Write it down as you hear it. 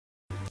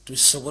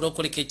tusobole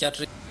okuleka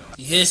ekyatu.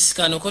 Yes,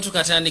 kano ko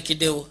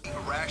tukatandikiddewo.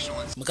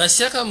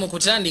 Mukasiyaka mu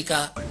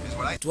kutandika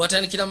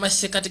tuwatandikira mu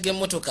masekati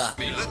g'emmotoka.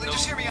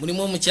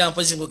 Mulimu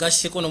omukyampozi ngo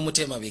gasseko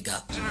n'omutema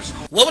biga.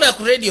 Wabula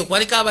ku radio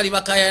kwaliko abali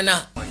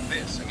bakayana.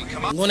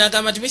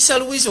 Ng'onagamba nti Mr.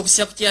 Louise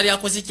okusya ku kyali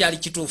akoze kyali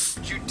kituufu.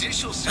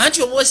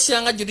 Anti oba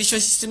osanga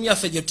judicial system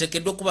yaffe gye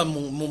tuteekeddwa okuba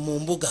mu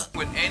mbuga.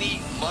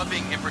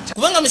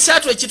 Kubanga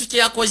musaatu ekintu kye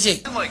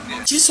yakoze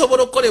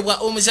kisobola okukolebwa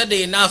omuzadde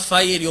yenna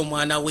afaayo eri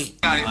omwana we.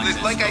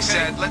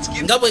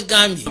 Nga bwe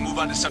gambye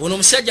ono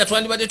omusajja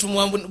twandibadde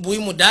tumuwa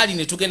buyimu daali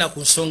ne tugenda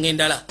ku nsonga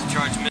endala.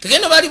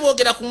 Tegenda baali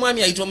boogera ku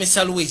mwami ayitibwa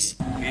Mr. Louise.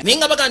 Naye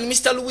nga baga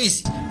nti Mr.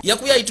 Louise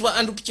yakuya ayitibwa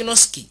Andrew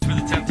Pichinoski.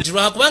 Nti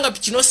lwakubanga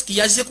Pichinoski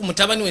yazze ku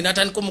mutabani we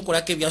n'atandika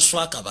omukolako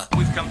ebyaswakaba.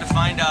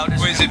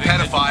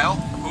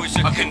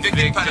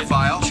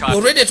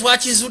 Already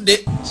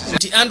twakizudde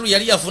nti Andrew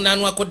yali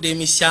yavunaanwako dde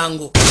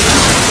emisango.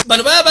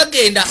 Bano baba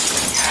bagenda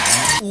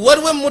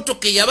waliwo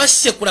emmotoka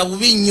eyabasekula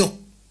bubi nnyo.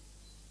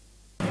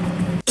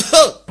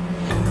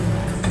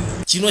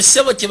 Kino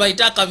ssebo kye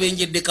bayita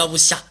akabenjedde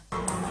kabusa.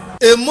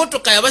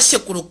 Emmotoka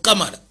yabasekula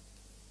okukamala.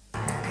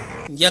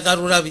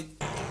 Njagala olabe.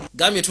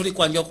 Gambye tuli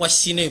kwanjwa kwa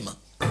sinema.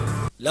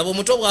 Laba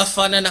omuto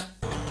bw'afaanana.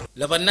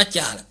 Laba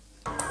nakyala.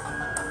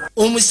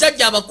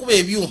 Omusajja abakuba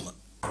ebyuma.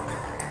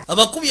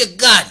 Abakubye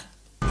eggaali.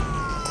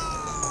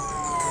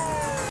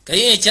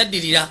 Kayini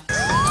ekyaddirira.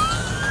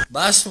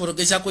 Baasobola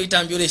okugeza kuyita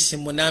ambulance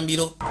mu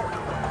Nambiro.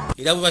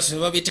 Era bwe batyo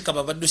ne babeeteka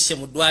babadduse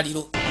mu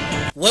ddwaliro.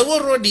 Waliwo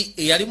road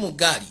eyali mu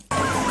ggaali.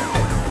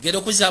 Genda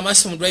okuzza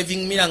amaaso mu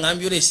driving mirror nga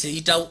ambulance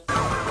eyitawo.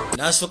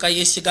 N'asooka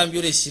yeesiga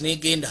ambulance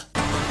n'egenda.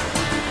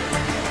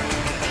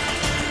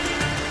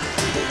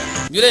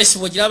 Ambulance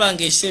bw'ogiraba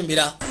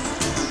ng'esembera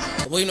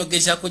oba olina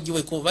okugezaako giwa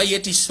ekkubo oba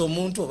yeetisse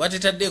omuntu oba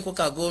tetaddeeko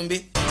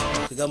kagombe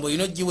kugamba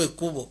olina ogiwa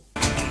ekkubo.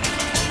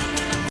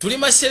 Tuli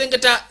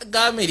maserengeta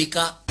ga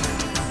America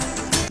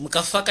mu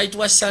kafo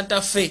akayitibwa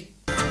Santa Fe.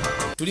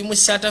 Tuli mu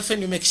Santa Fe,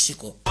 New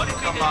Mexico.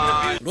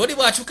 Lodi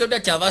bw'atuuka edda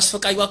kyava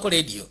asooka ayiwako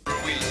radio.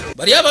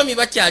 Bali abami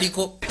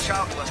bakyaliko.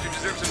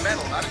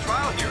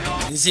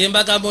 Nze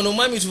mbagamba ono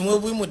omwami tumuwe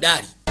buyimu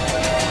daali.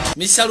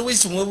 Mr.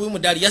 Louise tumuwe buyimu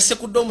daali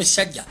yasekudde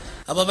omusajja.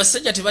 Abo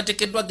abasajja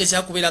tebateekeddwa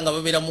gezaako kubeera nga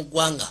babeera mu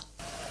ggwanga.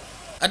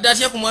 Adde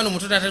atya ku mwana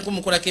omuto n'atandika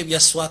omukolako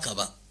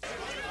ebyaswakaba.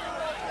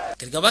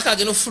 Kati kabaka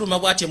agenda okufuluma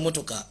bw'ati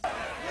emmotoka.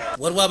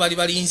 Waliwo abali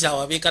balinzi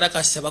awo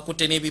abeekalakasa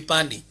bakutte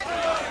n'ebipande.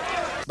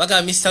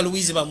 Bagamba Mr.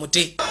 Louise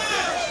bamute.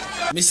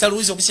 Mr.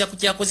 Louise okusya ku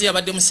kyakoze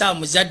yabadde musaawa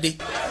muzadde.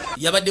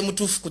 Yabadde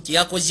mutuufu ku kye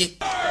yakoze.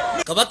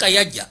 Kabaka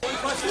yajja.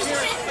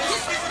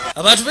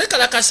 Abantu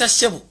beekalakasa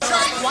ssebo.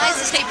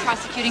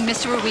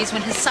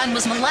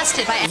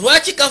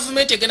 Lwaki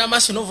gavumenti egenda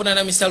maaso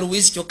n'ovunaana Mr.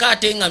 Louise kyokka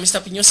ate nga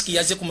Mr. Pichinoski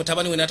yazze ku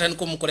mutabani we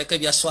n'atandika omukoleko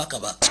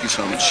ebyaswakaba.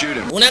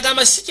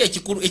 Onagamba si kye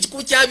ekikulu.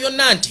 Ekikulu kya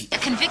byonna nti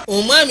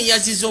omwami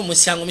yazizza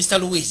omusango Mr.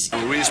 Louise.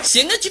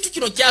 Singa ekintu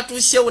kino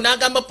kyatuuseewo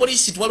n'agamba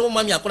poliisi tiwaliwo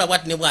omwami akola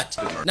bw'ati ne bw'ati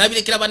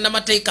n'abirekera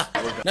bannamateeka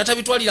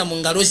n'atabitwalira mu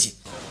ngalo ze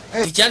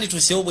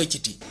tikyandituuseewo bwe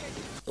kiti.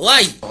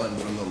 Why?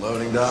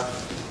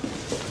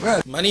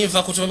 Mani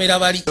nva kutomera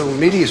bali.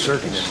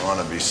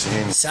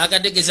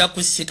 Saagadde geza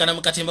kusisikana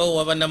mu katemba wo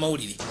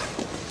wabannamawulire.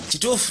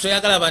 Kituufu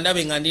toyagala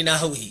bandabe nga ndi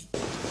naawe.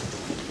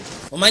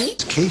 Omanyi?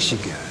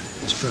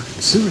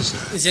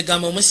 Nze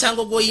gamba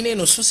omusango gw'olina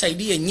eno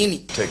suicide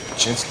yennyini.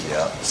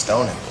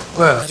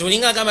 Kati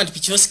olinga agamba nti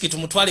Pichinoski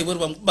tumutwale bweru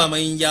bamukuba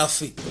amayinja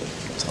afe.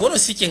 Kono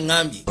si kye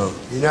ŋŋambye.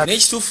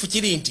 N'ekituufu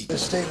kiri nti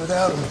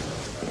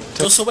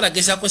tosobola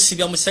gezaako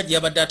sibya musajja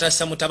yabadde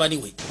ataasa mutabani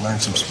we.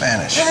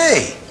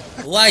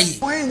 Why?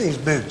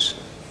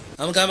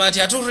 Amugamba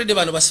nti atuulidde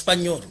bano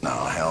basipanyolo.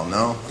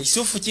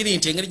 Ekituufu kiri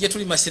nti engeri gye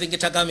tuli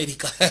maserengeta ga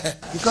America.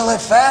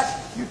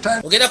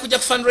 Ogenda kujja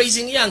ku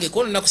fundraising yange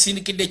kono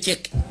nakusindikidde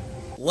check.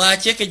 Wa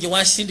check gye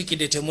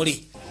wansindikidde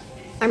temuli.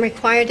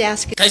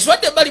 Kati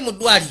twadde bali mu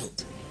ddwaliro.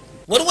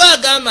 Waliwo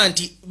agamba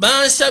nti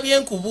bansabye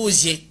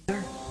nkubuuze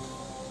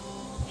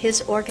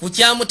ku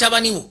kya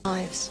mutabani wo.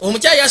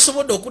 Omukyala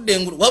yasobodde okudda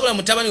engulu wabula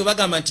mutabani we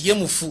bagamba nti ye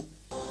mufu.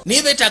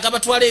 Niba beetaaga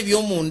batwala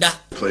eby'omunda.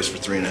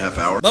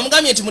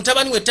 Bamugambye nti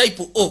mutabani we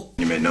type O.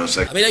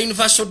 Abeera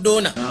universal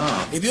donor.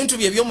 Ebintu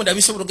bye eby'omunda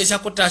bisobola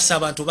okugezaako otaasa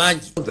abantu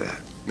bangi.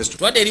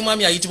 Twadde eri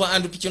mwami ayitibwa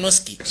Andrew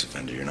Pichinoski.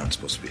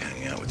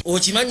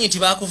 Okimanyi nti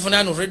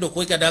baakuvunaana olwedde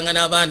okwegadanga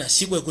n'abaana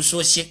si gwe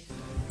gusoose.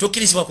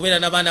 Tokkirizibwa kubeera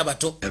n'abaana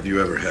bato.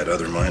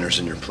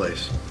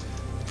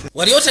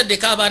 Wali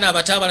otaddeko abaana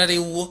abato abalala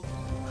ewuwo?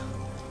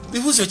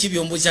 Bibuuzo ki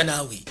by'ombuuza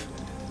naawe?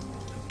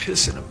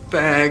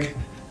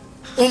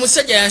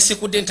 Omusajja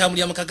yansekudde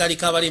ntambulira mu kagaali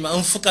k'abalema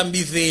nfuka mu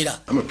biveera.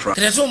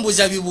 Kati ate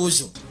ombuuza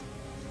bibuuzo.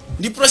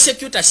 Ndi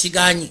prosecutor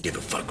sigaanyi.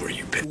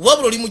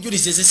 Wabula oli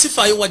mujulize ze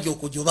sifaayo wajja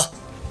okujuba.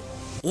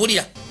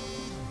 Wulira.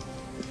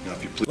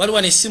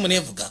 Waliwo n'essimu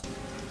neevuga.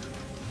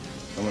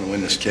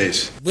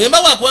 Bwe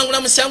mba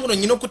waakuwangula musango no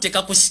nnyina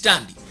okuteeka ku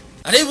sitandi.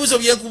 Ate ebibuuzo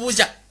bye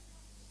nkubuuza.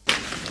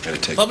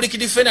 Public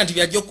defendant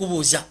byajja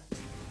okubuuza.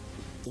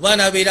 Oba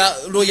anaabeera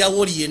lawyer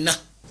woli yenna.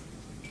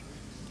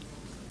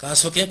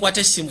 Kasooke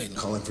nkwata essimu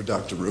eno.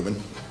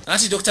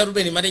 Anti Dr.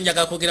 Ruben madde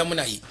njagala kwogeramu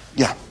naye.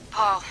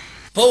 Paul,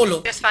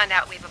 Paulo Just found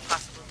out we have a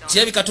possible donor.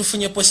 kirabika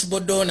tufunye possible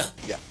donor.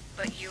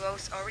 But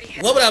UOS already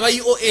has Wabula aba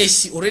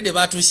UOS already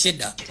batuuse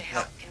dda. to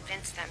help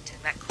convince them to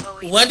let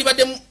Chloe.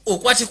 Wandibadde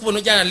okwate ku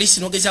bono journalist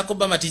n'ogezaako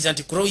bamatiza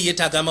nti Chloe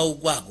yeetaaga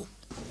amawuggwe ago.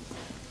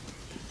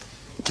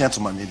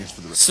 Cancel my meetings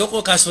for the rest. Sooka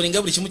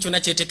okaasolinga buli kimu kyonna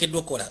kyeteekeddwa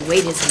okukola.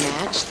 Weight is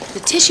matched. The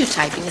tissue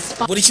typing is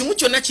fine. Buli kimu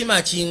kyonna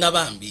kimaakinga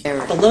bambi.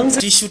 The lungs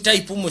are Tissue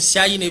type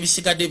musaayi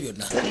n'ebisigadde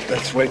byonna.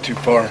 That's way too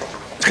far.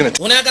 It's gonna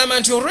take Ono agamba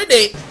nti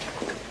already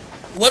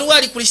waliwo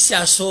ali ku lisi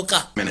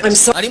asooka. I'm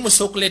sorry. Ali mu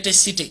Salt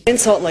City. In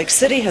Salt Lake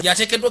City has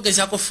Yateekeddwa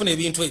ogezaako okufuna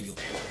ebintu ebyo.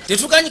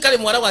 Tetuganye kale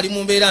muwala we ali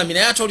mu mbeera mbi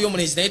naye ate oli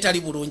omulenzi naye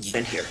tali bulungi.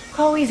 been here.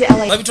 Chloe's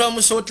LA Babitwala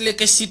mu Salt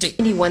Lake City.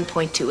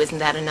 91.2. Isn't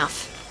that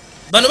enough?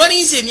 Bano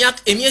balinze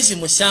emyezi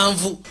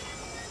 7.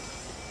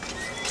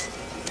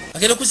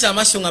 Agenda kuzza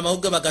amaaso nga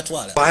amawuggwe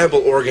bagatwala.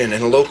 viable organ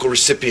and a local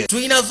recipient.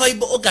 Tulina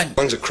viable organ.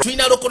 Lungs across.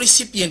 Tulina local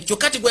recipient.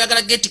 Kyokka ti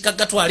gweyagala geti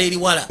kagatwala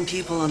eriwala.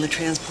 People on the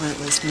transplant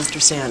list,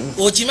 Mr. Stanton.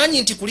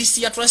 Okimanyi nti ku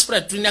lisi ya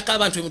transplant tulinako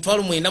abantu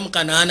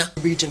 9,800.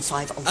 Region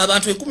 5.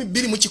 Abantu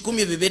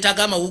 2,110 be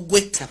beetaaga amawuggwe.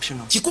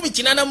 Exceptional.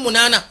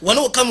 188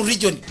 wano wokka mu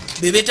region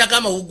be beetaaga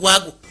amawuggwe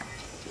ago.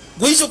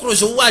 Goyinza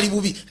okulowooza obuba ali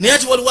bubi naye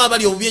ati waliwo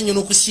abali obubi ennyo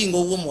n'okusinga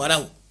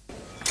obw'omuwalawo.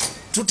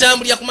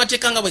 Tutambulira ku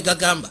mateeka nga bwe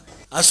gagamba.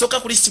 Asooka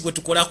ku lisi gwe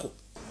tukolako.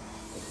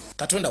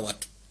 Katonda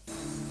wattu.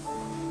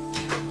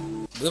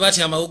 Bwe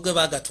bati amawuggwe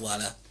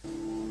baagatwala.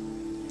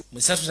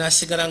 Musatu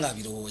n'asigala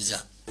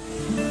ng'abirowooza.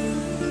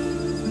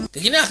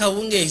 Tekina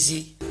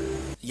akawungeezi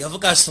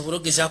yavuga asobole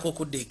ogezaako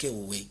okuddeeko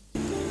ewuwe.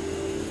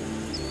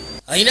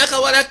 Alina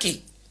akawala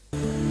ke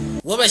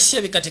waba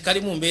kirabika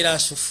tekali mu mbeera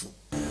nsufu.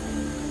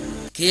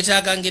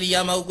 Keetaaga ngeri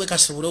y'amawuggwe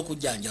kasobole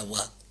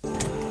okujjanjabwa.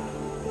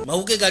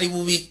 Mawuggwe gali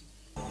bubi.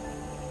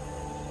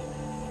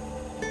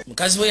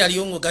 Mukazi we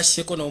yaliyo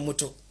ng'ogasseko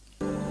n'omuto.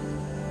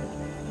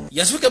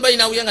 Yasuke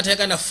balina awuya nga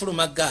tayagala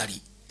nafuluma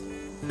ggaali.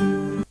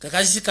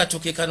 Kakazi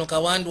katuke kano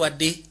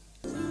kawandwadde.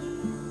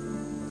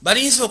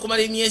 Balinze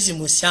okumala emyezi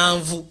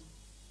 7.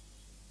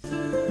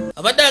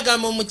 Abadde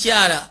agamba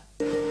omukyala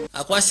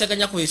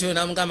akwasaganya ku bityo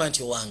n'amugamba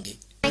nti owange.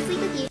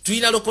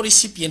 Tulina local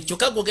recipient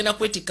kyokka gw'ogenda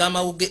kwetikka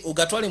amawuggwe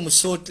ogatwale mu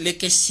Salt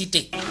Lake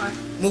City.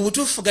 Mu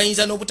butuufu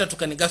gayinza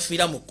n'obutatuka ne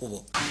gafiira mu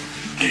kkubo.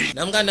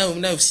 Namugamba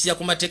nawe sijja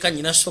ku mateeka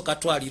nnyina sooka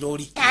twalira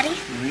oli.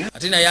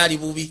 Ate naye ali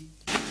bubi.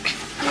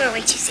 You're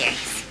way too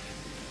serious.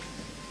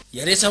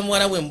 Yaleeta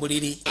muwala we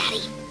mbuliri.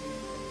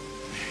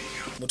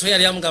 Muto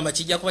yali amugamba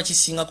kijja kuba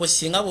kisingako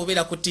singa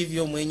bw'obeera ku TV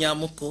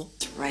omwenyamuko.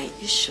 Right.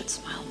 You should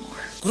smile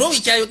more. Chloe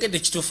kyayogedde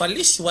kituufu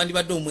alisi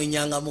wandibadde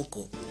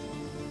omwenyangamuko.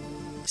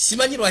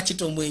 Simanyi lwaki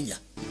tomwenya.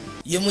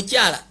 Ye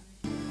mukyala.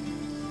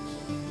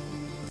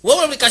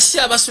 Wabula buli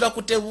kaseera abasula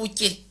ku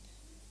tebuuke.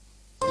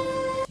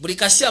 Buli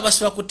kaseera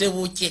abasula ku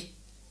tebuuke.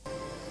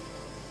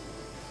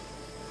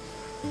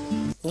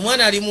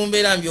 Omwana ali mu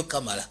mbeera mbi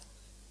okamala.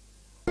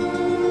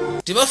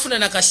 Tebafuna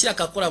na kaseera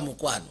kakola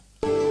mukwano.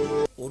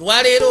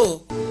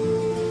 Olwaleero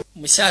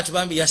mukyala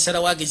tubambi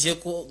yasalawo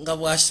agezeeko nga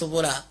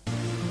bw'asobola.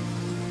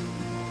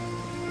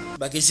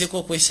 Bagezeeko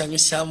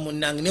okwesanyusa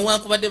munnange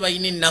newankubadde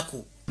balina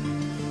ennaku.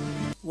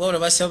 Wabula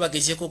basaba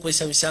bagezeeko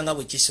okwesanyusa nga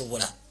bwe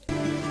kisobola.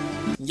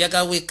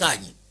 Njagala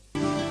weekaanyi.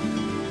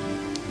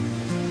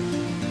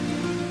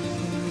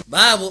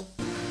 Baabo.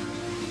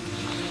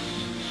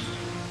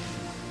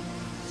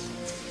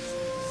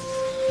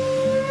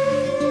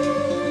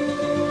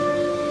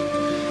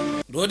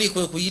 Lodi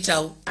kwe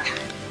kuyitawo.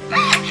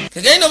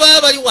 Kagenda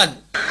baba bali wano.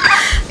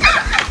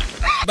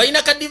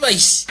 Balina ka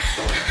device.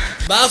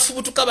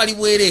 Baafubutuka bali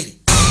bwerere.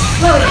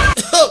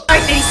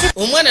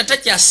 Omwana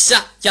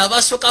takyassa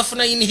kyabasooka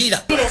afuna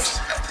inhira.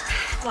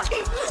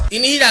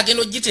 Inhira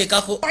agenda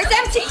ogiteekako.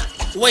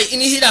 Wai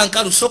inhira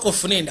nkalu sooka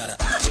ofune endala.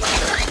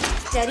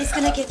 Daddy's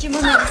gonna get you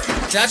more medicine.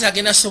 Taata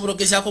agenda asobola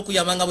ogezaako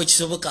okuyamba bwe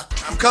kisoboka.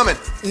 I'm coming.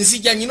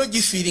 Nzija nyino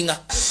gifiiringa.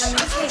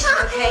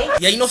 Okay?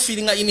 Yalina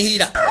ofiiringa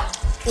inhira.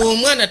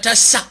 Omwana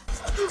tassa.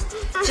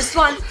 Just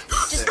one,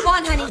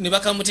 honey. Ne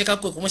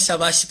bakamuteekako kwe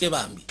kumusaba asike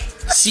bambi.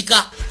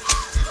 Sika.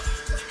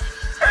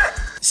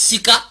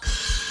 Sika.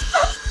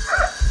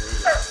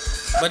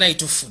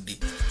 Banayitufudde.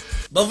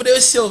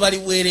 Bavuddeyo ssebo bali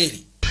bwereere.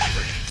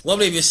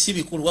 Wabula ebyo si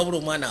bikulu wabula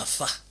omwana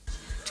afa.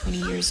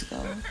 20 years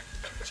ago,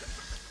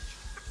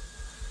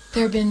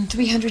 there have been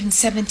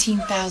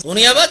 317,000. Ono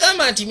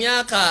yabagamba nti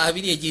myaka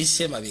 2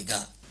 egiyise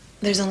emabega.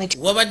 There's only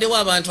Wabaddewo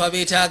abantu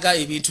abeetaaga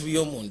ebintu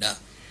by'omunda.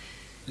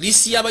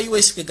 Lisi y'aba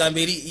US kegamba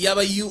eri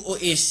y'aba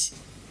UOS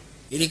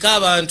eriko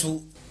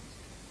abantu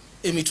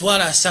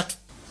 300.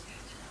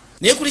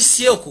 Naye ku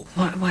lisi okwo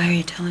Why are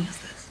you telling us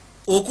this?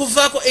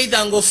 okuvaako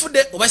either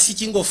ng'ofudde oba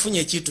siki ng'ofunye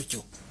ekintu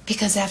kyo.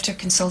 Because after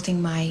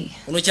consulting my,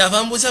 Ono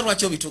kyava mbuuza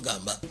lwaki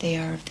obitugamba. they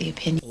are of the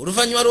opinion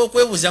Oluvannyuma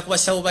lw'okwebuuza ku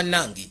basawo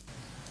bannange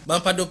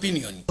bampadde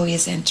opinion. Chloe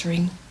is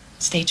entering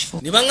stage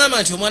 4. Ne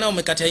baŋŋamba nti omwana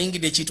wammwe kati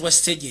ayingidde ekiyitibwa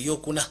stage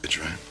ey'okuna. That's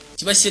right.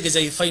 Kiba kitegeeza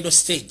ye final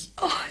stage.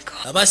 Oh my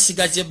God. Aba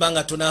asigaze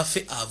ebbanga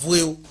tonaafe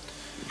avwewo.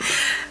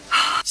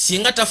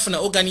 Singa tafuna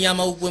ogani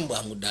y'amawuggwe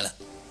mbwangu ddala.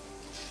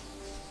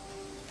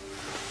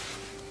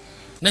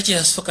 Nakye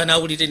yasooka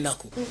n'awulira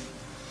ennaku.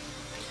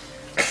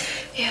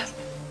 Yeah.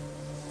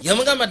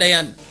 yamugamba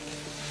Diane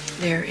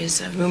There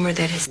is a rumor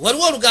that his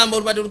waliwo olugambo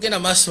olubadde lugenda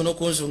maaso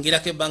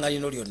n'okunzungirako ebbanga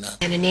lino lyonna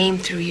and a name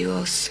through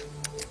Uos.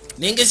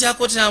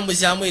 nengezaako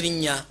tambuzaamu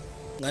erinnya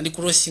nga ndi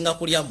kulosinga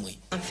ku lyammwe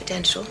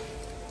Confidential.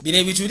 bino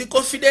ebintu biri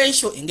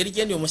confidential engeri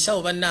gyendi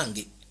omusawo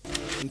bannange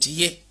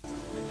nti ye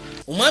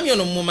omwami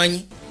ono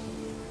mumumanyi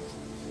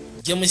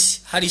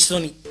James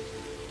Harrison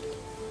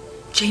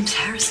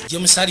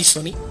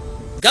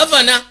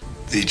Governor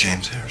The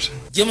James Harrison.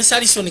 James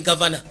Harrison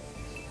Governor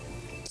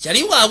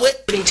kyali waabwe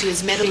According to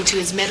his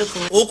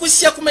medical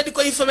okussya ku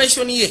medical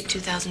information ye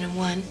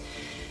 2001,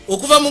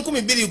 okuva mu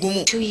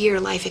 2001 2-year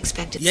life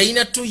expectancy.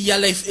 yalina 2-year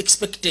life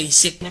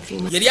expectancy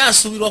yali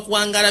asuubirwa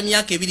kuwangala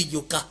myaka 2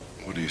 gyokka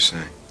What are you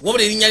saying?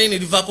 wabula erinnya lye ne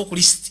livaako ku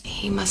list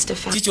He must have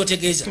found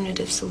kikyotegeeza an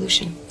alternative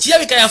solution.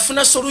 kirabika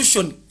yafuna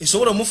solution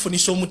esobola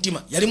omufunisa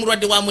omutima yali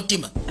mulwadde wa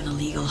mutima An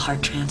illegal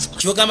heart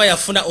transplant. kyogamba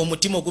yafuna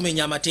omutima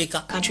ogumenya amateeka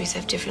Countries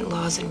have different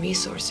laws and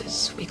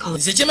resources. We call it.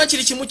 nze kyema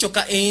kiri kimu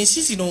kyokka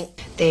ensi zino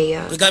They,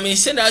 wegamba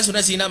ensi endala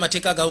zonna zirina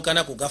amateeka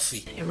agawukana ku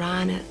gaffe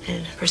Iran, a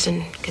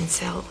person can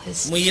sell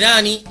his mu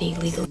iraani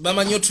legal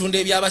bamanyi otunda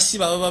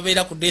ebyabasiba aba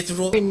babeera ku death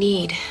row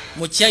need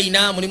mu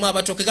china mulimu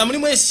abatokega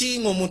mulimu ensi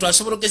ng'omuntu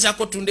asobola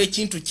okugezaako otunda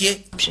ekintu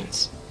kye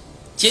options.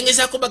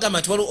 kyengezaako bagamba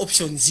nti waliwo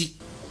options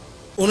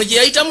ono gye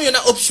yayitamu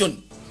yona option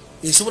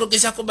esobola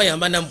okugezaako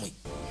bayamba nammwe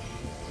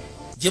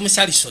James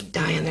Harrison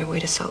Die on their way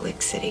to Salt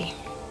Lake City.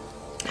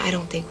 I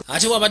don't think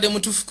ate wabadde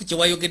mutuufu ku kye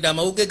wayogedde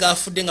amawuge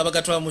gafudde nga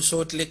bagatwala mu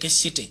Salt Lake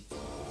City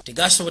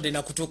tegasobodde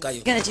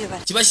nakutuukayo Gonna do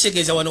about kiba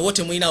kitegeeza wano wo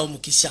temulinawo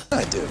mukisa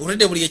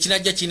olwedde buli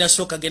ekinajja kirina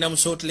sooka genda mu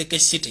Salt Lake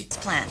City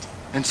planned.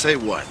 And say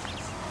what?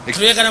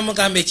 tuyagala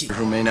mugambe ki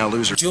Who may now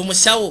lose her nti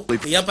omusawo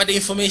eyampadde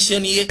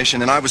information ye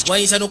information, and I was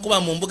wayinza n'okuba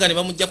mu mbuga ne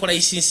bamuggyako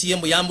layisinsi ye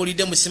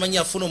mbuyambulidde musimanyi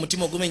afuna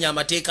omutima ogumenya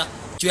amateeka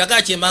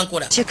kyoyagala kyemba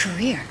nkola It's your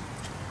career.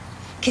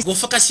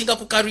 gofakasinga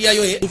ku kariya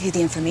yo ye Give you the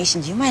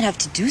information. You might have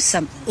to do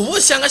something. oba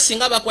osanga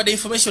singa bakwadde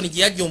information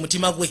gye yajja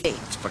omutima gwe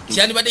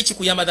kyandibadde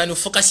kikuyamba dhani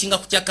ofokasinga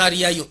ku kya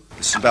kariya yo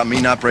It's about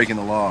me not breaking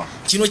the law.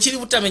 kino kiri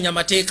butamenya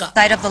amateeka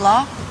Side of the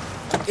law,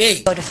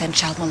 Hey, go defend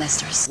child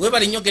molesters.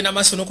 webale nnyo genda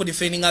maaso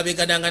n'okudifendinga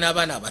abeegadanga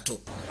n'abaana abato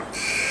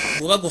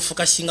bw'oba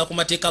gofokasinga ku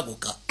mateeka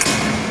gokka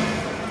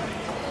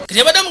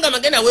kyebadde mugamba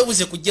genda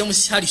weebuze ku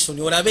James Harrison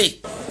olabe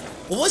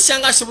oba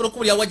osanga asobola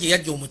okubulyawa gye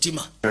yajja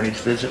omutima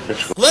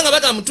kubanga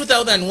bagamba mu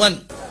 2001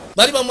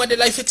 bali bamuwadde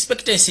life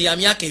expectancy ya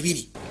myaka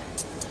 2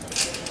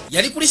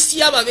 yali ku lisiti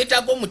y'abo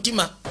abeetaaga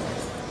omutima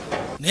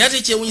naye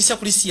ate kyewunyisa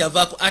ku lisiti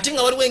yavaako ate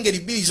nga waliwo engeri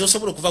 2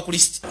 z'osobola okuva ku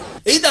lisiti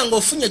either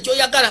ng'ofunye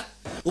kyoyagala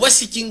oba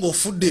si kinga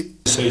ofudde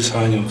 6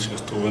 años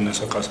estuve en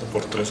esa casa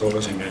por 3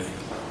 horas y media.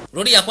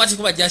 loli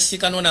yakwatibwa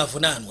bajasika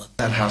n'onaavunaanwa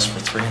That house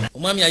for 3 nights.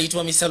 omwami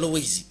ayitibwa Mr.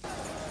 Louise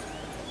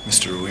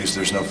Mr. Ruiz,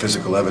 there's no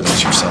physical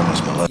evidence your son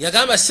was molested.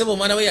 yagamba ssebo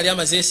omwana we yali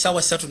amaze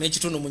essaawa 3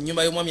 n'ekitundu mu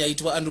nnyumba y'omwami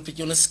ayitibwa Andrew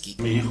Pijonski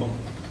Mi hijo,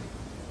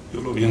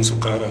 yo lo vi en su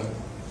cara.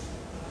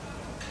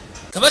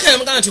 kabaka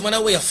yamugamba nti omwana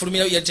we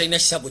yafulumirayo yali talina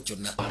kisago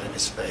kyonna Blood in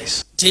his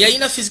face.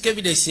 teyalina physical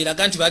evidence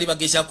eraga nti baali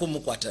bagezaako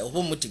omukwata oba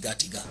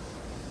omutigaatiga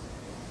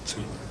Sí.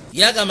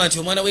 yagamba nti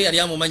omwana we yali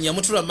amumanyi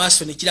yamutula mu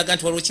maaso nekiraga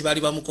nti waliwo kye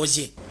baali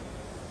bamukoze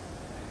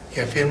 ¿Y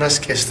afirmas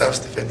que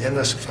estabas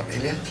defendiendo a su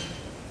familia?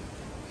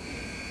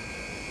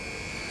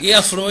 ye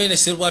yafulumayo ne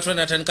serubwatula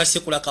n'atandika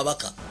sekula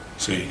kabaka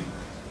Sí,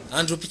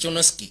 Andrew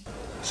Pichonoski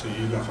sí,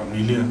 la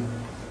familia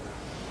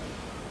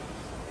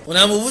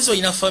onaamubuuza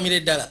olina famire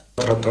eddala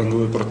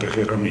tratando de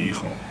proteger a mi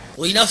hijo.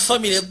 olina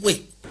famire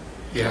gwe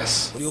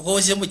Yes. olyoka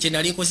ozemu kye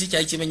nali nkoze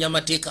kyali kimenya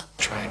amateeka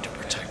Trying to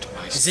protect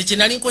myself. nze kye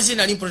nali nkoze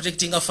nali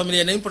protectinga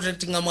famire nali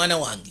protectinga mwana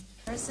wange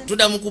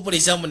tuddamu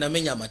kupuleza mu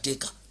namenya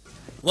amateeka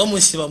oba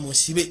munsiba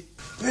munsibe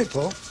Hey,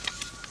 Paul.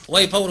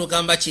 wayi Pawulo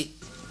ogamba ki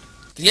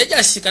kiriyajja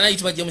asisinkana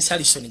ayitibwa James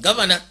Harrison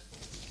Governor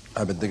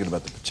I've been thinking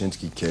about the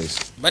Pachinski case.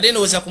 mbadde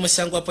ndowooza ku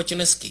musango wa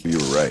Pochinoski You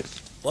were right.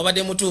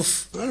 wabadde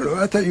mutuufu I don't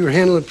know. I thought you were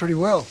handling it pretty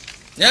well.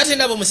 naye ate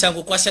ndaba omusango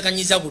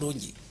okwasaganyiza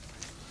bulungi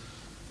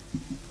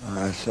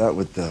I sat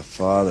with the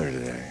father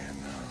today, and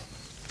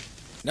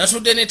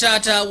natudde ne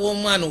taata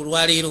w'omwana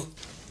olwaleero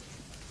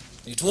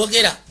ne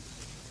twogera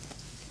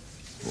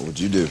what would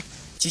you do?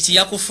 kiki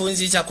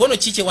yakufunziza kono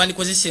ki kye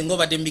wandikozesa nga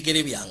obadde mu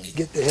bigere byange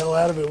Get the hell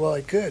out of it while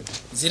I could.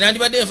 nze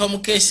nandibadde nva mu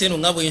keesi eno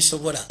nga bwe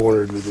nsobola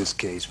Cornered with this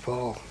case,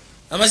 Paul.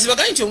 amazima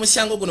gali nti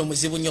omusango guno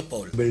muzibu nnyo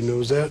Paul Everybody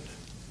knows that.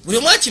 buli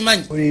omu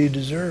akimanyi What do you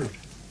deserve?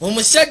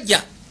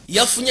 omusajja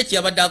yafunye kye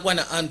yabadde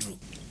agwana Andrew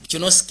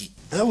Pichonoski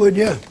How would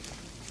you?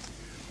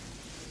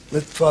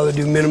 Let the father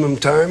do minimum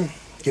time.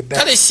 Get back.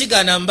 kale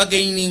sigaana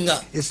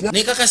mbagaininga It's not-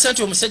 nekakasa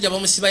nti omusajja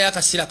bamusibayo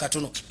akaseera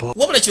katono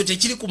wabula kyo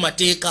tekiri ku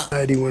mateeka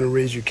How do you want to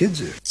raise your kids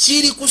there?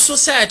 kiri ku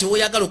society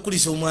woyagala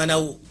okukuliza omwana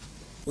wo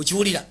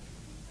okiwulira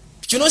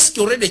Pichonoski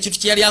olwedde ekintu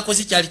kye yali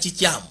akoze kyali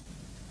kikyamu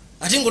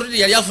ate ngaolwedde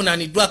yali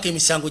avunaaniddwako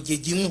emisango gye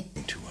gimu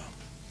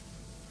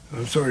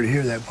I'm sorry to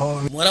hear that,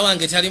 Paul. muwala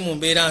wange tali mu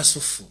mbeera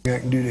nsufu I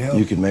can do to You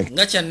help. could make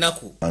nga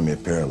kyannaku me a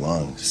pair of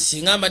lungs.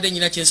 singa mbadde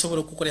nyina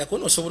kyensobola okukolera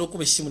noosobola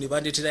okuba essimu ne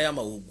bandeeterayo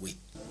amawuggwe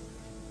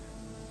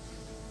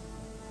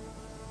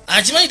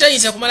akimanyi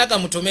tayinza kumala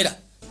gamutomera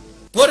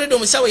olwedde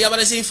omusawo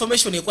yabalaze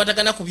information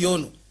ekwatagana ku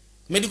byono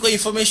medical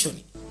information.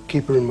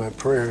 Keep her in my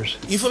prayers.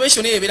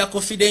 Information eyo ebeera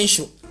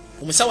confidential.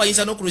 Omusawo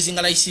ayinza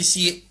n'okuluzinga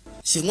layisisi ye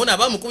singa ono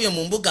aba amukubye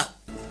mu mbuga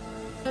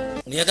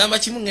neyagamba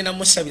kimu ngenda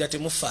musabira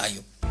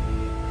temufaayo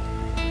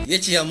ye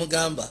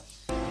kyeyamugamba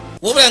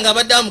wabula nga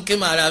abadde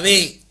amukema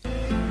alabe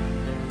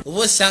oba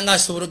osanga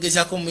asobola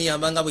ogezako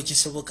muyamba nga bwe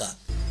kisoboka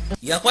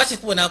yakwate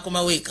kubo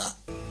n'akomawo eka.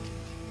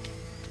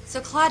 So,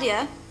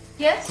 Claudia,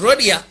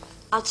 Claudia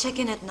I'll check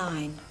in at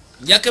 9.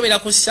 njakebera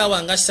ku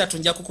ssaawa nga 3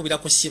 nja kukubira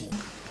ku ssimu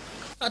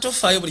ate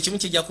ofaayo buli kimu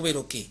kijja kubeera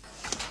oke.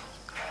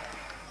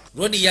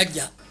 Rodi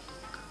yajja.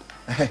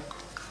 Hey.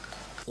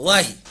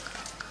 Why?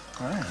 Hi,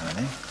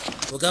 honey.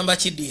 Ogamba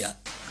kidia.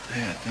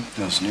 Hey, I think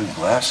those new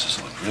glasses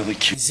look really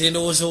cute. Nze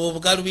ndowooza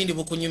obugalubindi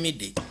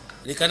bukunyumidde.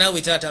 Leka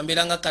naawe taata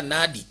mbeera nga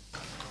kanaadi.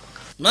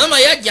 Maama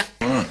yajja.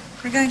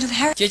 We're going to the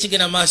Harry.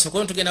 Kyekigenda maaso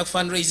kono tugenda ku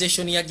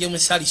fundraisation ya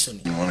James Harrison.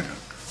 You wanna go?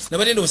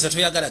 Nabadde ndowooza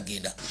toyagala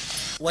genda.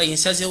 Wayi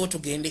nsazeewo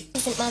tugende.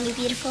 Isn't mommy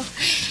beautiful?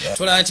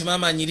 Tolaba nti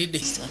maama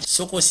anyiridde.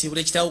 Sooka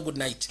osiibule kitaawo good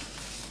night.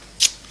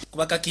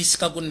 Kuba kakiisi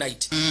ka good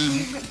night.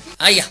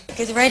 Aya.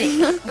 Get ready.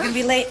 We're going to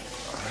be late.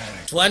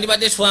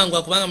 Twandibadde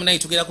twangwa kubanga munayi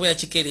tugera kubeera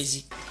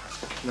kikeerezi.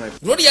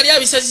 Rodi yali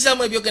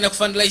abisazizaamu ebyogenda ku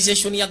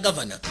fundraisation ya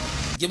governor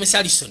James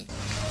Harrison.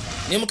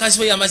 Ne mukazi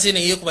we yamaze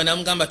ne yeekuba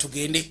n'amugamba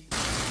tugende.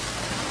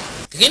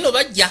 Kagendo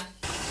bajja.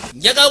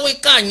 Njaga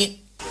wekkaanye.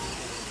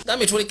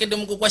 Gambe twolekedde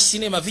mugo gwa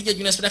cinema Vijay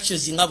Junior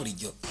Productions nga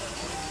bulijjo.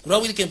 Kulwa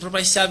Weekend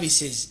Property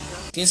Services,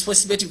 Kings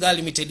Possibility Girl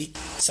Limited,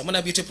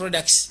 Samona Beauty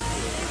Products.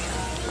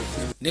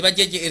 Ne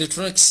bajeje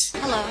Electronics.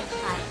 Hello.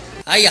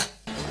 Aya.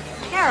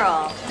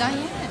 Carol.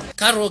 Diane,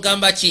 Carol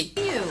gamba ki?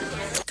 you.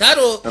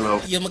 Carol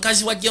Hello. ye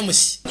mukazi wa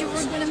James. You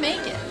weren't going to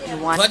make it.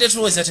 Twade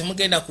tulowooza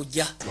temugenda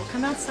kujja.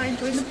 Come outside,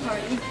 join the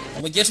party.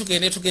 Mujje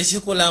tugende tugeze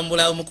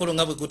kulambula omukolo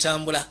nga bwe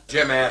gutambula.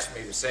 Jim asked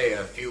me to say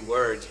a few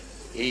words.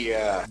 He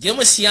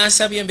James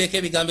yansabye mbeeko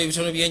ebigambo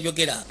ebitono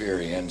byenjogera.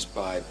 experienced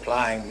by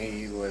plying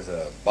me with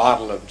a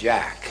bottle of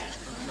Jack.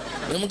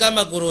 Ne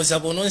mugamba golooza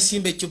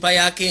bw'ononsimba eccupa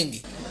ya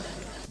kenge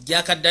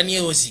Jack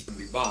Daniels To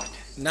be bought.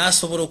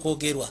 n'asobola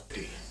okwogerwa.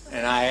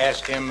 And I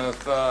asked him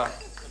if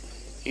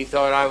he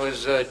thought I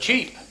was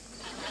cheap.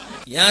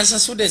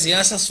 Yansasudde ze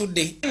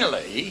yansasudde.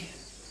 Finally,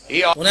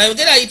 he Ono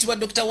ayogera ayitibwa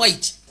Dr.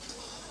 White.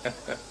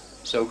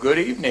 So good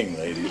evening,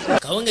 ladies.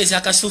 Kawongeza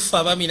akasufu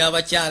abaami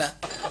n'abakyala.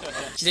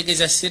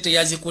 Kitegeeza sete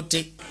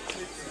yazikutte.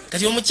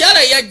 Kati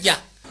omukyala yajja.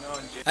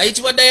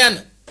 Ayitibwa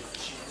Diana.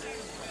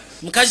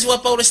 Mukazi wa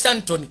Paul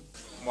Stanton.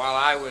 While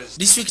I was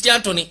District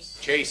Anthony.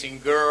 chasing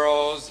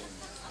girls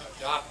and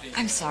adopting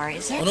I'm sorry,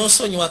 is there?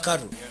 Onoosonyiwa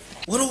Karu.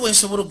 Waliwo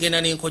wensobola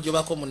okugenda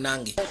n'enkojobako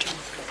munnange.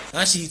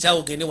 Anti yitaawo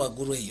ogende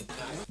waggulu eyo.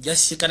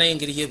 Jasika naye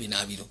engeri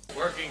y'ebinaabiro.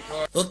 working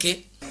toward Okay.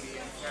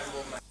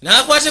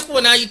 N'akwata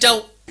kubo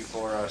n'ayitawo.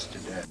 before us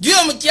today. Juyo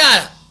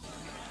omukyala.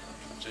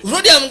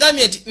 Rodi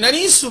amugambye nti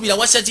nali nsuubira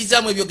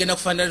wasatizaamu ebyogenda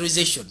ku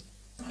fundraisation.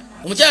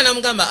 Omukyala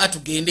n'amugamba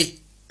atugende.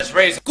 Let's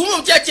raise Kuma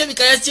omukyala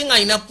kyebika yakye nga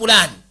alina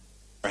pulaani.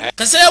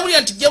 Kaseera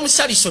yawulira nti James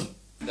Harrison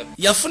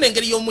yafuna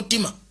engeri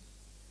y'omutima.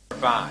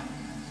 fine.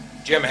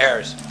 Jim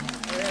Harrison.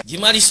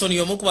 Jim Harrison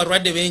y'omu ku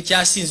balwadde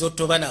b'enkyasinze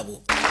otoba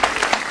nabo.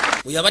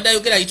 Oyo abadde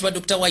ayogera ayitibwa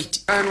Dr. White.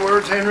 Kind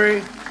words,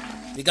 Henry.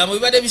 Bigambo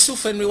bibadde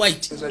bisuufu Henry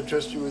White. Because I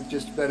trust you with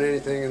just about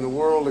anything in the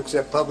world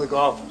except public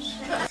office.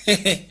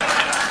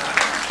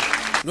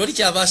 Loli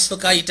kyaba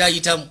asooka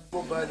ayitaayitamu.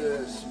 Go by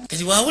this.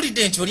 Kati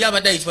waawulidde nti oli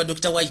abadde ayitibwa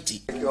Dr.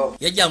 White. Take off.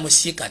 Yajja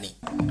amusiikane.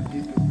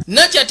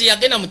 Nakya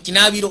teyagenda mu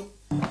kinaabiro.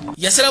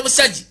 Yasala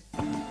busagi.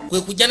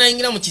 Kwe kujja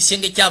n'ayingira mu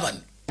kisenge ky'abano.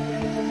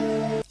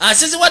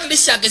 Asizibwa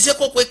atlisi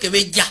agezeeko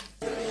okwekebejja.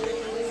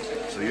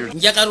 So you're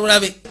Njagala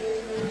olabe.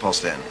 Paul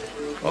Stanton.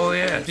 Oh,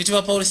 yeah.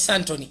 Tuyitibwa Paul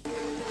Stanton.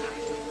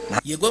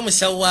 Ye gwe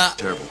musawo wa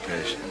Terrible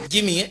patient.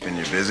 Jimmy. And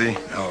you're busy?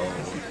 Oh.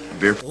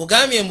 Beer?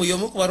 Ogambye mbu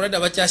y'omu ku balwadde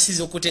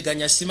abakyasize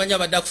okuteganya simanya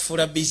abadde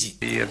akufuula busy.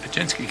 The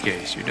Paczynski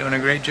case. You're doing a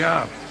great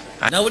job.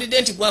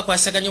 Nawulidde nti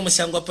gwakwasaganya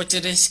omusango wa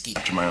Potereski.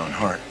 After my own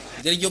heart.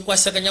 Engeri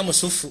gy'okwasaganya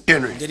musufu.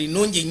 Henry. Engeri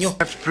nnungi nnyo. I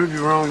have to prove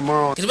you wrong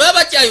tomorrow. Kati baba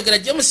bakyayogera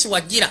James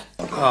wajjira.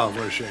 Oh,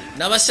 what a shame.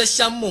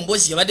 N'abasassamu mu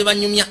mboozi yabadde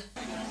banyumya.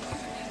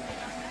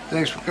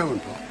 Thanks for coming,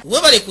 Paul.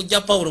 Webale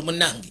kujja Pawulo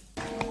munnange.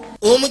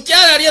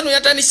 Omukyala ali eno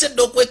yatandise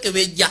dda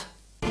okwekebejja.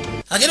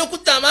 Agenda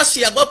okutta amaaso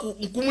yagwa ku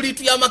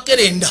nkumuliitu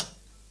y'amakerenda.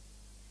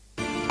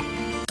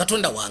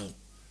 Katonda wange.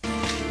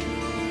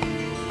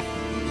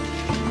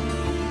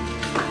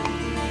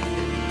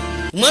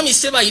 Omwami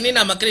Seba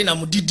ayina amakerenda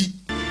mudidi.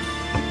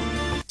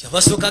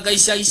 Kyabasooka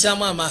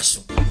agayisaayisaamu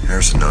amaaso.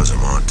 Harrison knows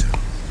I'm on to.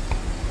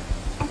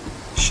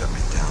 Shut me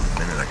down the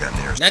minute I got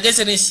near.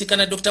 Nageze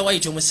n'ensiikana Dr.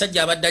 White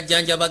omusajja abadde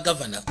ajjanjaba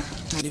gavana.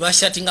 Ne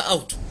bashatinga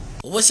out.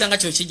 Oba osanga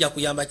kyo kijja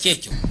kuyamba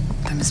kyekyo.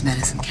 From his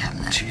medicine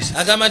cabinet. Jesus.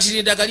 Agamba nti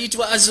eddagala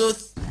liyitibwa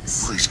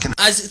Please, can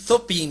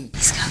azoprin.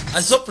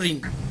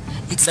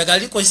 Eddagala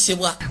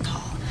likozesebwa.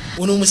 Paul.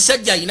 Ono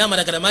omusajja alina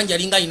amalagala mangi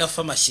alinga alina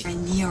famasi.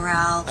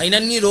 Neural. Alina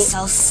Niro,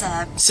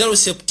 Cellcept.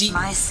 Celcepti,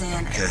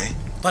 Mycin. Okay.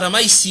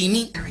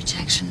 Paramycin.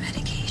 Rejection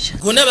medication.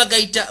 Gonna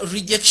bagayita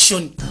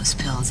rejection. Those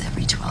pills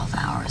every 12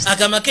 hours.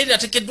 Agamba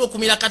ateekeddwa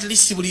okumira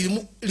katalisi buli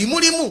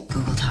limu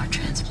Googled heart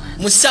transplant.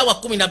 mu ssaawa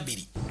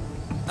 12.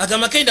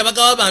 agamba kenda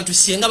bagawa abantu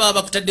singa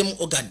baba bakutaddemu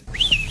organ.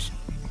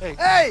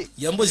 Hey!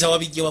 Yambuza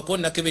wabijje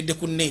wakonna kebedde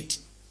ku net.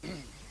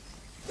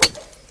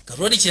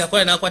 Karodi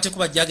kyakola nakwate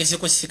kuba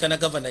jageseko sikana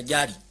governor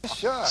jali.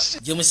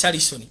 James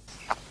Harrison.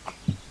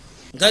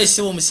 Ngai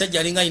sewo omusajja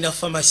alinga ina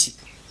pharmacy.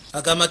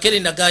 Agamba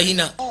kenda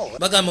gahina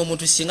bagamba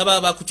omuntu singa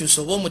baba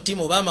bakukyusa oba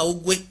omutima oba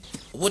amawugwe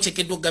oba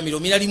otekeddwa ogamiro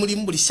mirali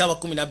mulimu buli ssaawa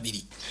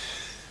 12.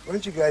 Why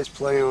don't you guys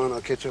play on?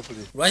 I'll catch up with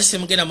you. Lwaki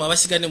mugenda mu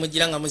abasigane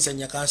mugira nga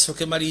muzannya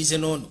kansooke malirize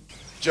n'ono.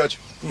 Judge.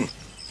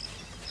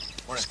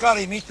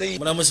 Scotty, meet the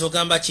Mulamuzi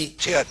ogamba ki?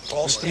 kid.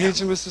 Nice to meet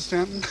you, Mr.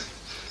 Stanton.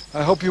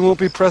 I hope you won't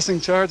be pressing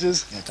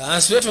charges.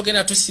 Kansooke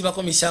togenda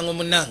tusibako misango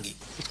munnange.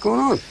 What's going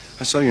on?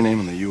 I saw your name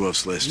on the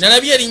UOS list.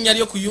 Nalabye erinnya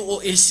lyo ku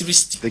UOS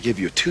list. They give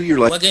you a 2-year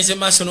life. Wagenze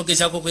maaso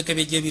n'ogezaako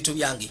okwekebejja ebintu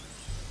byange.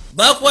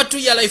 Baakuwa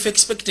 2-year life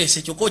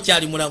expectancy kyokka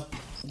okyali mulamu.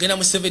 Ogenda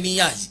mu 7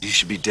 years. You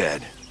should be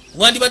dead.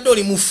 Wandibadde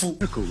oli mufu.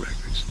 Medical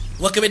records.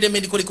 Wakebedde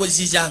medical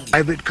records zange.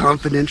 Private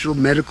confidential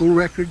medical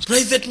records?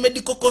 Private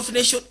medical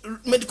confidential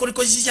medical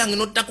records zange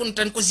n'ottako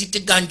n'otandika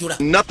oziteganjula.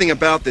 Nothing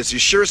about this. You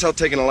sure as hell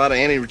taking a lot of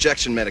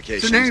anti-rejection So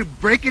medications. now you're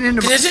breaking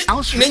into my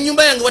house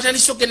N'ennyumba yange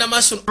watandise okgenda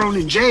maaso. thrown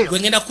in jail. Gwe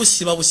ngenda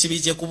kusiba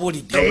busibirize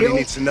kubuulidde. Nobody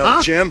needs to know.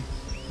 Huh? Jim?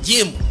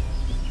 Jim.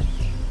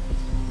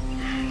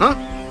 Huh?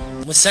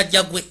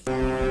 Musajja gwe.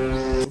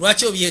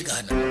 Lwaki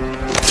obyegaana?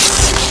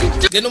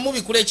 Genda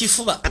omubikula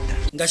ekifuba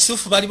nga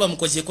kituufu baali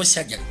bamukozeeko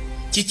sajjali.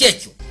 Kiki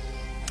ekyo?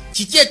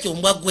 Kiki ekyo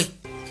mbwa gwe?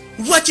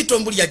 Lwaki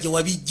tombulira gye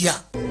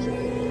wabijja?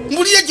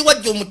 Mbulira gye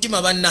wajja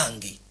omutima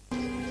bannange.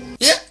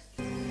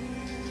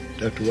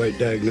 Dr. White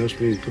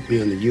diagnosed me and put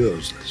me on the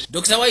UOS list.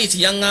 Dr. White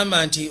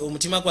yaŋŋamba nti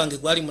omutima gwange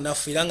gwali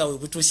munafu era nga we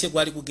butuuse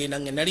gwali kugenda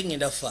nali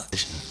ngenda fa.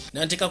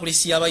 Nanteeka ku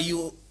lisi y'aba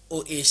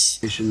UOS.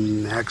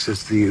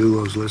 Access to the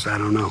UOS list, I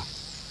don't know.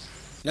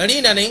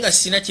 Nalinda naye nga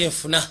sina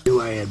kyenfuna.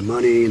 Knew I had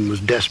money and was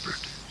desperate.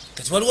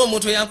 Kati waliwo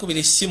omuntu eyankubira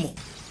essimu.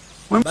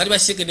 Baali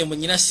baseegedde mbu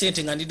nnyina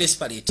ssente nga ndi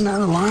desperate.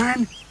 Another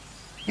line?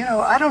 You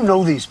know, I don't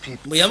know these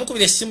people. Bwe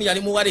yamukubira essimu yali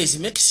mu Wales,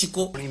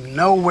 Mexico. I don't even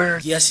know where.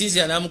 Gye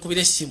yasinzira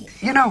n'amukubira essimu.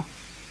 You know,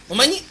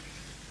 Omanyi?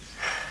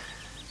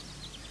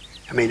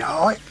 I mean,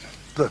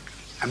 look,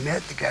 I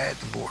met the guy at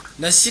the border.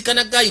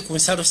 Nasikana gayi ku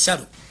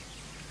nsalosalo.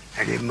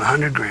 I gave him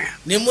 $100,000.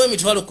 Ne muwa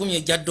emitwalo 10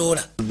 egya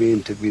 $.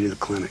 Bean took me to the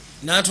clinic.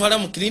 N'atwala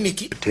mu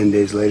kiriniki. 10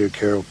 days later,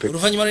 Carol picked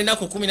Oluvannyuma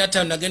lw'ennaku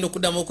 15 nagenda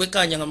okuddamu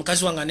okwekkaanya nga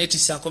mukazi wange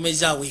aneetisse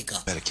akomezaawo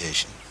eka.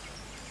 Medication.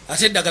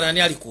 Ate eddagala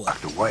ani alikuwa?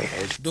 Dr.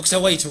 Whitehead. Dr.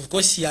 White of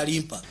course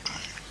yalimpa.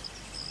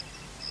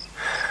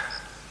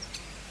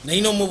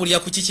 Nalina omubulira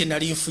ku ki kye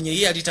nali nfunye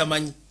ye yali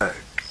tamanyi.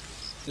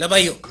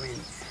 Labayo.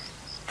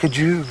 Could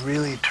you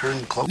really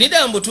turn close?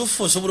 Nida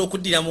mbutuufu osobola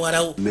okuddira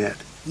muwalawo. Met.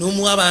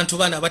 N'omuwa abantu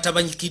bana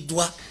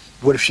abatabanyikiddwa.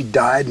 What if she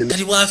died? And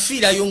Kati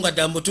bw'afiirayo nga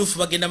dda mbutuufu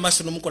bagenda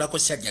maaso n'omukolako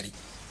sajjali.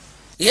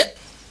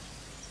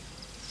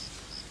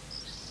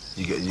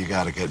 You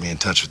gotta get me in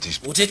touch with these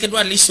people.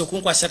 Oteekeddwa liisi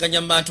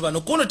okunkwasaganya mu bantu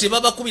bano. Kuno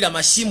tebabakubira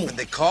masimu.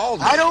 They called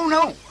me. I don't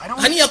know.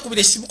 Ani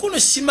yakubira essimu? Kuno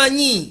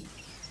simanyi.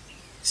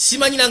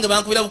 Simanyi nange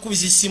bankubira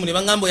bukubiza essimu ne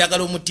baŋŋamba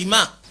oyagala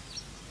omutima.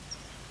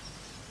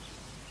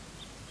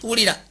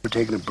 Wulira. We're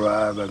taking a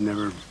bribe. I've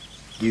never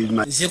used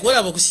my Nze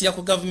kwolaba okusiya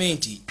ku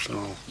gavumenti.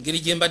 personal. Ngeri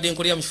gye mbadde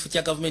nkolera mu kifo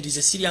kya gavumenti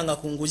nze siryanga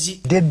ku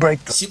nguzi. Did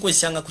break the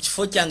Sikwesanga ku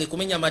kifo kyange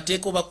kumenya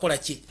amateeka oba kukola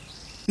ki.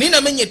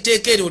 Ninamenya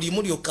etteeka eryo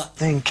limu lyokka.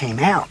 thing came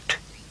out.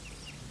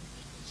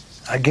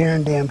 I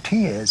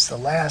guarantee you it's the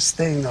last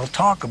thing they'll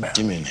talk about.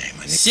 Give me a name.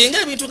 I need.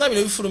 Singa ebintu nga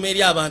bino bifuluma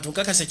eri abantu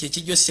nkakasa kye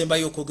kijjo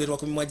sembayo okwogerwa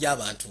ku mimwa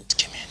gy'abantu.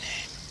 Give me a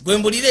name. Bwe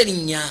mbulira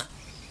erinnya.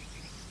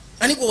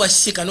 Ani gwe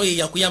wasika n'oyo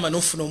yakuyamba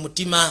n'ofuna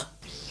omutima.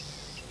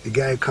 The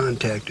guy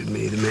contacted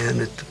me, the man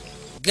at the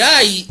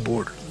Guy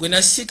border, gwe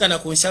nasiikana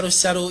ku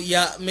nsalosalo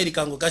ya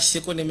America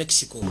ng'ogasseko ne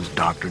Mexico. was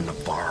Dr.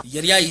 Navarro.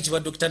 Yali ayitibwa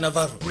Dr.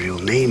 Navarro. Real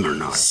name or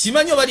not?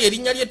 Simanyi oba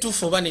lyerinnya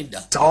ly'ettuufu oba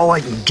nedda. It's all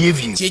I can give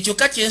you.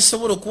 Kyekyoka kye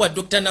nsobola okuwa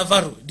Dr.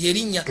 Navarro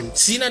lyerinnya.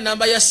 Siina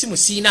namba ya simu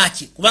siina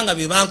ki kubanga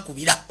be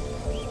bankubira.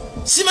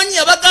 Simanyi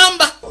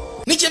yabagamba.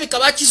 Nikyebika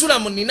bakizula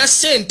mu nina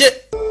ssente.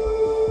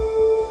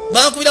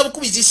 Bankubira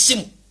bukubizi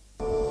ssimu.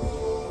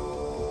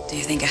 Do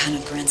you think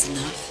 $100,000's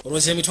enough?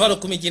 Olowooza emitwalo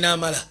 10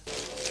 ginaamala.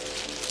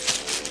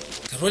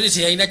 Karoli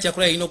teyalina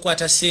kyakola yalina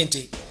okukwata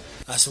ssente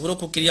asobole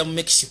okukkirira mu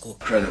Mexico.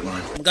 Credit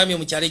line. Mugambye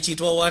mu kyalo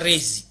ekiyitibwa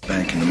Juarez.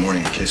 Bank in the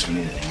morning in case we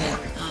need any more.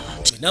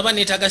 Bwe naba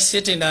neetaaga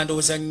ssente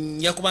ndowooza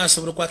nja kuba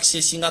nsobola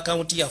okuakisesinga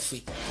akawunti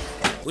yaffe.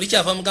 Buli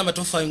kyava mugamba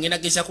tofaayo ngenda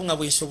gezaako nga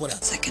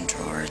bwensobola. Second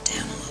drawer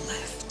down on the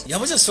left.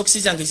 Yabuuza sokisi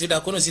zange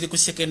ziddako no ziri ku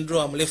second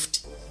drawer mu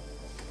left.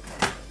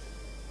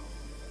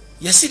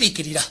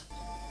 Yasiriikirira.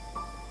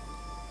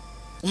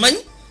 Omanyi?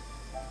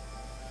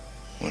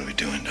 What are we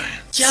doing,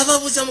 Diane? Kyava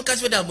abuuza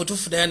mukazi we ddala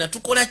mutuufu Diana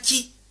tukola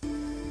ki?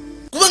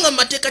 Kubanga mu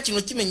mateeka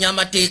kino kimenya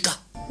amateeka.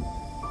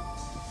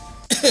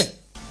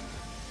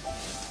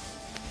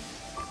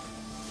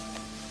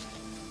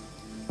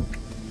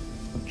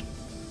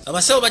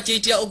 Abasawo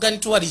bakyeyitira organ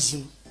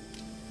tourism.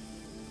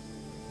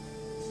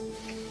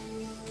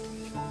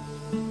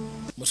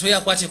 Mutwe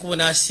yakwate kubo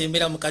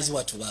n'asembera mukazi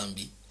wattu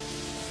bambi.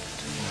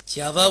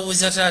 Kyava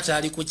abuuza taata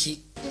ali ku ki?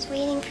 I was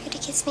waiting for you to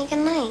Kiss me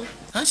goodnight.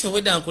 Anti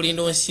obwedda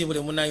nkulinda onsiibule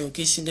munayo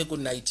nkisinge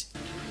good night.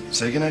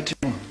 Say goodnight to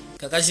you.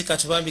 Kakazi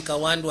katubambi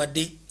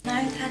kawandwadde.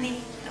 Night, honey.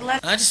 I love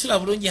Anti sula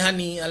bulungi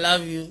honey, I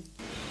love you.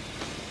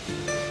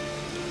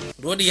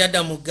 Rodi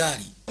yadda mu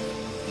ggaali.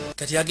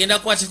 Kati agenda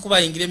kwati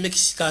kubayingira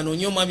Mexico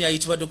anoonye omwami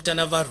ayitibwa Dr.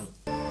 Navarro.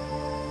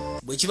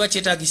 Bwe kiba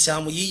kyetaagisa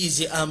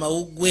amuyiyize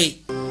amawuggwe.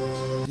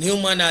 Naye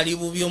omwana ali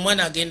bubi,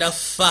 omwana agenda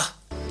ffa.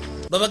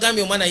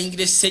 Babagambye omwana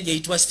ayingira stage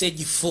eyitibwa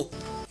stage 4.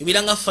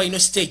 Ebeera nga final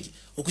stage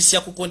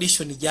okusya ku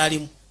condition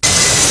gy'alimu.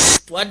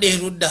 Twadde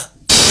erudda.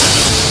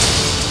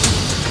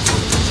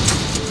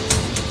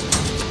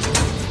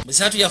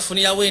 Musatu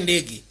yafunirawo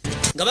endeege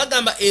nga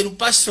bagamba El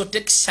Paso,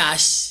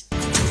 Texas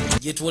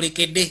gye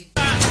twolekedde.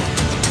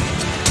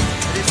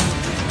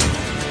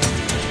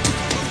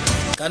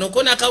 Kano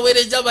ko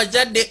nakaweereza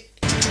bajjadde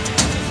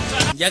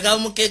njagala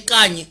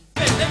mukekkaanye.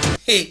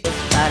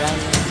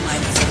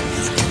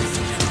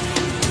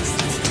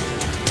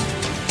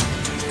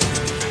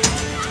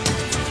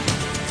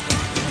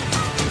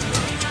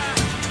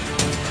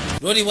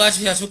 Lori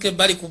bwatu yatuuka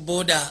ebbali ku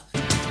booda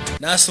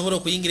n'asobola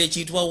okuyingira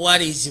ekiyitibwa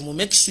Juarez mu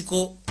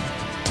Mexico.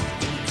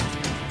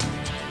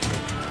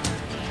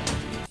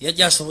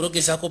 Yajja asobola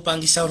ogezaako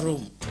opangisa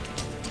room.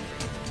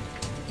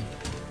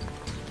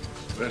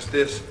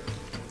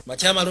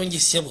 Makya malungi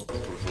ssebo.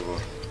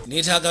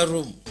 Neetaaga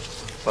room.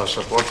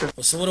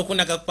 Osobola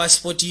okunaga ku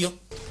passport yo.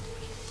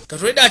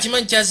 Katuleda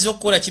akimanyi kyazze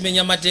okukola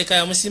kimenya mateeka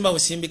ya musimba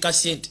busimbi ka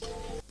ssente.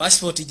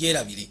 Passport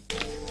gyerabire.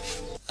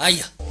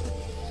 Aya.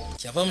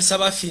 Kyava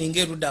musaba afiringa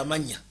erudda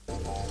amanya.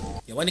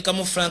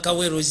 Yawanikamu Franka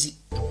Werozi.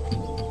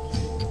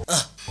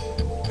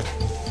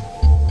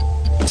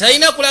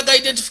 Talina kulaga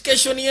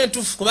identification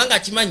y'entuufu kubanga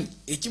akimanyi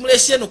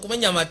ekimulese eno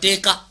kumenya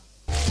amateeka.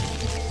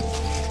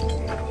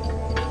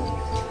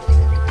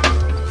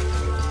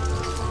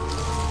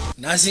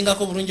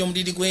 N'azingako bulungi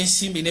omudidi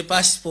gw'ensimbi ne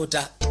passport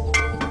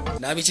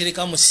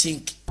n'abitereka mu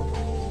sink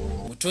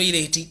mu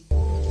toilet.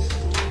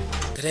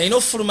 Kati alina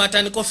okufuluma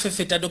atandika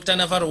ofefeta Dr.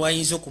 Navarro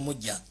wayinza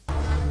okumujja.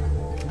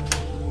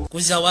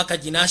 Kuzaawo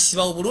akagi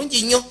n'asibawo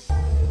bulungi nnyo.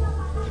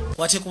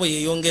 Kwate kuba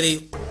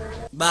yeeyongereyo.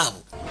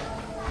 Baabo.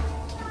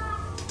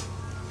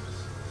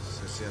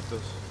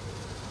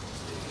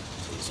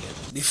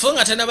 Before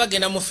nga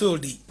tanabagenda mu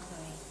field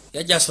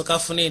yajja asooka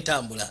afuna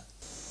entambula.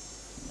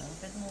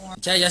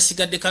 Kyali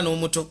yasigaddeka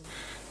n'omuto.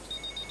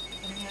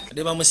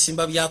 Ade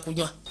bamusimba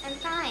byakunywa.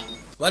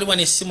 Waliwo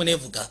n'essimu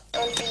nevuga.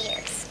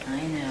 I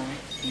know.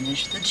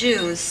 Finish the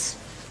juice.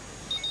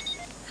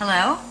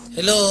 Hello?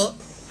 Hello.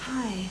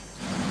 Hi.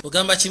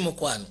 Ugamba ki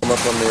mukwano? I'm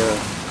up on the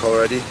call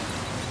ready.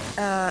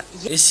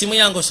 Essimu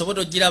yange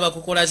osobola ogiraba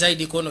kukola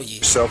zaidi kono ye.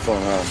 Cell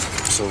phone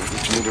so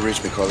if you need to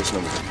reach me, call this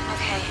number.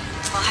 Okay.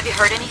 Well, have you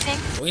heard anything?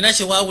 Olina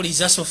kye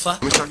waawuliza sofa?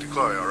 Let me talk to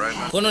Chloe, all right,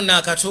 man? Kono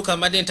naakatuuka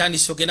mbadde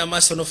ntandise ogenda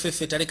maaso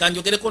n'ofefeta leka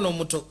njogereko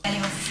n'omuto.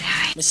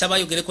 Musaba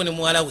ayogereko ne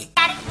muwala we.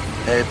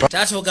 Hey,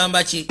 Taata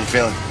ogamba ki?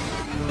 feeling?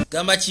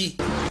 Gamba ki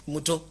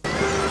muto?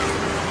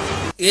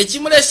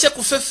 Ekimulese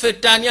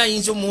kufefeta ani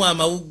ayinza omuwa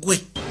amawuggwe?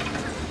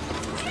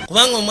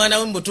 Kubanga omwana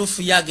we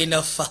mubutuufu ye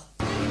agenda ffa.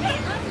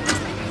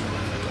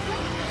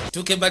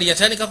 Tuuka ebbali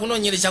yatandika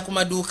kunoonyereza ku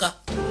maduuka.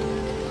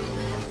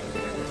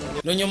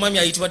 Noonya omwami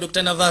ayitibwa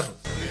Dr. Navarro.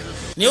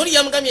 Naye oli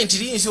yamugambye nti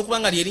liyinza okuba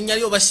nga lyerinnya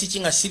lye oba siki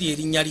nga si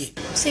lyerinnya lye.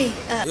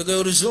 Njogera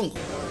oluzungu.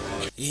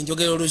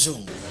 Njogera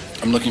oluzungu.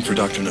 I'm looking for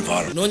Dr.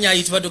 Navarro. Noonya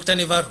ayitibwa Dr.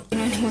 Navarro.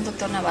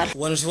 Dr. Navarro.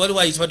 Wano tewaliwo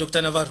ayitibwa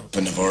Dr. Navarro.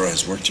 But Navarro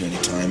has worked here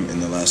any time in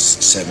the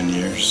last 7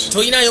 years.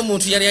 Toyinayo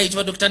omuntu yali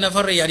ayitibwa Dr.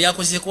 Navarro yali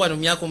akozeeko wano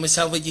mu myaka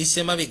 7 egiyise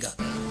emabega.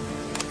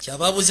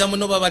 Kyabaabuuza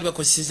muno baba bali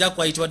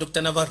bakozesezzaako ayitibwa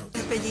Dr. Navarro.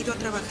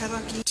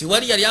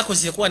 Tiwali yali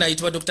akozeeko wano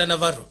ayitibwa Dr.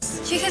 Navarro.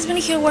 She has been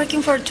here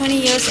working for 20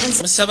 years and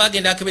Musaba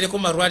agenda akebereko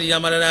mu malwaliro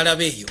amalala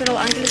alaba eyo. Hospital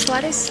Angeles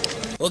Juarez.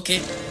 Okay.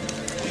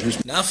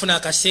 Naafuna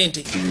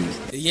akasente.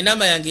 Ye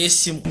namba yange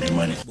y'essimu.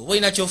 Bw'oba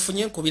olina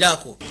ky'ofunye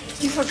nkubiraako.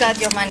 You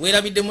forgot your money.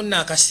 Weerabidde munno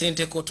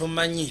akasente ko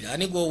tomanyiira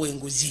ani gwowa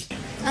enguzi.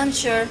 I'm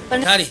sure.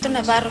 But Kale. Dr.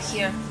 Navarro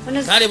here. When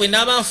is Kale bwe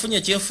naaba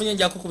nfunye kyenfunye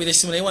nja kukubira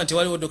essimu naye wanti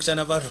waliwo Dr.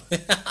 Navarro.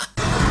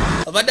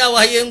 Abadde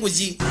awaayo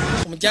enguzi.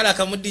 Omukyala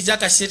akamuddiza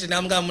akasente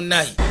n'amugamba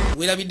munnaayi.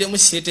 Weerabiddemu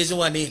ssente zo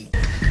wano eno.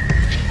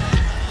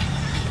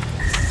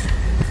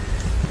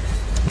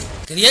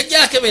 Kali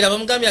yajja akebera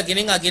bamugambye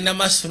agende ng'agenda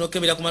maaso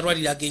n'okebera ku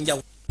malwaliro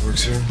ag'enjawulo.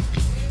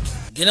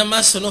 Genda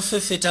maaso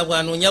n'ofefeta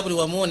bw'anoonya buli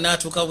wamu wonna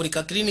atuuka buli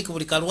ka clinic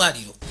buli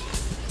kalwaliro.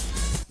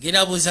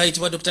 Genda abuuza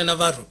ayitibwa Dr.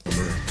 Navarro.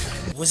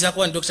 Buuzaako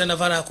wano Dr.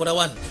 Navarro akola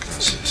wano.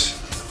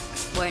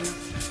 Bueno.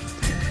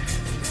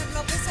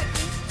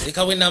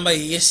 Lekawo ennamba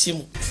ye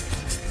y'essimu.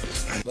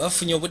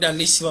 Bafunye obudde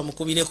nisi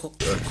bamukubireko.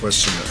 A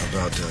question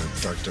about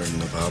Dr.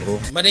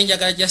 Navarro. Mbadde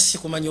njagala jasi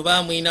kumanya oba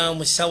amwina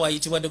musawo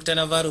ayitibwa Dr.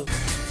 Navarro.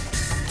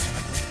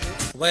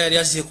 Oba yali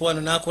azzeeko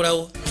wano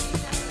n'akolawo.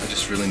 I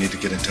just really need to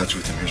get in touch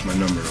with him. Here's my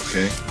number,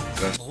 okay?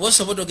 Oba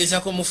osobodde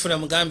ogezaako omufuna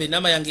mugambe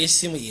ennamba yange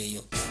y'essimu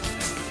yeeyo.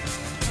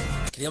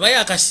 Yaba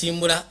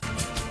yakasimbula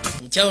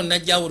omukyalo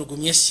najja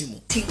awulugumya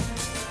essimu.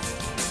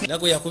 Era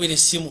gwe yakubira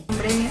essimu.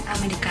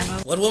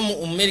 Waliwo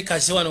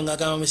Omumerikazi wano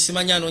ng'agamba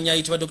musimanya anoonya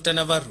ayitibwa Dr.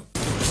 Navarro.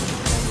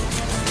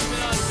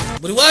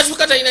 buli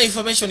watuuka talina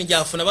information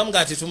gyafuna bamuga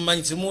ati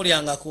tumumanyi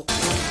tumulyangako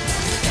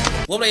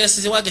wabula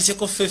yasize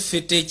wageseko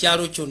ffeffetta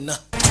ekyalo kyonna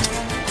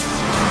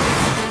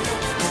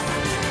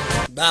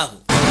baabo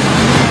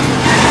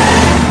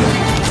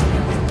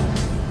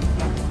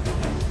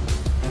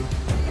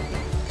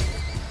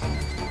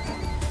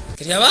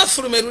kati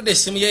abafuluma erudde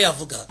essimu ye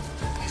yavuga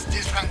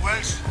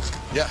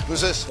Yeah,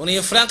 who's this? ono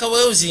ye Franka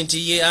Wells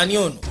nti ye ani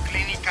ono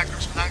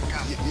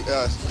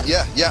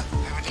Yeah.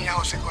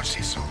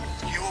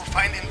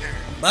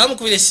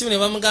 bamukubira essimu ne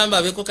bamugamba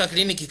abeeko ka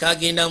klinika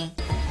kagendamu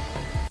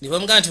ne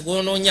bamugamba nti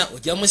gwonoonya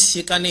ojja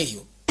musisiikana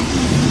eyo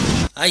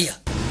aya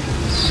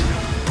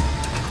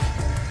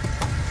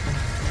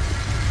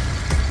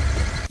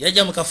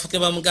yajja mu kafu ke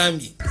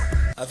bamugambye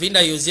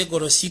avinda yoze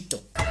gorosito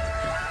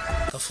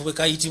kafu bwe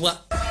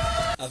kayitibwa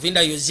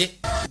avinda yoze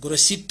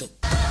gorosito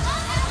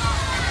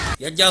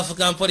yajja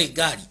avuga mpola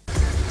eggaali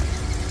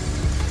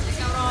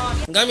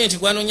ngambye nti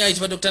gwanoonya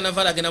ayitibwa Dr.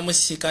 Navarro agenda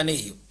musisiikana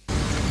eyo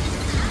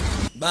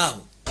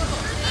baabo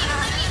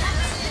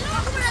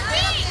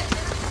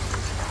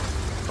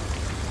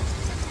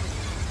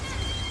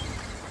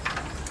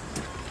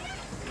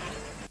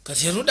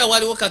kati erudda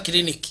waliwo ka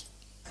kiriniki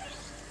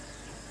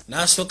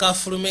n'asooka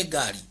afuluma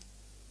eggaali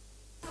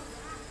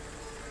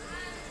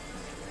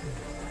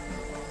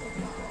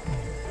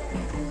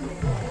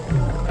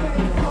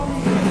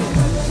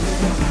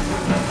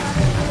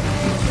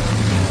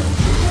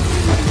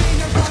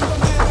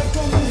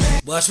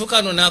bw'atuuka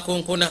ano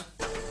n'akonkona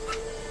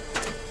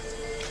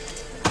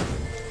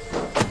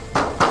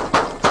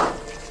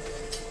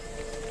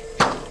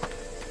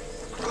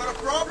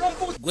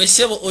gwe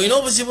ssebo olina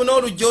obuzibu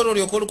n'olujja olwo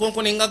olyoka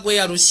olukonkone nga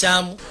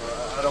gweyalusaamu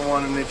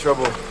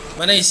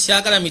banaye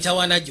siagala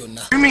mitawaana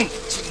gyonna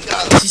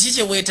kiki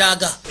kye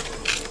weetaaga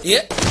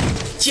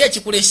ki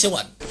ekikulese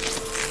wano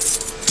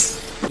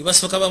ne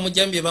basooka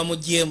bamugjamu bye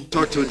bamuggyemu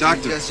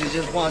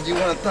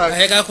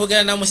ayagala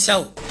kwogera na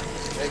musawo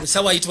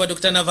ayitibwa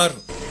Dr. Navarro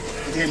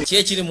ki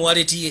ekiri mu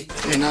waleti ye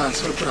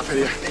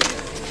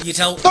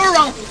yitawo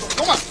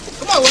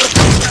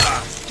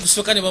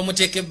busooka ne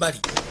bamuteeka ebbali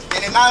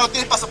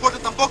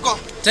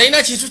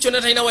talina kintu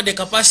kyonna talina wadde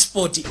ka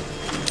pasipoti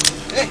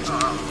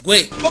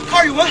gwe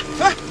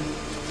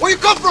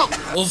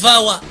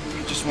ovaawa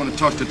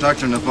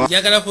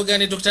njagala kwogera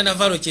ne Dr.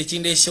 Navarro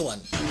kyekindeese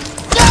wano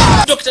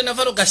Dr.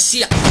 Navarro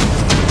gasiya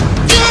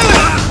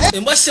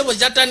embwa ssebo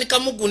zatandika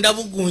mugunda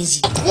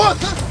bugunzi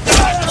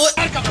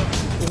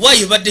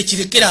waayo badde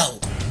kirekeraawo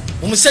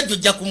omusajja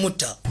ojja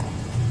kumutta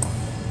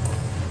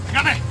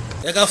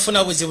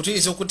yagafuna buzibu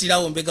tuyinza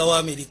okuttirawo mbega wa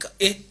Amerika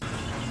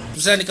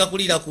tusandika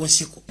kuliira ku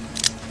nsiko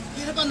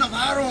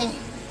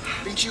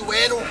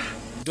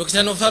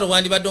Dr. Navarro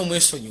wandibadde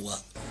omwesonyiwa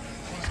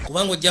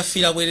kubanga ojja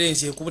fiira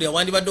bwerenze enkubulira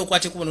wandibadde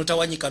okwatekuba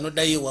notawanyika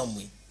noddayo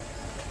ewammwe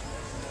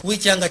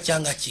kuwikyanga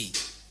kyanga ki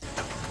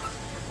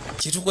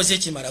kitukoze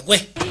kimala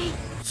gwe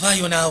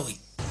vaayo naawe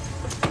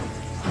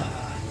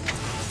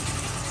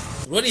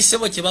lwoli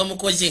ssebo kye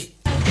bamukoze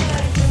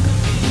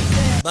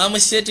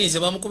bamusetinze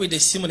bamukubidde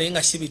essimu naye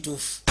nga si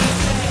bituufu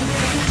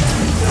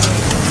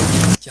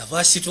kyava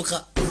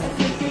asituka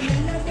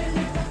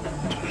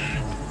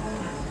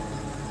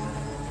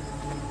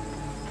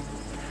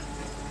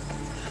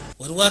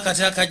waliwo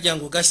akati akajja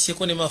ngu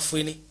gasseko ne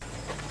mafwene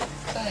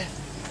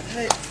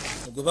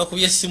gwe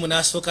bakubye essimu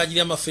n'asooka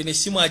agirya mafwene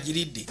essimu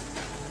agiridde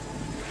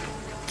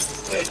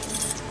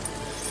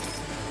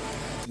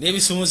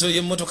n'ebisumuzo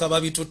by'emmotoka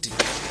babitutte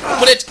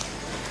mulete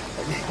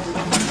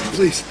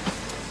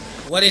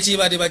waleti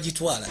badde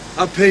bagitwala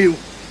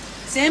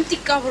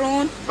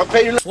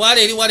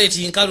twala eri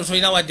waleti nkalu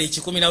tolina wadde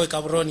ekikumi nawe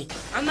kaburoni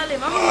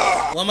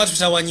wama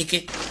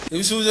tutawanyike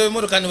ebisumuzo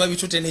by'emmotoka ne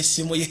babitutte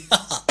n'essimu ye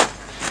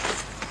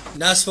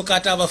n'asooka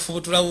ate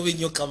abafubutula bubi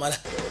nnyo kamala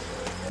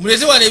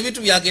mulete wano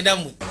ebintu byagenda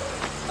mmwe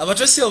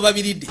abatosibo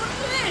babiridde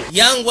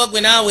yangwa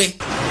gwe naawe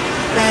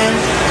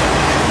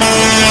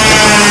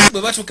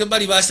bwe batuuka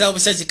ebbali basaba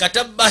busazi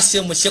kata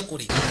basse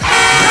musekule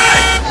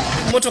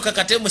motoka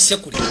kate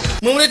musekule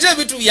mumulete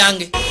ebintu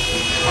byange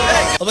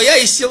oba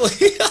yayisebo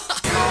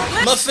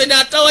mafene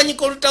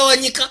atawanyika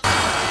olutawanyika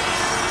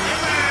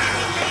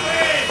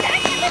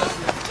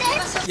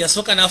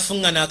yasooka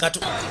n'afuŋŋana akato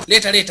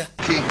leeta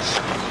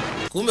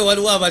kumbe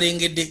waliwo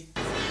abalengedde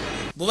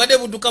bubadde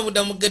budduka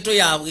budda mu ggeto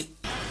yaabwe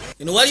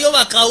eno waliyo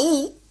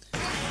bakawu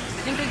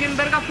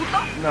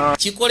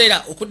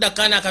kikolera okudda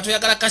kaana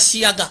akatoyagala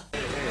kasiyaga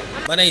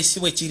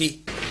banayisibwe kiri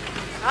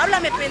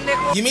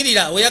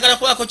yimirira oyagala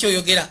kubako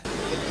kyoyogera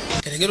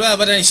keregerwa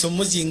abatanisa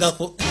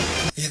omuzingako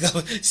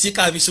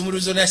sika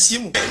bisumuluzo na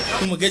simu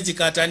umugezi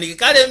katandike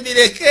kale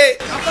mbireke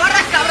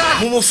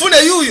mumufune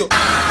yuyo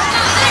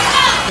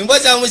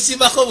mboza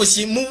musimbako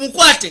busi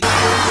mumukwate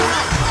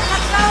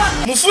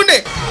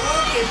mufune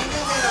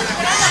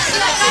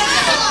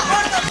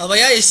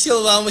abayaye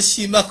sio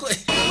bamusimbako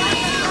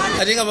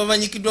atenga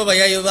bamanyikidwa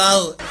bayaye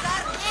bawo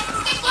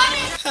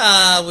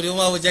buli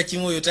omu aboja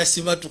kimu oyo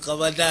tasima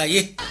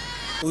tukabadaye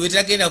oyo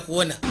tagenda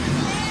kuwona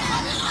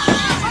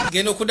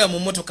genda okudda mu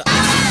mmotoka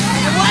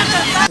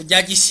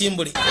kujja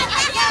gisimbule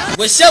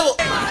gwe ssebo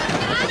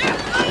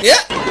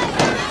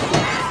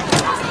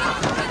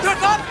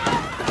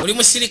oli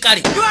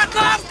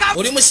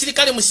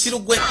musirikale musiru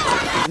gwe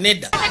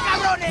nedda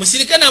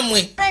musirike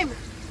nammwe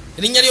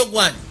erinnya lyo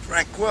gwani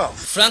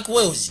Frank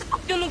Wells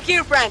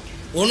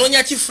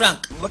onoonya ki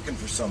Frank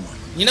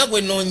nyina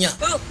gwe nnoonya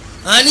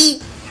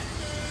ani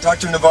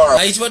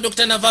ayitibwa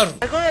Dr. Navarro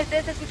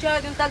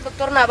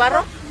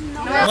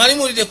mwali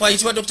muwulidde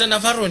kwayitibwa Dr.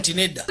 Navarro nti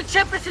nedda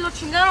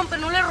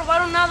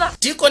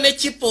Tiko ne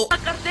Chipo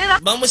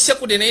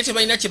bamusekudde naye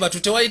tebalina kye batu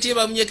tewali tie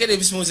bamunyekera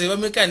ebisimuzo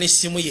bamwekera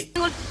n'essimu ye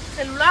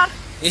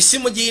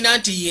essimu giyina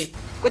nti ye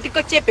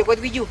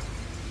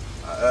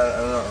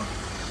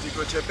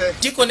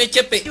Tiko ne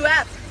Chepe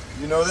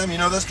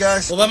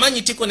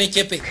obamanyi Tiko ne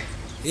Chepe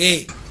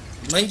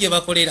manyi gye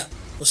bakolera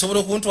osobola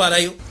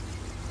okuntwalayo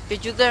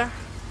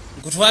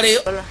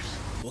nkutwaleyo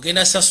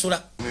ogenda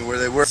sasula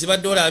ziba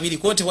 $2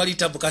 ko tewali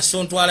tabu kasi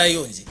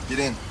ontwalayo nze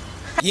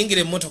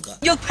yingira emmotoka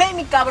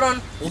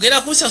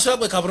ogenda kunsasula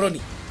gwe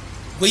kabroni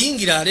gwe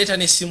yingira aleeta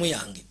n'essimu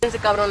yange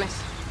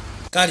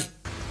kale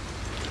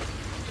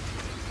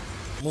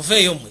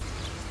muveeyo mmwe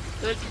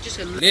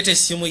leeta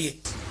essimu ye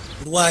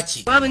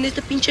lwaki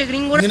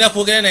ngenda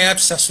kwogera naye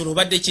atusasula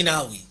obadde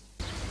kinaawe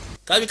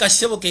kabi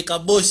kasebo ke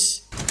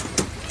kabosi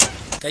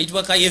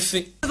kayitibwa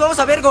kayefe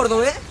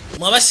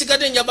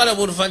mwabasigadde njagala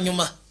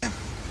b'oluvannyuma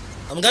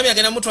omugambye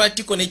agenda mutwala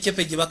Tiko ne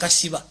Chepe gye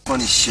bakasiba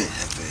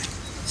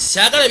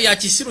saagala bya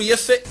kisiru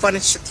yefe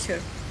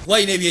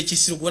wayina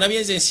ebyekisiru gwona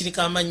byenze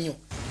ensinika amannyo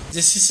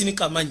ze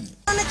sisinika amannyo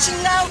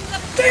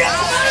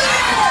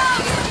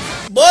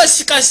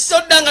bosi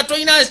kasodda nga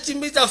tolina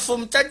nsimbiza fe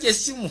omutajja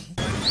essimu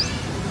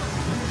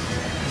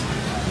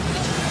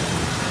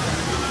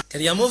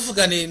kali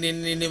yamuvuga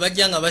ne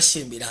bajja nga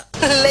basimbira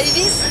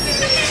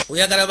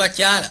oyagala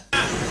bakyala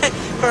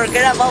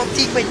Forget about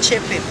Tiko and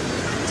Chepe.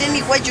 Tell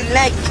me what you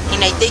like,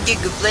 and I take you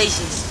good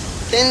places.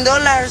 $10.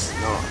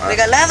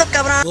 Regalado,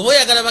 cabrón. Obo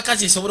oyagala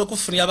bakazi nsobola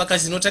okufunira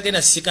abakazi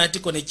n'otagenda sika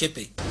Tiko ne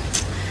Chepe.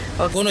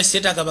 Gono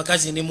seetaaga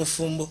bakazi ne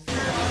mufumbo.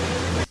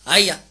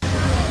 Aya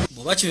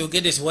bw'oba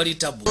kyoyogedde tewali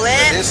tabu.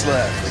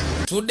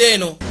 Tudde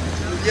eno.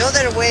 The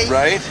other way.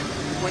 Right?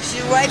 Was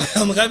she right?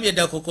 Omugambye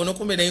edda ku kono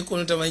kumbe naye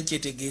kono tamanyi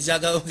kyetegeeza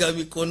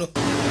agambye kono.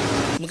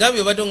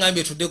 Omugambye obadde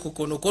ongambye tudde ku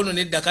kono kono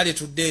nedda kale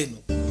tudde eno.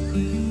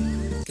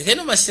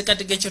 Kekeno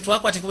masekati gekyo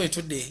twakwate kuba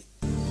tudde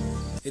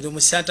ero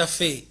mu Santa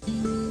Fe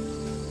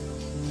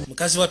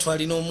mukazi watu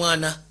alina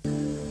omwana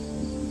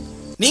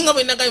ninga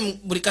bwe nagaye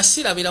buli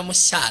kasira abeera mu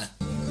ssaala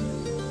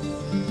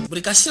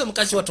buli kasira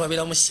mukazi watu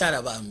abeera mu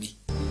ssaala bambi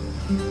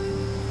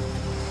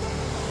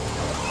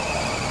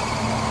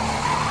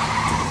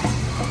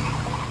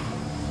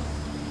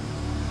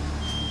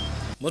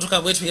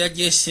motoka bwetu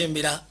yajja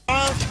esembera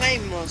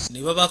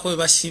ne babako bwe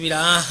basibira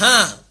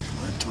aha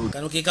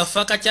kano ke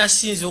kafa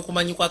kakyasinze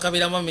okumanyikwa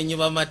akabeeramu amenyi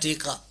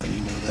b'amateeka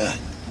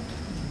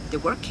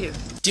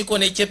Tiko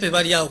ne Chepe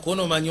bali awo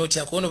kono omanyi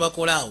otya kono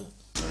bakola awo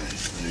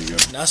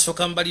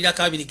n'asooka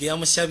mubalirako abiri ge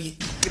yamusabye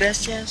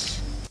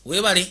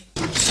weebale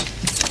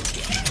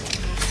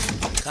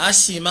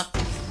kaasiima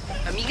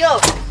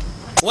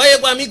waye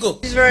gwe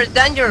amigo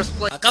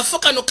akafo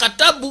kano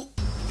katabu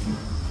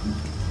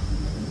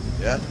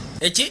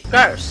eki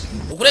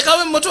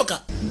okulekawo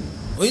emmotoka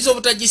oyinza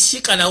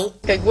obutagisiikanawo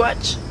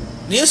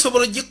naye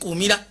nsobola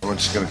ogikuumira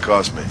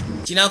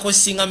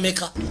kinaakosinga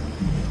mmeka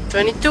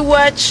 22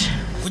 watch.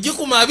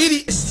 kugikuuma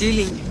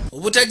 2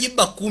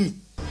 obutagibba 10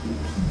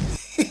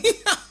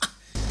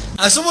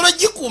 asobola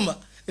ogikuuma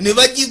ne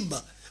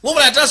bagibba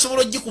wabula ate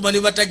asobola ogikuuma ne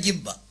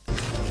batagibba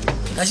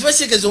kasi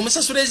baseegeza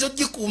omusasula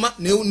ez'ogikuuma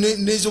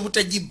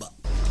n'ez'obutagibba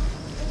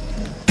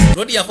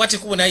lodi yakwata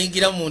ekubo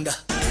n'ayingira munda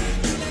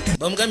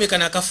bamugambye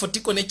kana akafo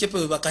Tiko ne Chepe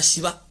we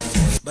bakasiba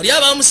bali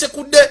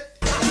abamusekudde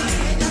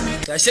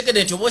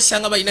kasegede nti oba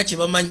osanga balina kye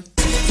bamanyi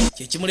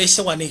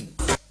kyekimulese waneno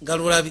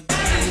ngalulabi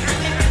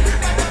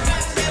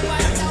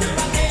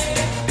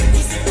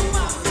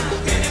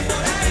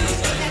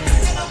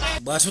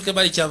bwatuuke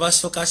bali kyava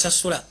asooka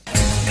asasula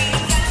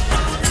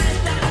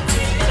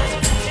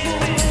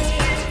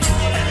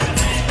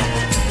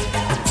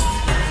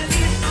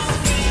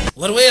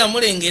waliwo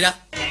eyamulengera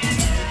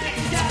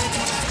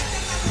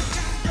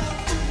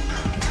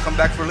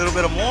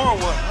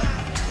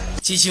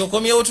kiki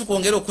okomyewo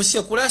tukwongera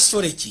okusekula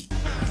sole ki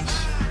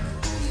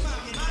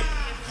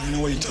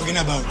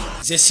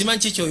ze simanyi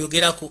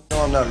kikyoyogerako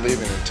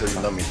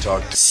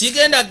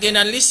sigenda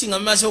kgenda nlisi nga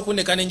mumaze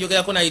okundeka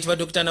nenjogerako nayitibwa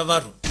Dr.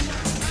 Navarro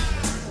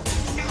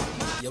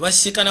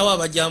yabasiikanawo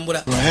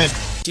abajambula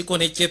Tiko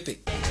ne Chepe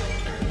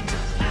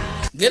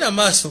genda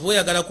maaso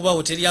bw'oyagala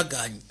kubawo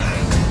teryagganyi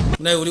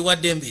naye oli wa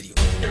ddembe lyo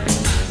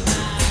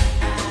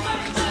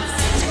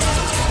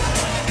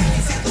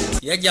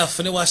yajja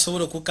afune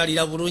wasobola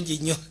okukkalira bulungi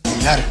nnyo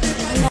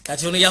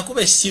kati ono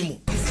yakuba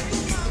essimu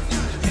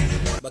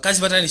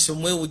bakazi batandise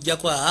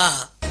omwewujjako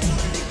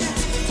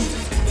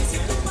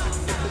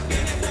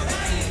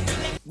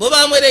bo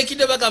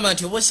bamwereekidde bagamba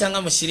nti oba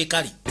osanga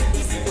musirikale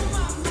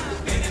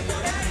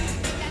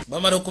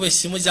bamala okuba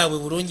essimu zaabwe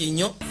bulungi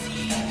nnyo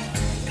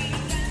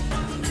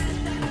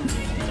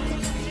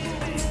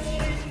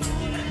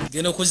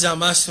genda okuzza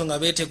amaaso nga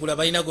beetegula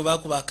balina gwe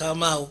bakuba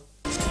akaamaawo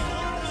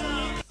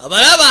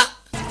abalaba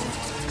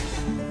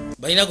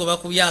balina gwe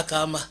bakubya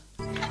akaama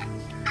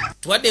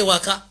tuwadde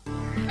ewaka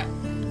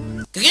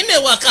kagenda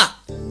ewaka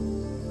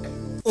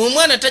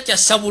omwana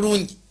takyassa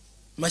bulungi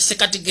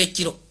masekati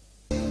g'ekiro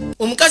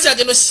omukazi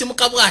agenda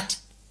osisimuka bw'ati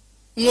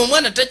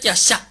ng'omwana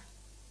takyassa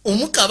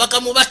omukabaka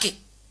mubake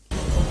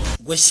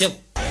gwe ssebo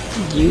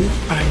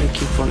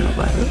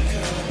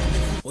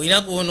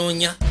olina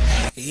gwonoonya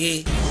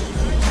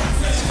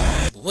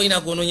oba olina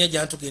gwonoonya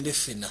gyantugende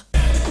ffenna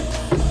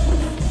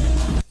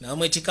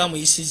namwetika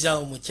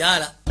amuyisizaawo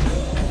mukyala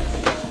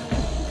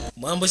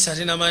mwambusi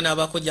ate namaani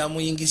abako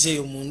gyamuyingiza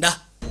eyo munda.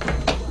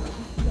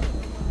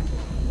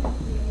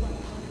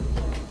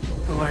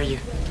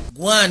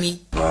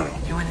 Gwani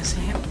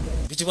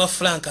bitibwa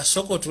Frank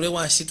asooka otule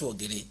wansi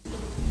twogere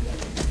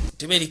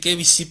teberiko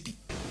ebisipi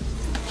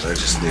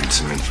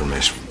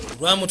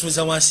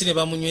lwamutuuza wansi ne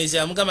bamunyweza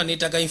yamugamba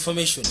neetaga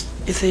information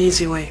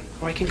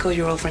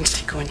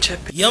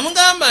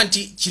yamugamba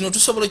nti kino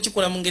tusobola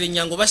okukikola mu ngeri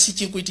ennyango oba si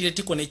kinkuyitire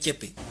tiko ne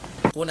cepe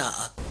kona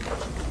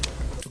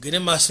tugende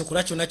mu maaso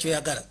kula kyonna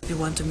kyoyagala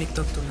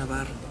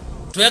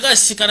toyagala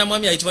sisikana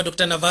mwami ayitibwa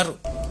Dr. Navarro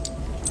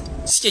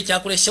si kye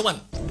kyakulese wano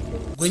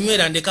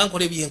gwenywera ndeka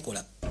nkola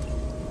ebyenkola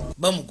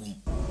bamugumu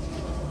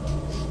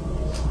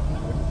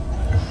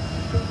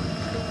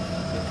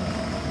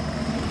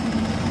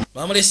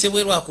bamulese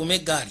bweru akuuma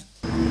eggaali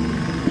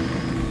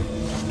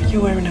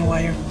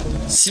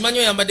simanyi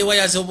oyambadde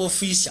waya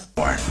z'obuofiisa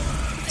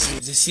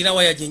ze siira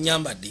waya gye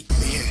nyambadde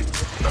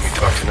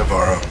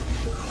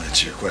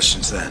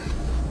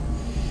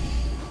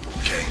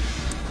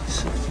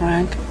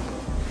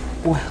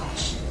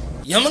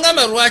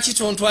yamugamba lwaki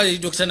tontwala eri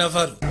Dr.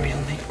 Navarro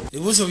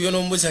ebibuuzo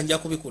by'onombuuza nja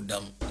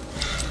kubikuddamu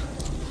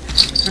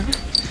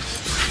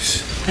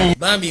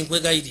bambi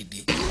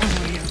nkwegayiridde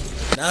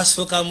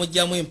n'asooka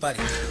amugyamu empale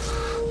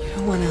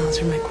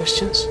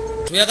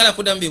toyagala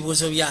kuddamu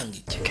bibuuzo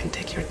byange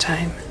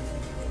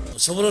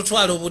osobola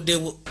otwala obudde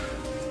bwo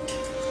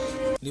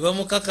ne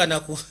bamukakana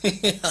ku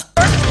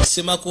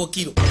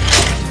semakookiro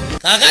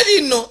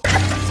kaakati nno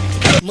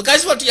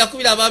mukazi watu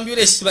yakubira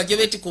abambyulesi bajje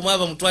beti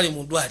kumwaba mutwale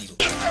mu ddwaliro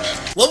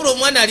wabula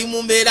omwana ali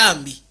mu mbeera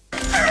mbi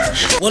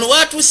wano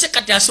watuuse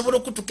kati asobola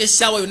okutuka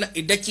essaawa yonna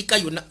eddakiika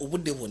yonna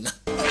obudde bwonna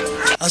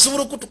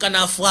asobola okutuka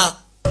n'afwa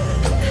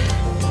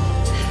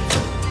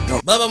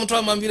baba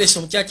mutwala mu ambulesi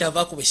omukyaki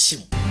ava akuba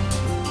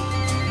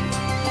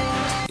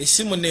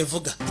essimu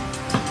nevuga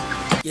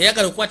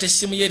yayagala okukwata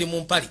essimu ye eri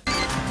mu mpale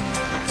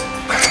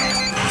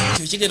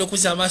kigenda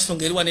okuzza amaaso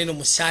ng'eri waneeno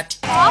mu saati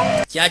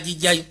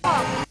kyagijjayo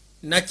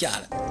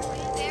nakyala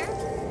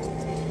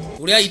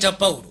oli ayita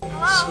Paulo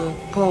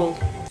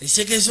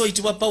ekitegeeza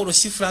oyitibwa Paulo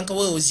si Frank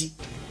Wells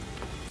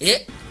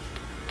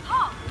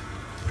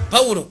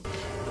Paulo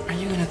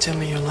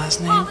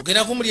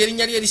ogenda kumulya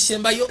erinnya lye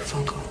erisembayo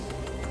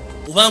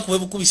oba nkuwe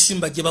bukubi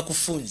simba gye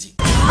bakufunze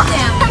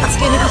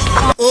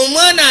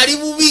omwana ali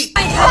bubi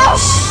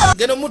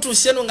genda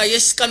omutuusa eno nga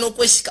yeesika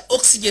n'okwesika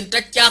oxygen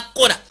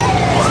takyakola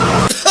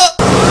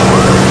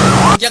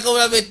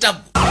njakabula b'ettabu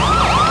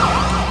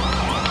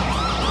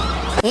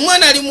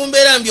omwana ali mu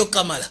mbeera mbi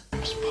okamala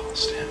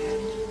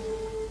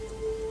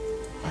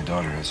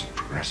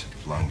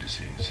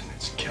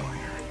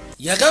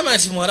yagamba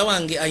nti muwala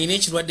wange alina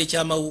ekirwadde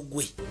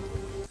ky'amawuggwe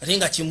ate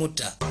nga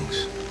kimutta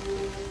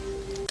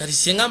kati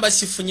singa mba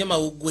sifunye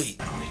mawuggwe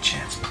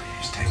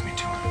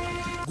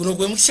guno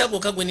gwe mukisa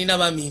gwokka gwe nina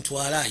bambi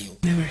ntwalaayo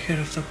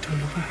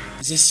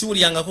nze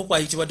siwulyangako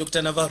kwayitibwa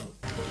Dr. Navarro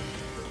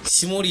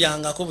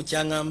simuwulyangako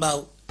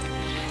bukyaŋŋambaawo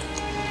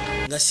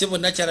nga ssebo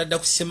nakyala dda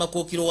ku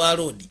semakookiro wa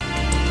loodi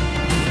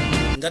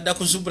ngadda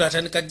ku zubula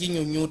atandika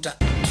ginyunyuuta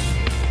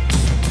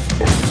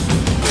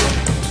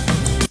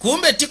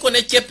kumbe tiko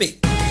ne cepe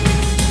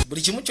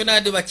buli kimu kyonna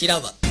adde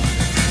bakiraba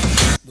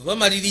bwe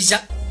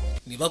bamaliriza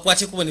ne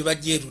bakwata ekubo ne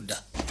bajja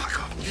erudda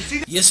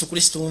Yesu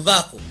Kristo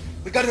nvaako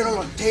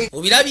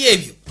obirabye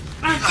ebyo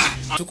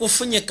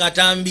tukufunye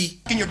katambi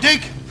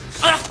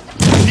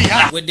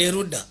wedde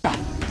erudda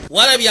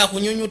walabye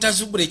akunyunyuuta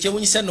zubula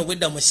ekyewunyisa nno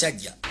bwedda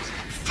musajja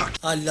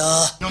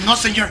Allah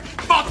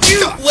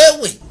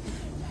wewe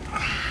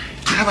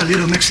I have a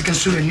little Mexican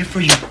souvenir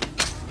for you.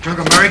 Drunk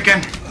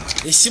American.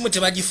 Esimu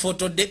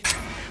tebagifotodde.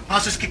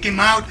 Bosses kick him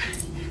out.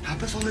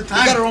 Happens all the time.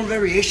 We got our own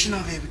variation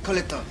of it. We call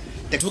it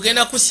the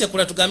tugenda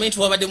kusekula tugambe nti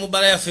wabadde mu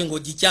bbala yaffe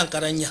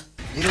ng'ogikyankalanya.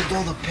 Little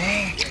doll of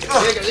pain.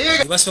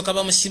 Basooka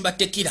bamusimba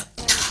tekira.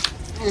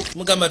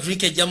 Mugamba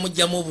drink ejja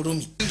mujjamu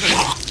obulumi.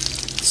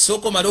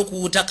 Sooka omale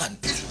okuwuuta kano.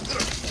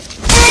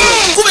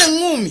 Kuba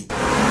eŋŋuumi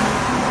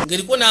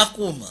ng'eriko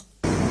n'akuuma.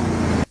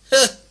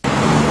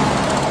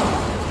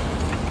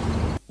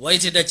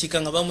 Wayita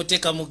eddakiika nga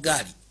bamuteeka mu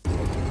ggaali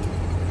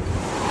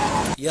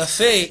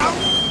yaffe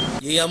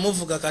ye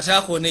yamuvuga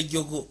kataako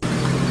n'ejjogo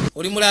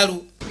oli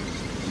mulalu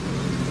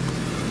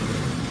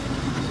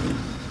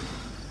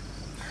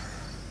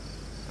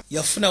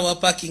yafuna wa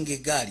parking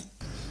eggaali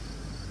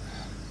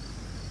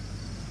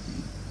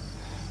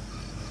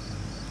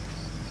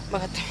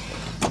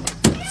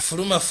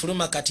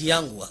fuluma kati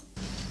yanguwa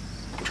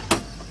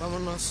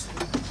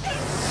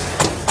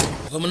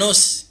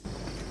vamonos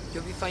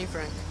You'll be fine,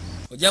 Frank.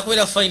 ojja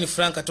kubeera fine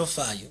Frank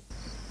tofaayo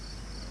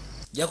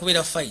ojja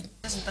kubeera fine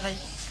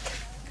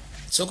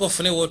sooka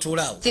ofune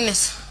wootuulaawo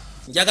Martinez.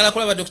 njagala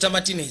kulaba Dr.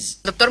 Martinez.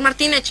 Doctor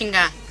Martinez,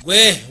 chinga.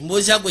 Gwe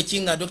mbuuza gwe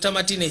kinga Dr.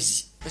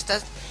 Martinez.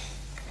 ¿Estás?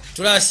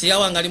 Tulasi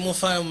yawa ngali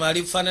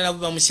mufaanana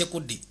buba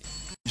musekudde.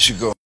 You should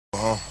go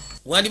home.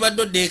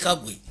 Wandibadde oddeeka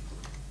gwe.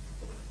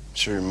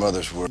 Sure your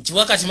mother's work. Nti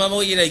wakati mama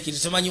we yerayikiri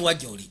tomanyi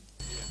wajja oli.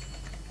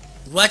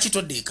 Lwaki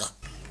toddeeka?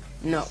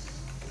 No.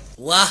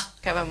 Wa?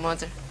 I have a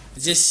mother.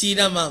 Nze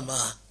siina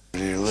mama.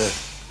 Where do you live?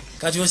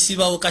 Kati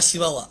osibawo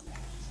kasibawa.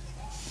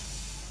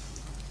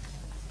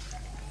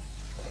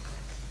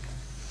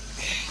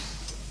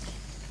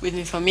 With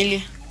mi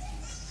familia.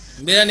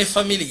 Mbeera ne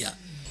familia.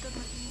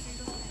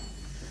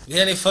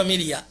 Mbeera ne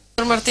familia.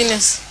 Doctor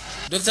Martinez.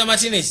 Dr.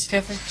 Martinez.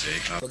 Jefe.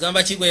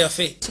 Ogamba kigwe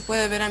yaffe. Se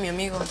puede ver a mi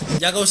amigo.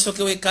 Njaga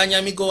osooke wekkaanya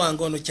amigo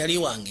wange ono kyali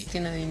wange.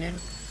 Tiene dinero.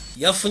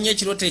 Yafunye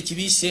ekirooto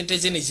ekibi sente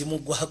ze ne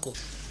zimuggwako.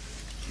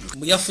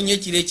 Yafunye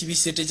ekiro ekibi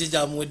sente ze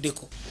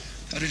zamuweddeko.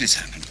 How did this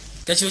happen?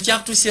 Kakiro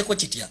kyakutuuseeko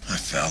kitya? I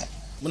fell.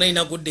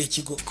 Munayina gudde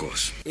ekigo. Of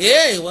course.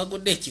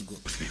 Wagudde ekigo.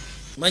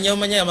 Manya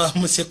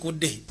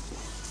musekudde.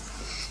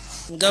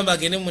 Ngamba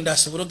agende munda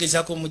asobole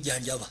ogezaako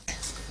omujjanjaba.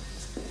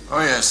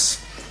 Oh yes.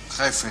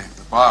 Jefe,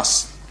 the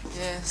boss.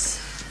 Yes.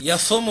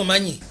 Yaffe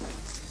omumanyi.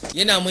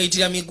 Ye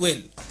naamuyitira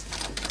Miguel.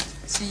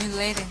 See you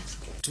later.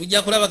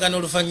 Tujja kulabagana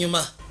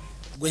oluvannyuma.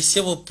 Gwe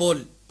ssebo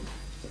Paul.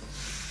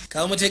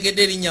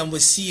 Kamutegedde erinnya mbu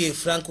si ye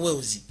Frank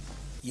Wells.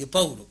 Ye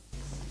Paulo.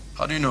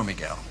 How do you know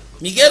Miguel?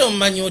 Miguel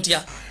omumanyi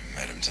otya?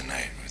 Met him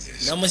tonight with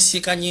his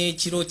Namusikanye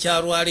ekiro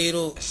kya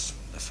lwaleero.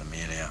 La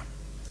Familia.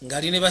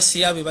 Ngali ne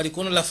basiyaabe bali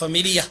kuno La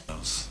Familia.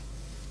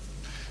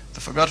 The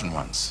forgotten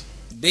ones.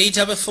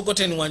 Beyita be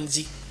forgotten ones.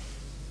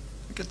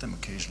 We get them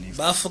occasionally.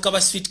 Baafuuka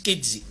ba sweet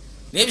kids.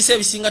 N'ebiseera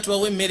ebisinga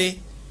tubawa emmere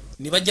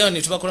ne bajjawo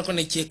ne tubakolako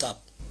ne check up.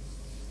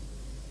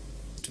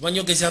 Tumanyi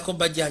ogezaako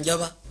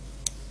bajjanjaba.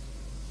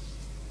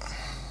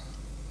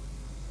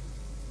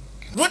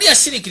 Lodi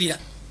asirikirira.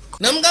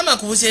 Namugamba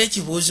akubuuzeeyo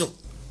ekibuuzo.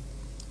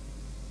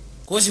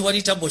 Kozi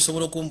wali tabba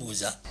osobola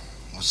okumbuuza.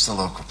 What's the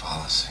local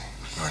policy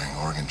regarding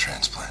organ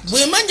transplants?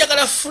 Bwe mba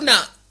njagala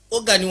funa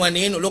ogani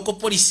waneeno local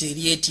policy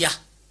eri etya.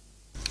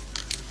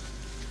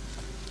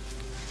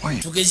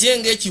 Tugeze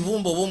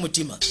ng'ekibumba oba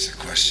omutima.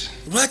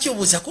 Lwaki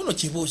obuuza kuno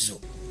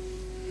kibuuzo?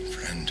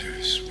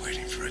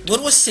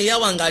 Waliwo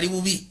sseeyawa ng'ali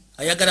bubi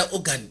ayagala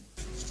ogani.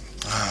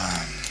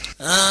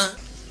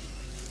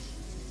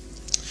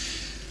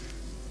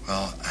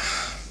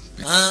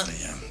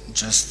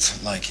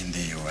 Just like in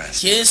the US.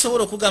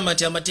 Kyensobola okugamba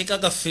nti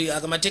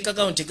amateeka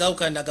gawo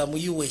tegawukana ga mu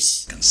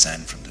US.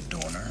 Consent from the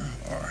donor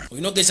or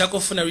Olina ogezaako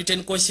okufuna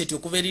written consent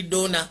okuva eri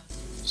donor.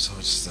 so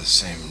it's the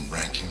same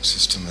ranking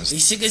system as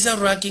Ekisigeza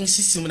ranking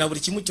system na buli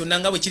kimu kyonna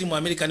nga bwe kiri mu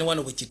America ne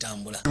wano bwe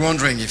kitambula. You're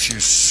wondering if you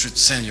should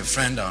send your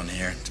friend down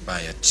here to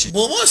buy a cheap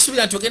Bw'oba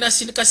osuubira nti ogenda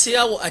sindika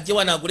sseeyawo ajje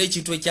wano agule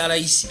ekintu ekya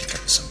layisi.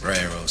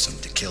 sombrero, some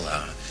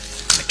tequila.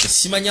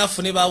 Simanyi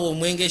afune baawo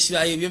omwenge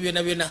ebyo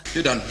byonna.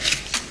 You're done.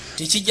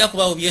 Tekijja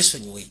kubaawo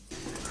byesonyiwe.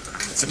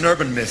 It's an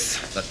urban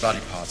myth that body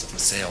parts are for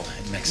sale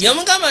in Mexico.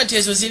 Yamugamba nti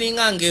ezo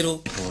ziringa ngero.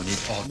 People need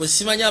all. Bwe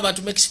simanyi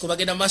abantu Mexico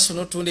bagenda maaso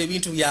n'otunda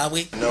ebintu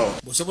byabwe.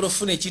 Bw'osobola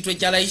okufuna ekintu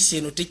ekya layisi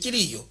eno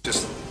tekiriyo.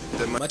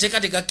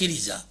 Mateeka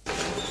tegakkiriza.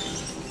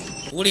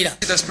 Wulira.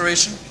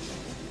 Desperation.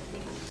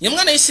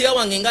 Yamugamba naye sseeya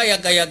wange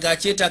ng'ayagayaga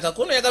akyetaaga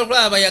kono oyagala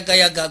kulaba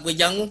abayagayaga gwe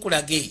jangu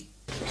nkulage.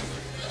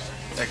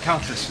 There are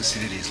countless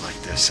facilities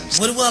like this and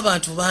Waliwo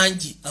abantu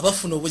bangi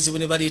abafuna obuzibu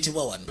ne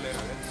baleetebwa wano.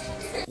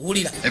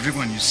 Wulira.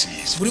 everyone you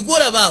see is Buli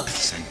gw'olaba awo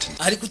sentenced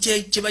ali ku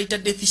kye bayita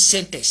death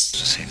sentence.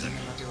 to save them.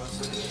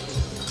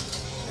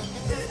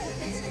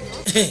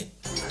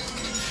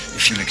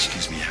 If you'll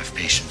excuse me, I have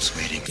patients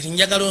waiting. Kiri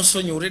njagala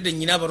onsonyiwulidde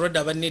nnyina abalwadde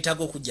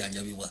abanneetaaga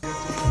okujjanjabibwa.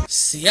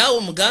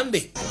 Siyaawo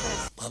mugambe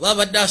bw'aba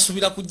abadde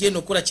asuubira kujja eno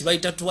okukola kye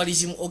bayita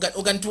tourism,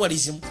 organ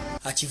tourism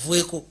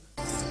akivueko.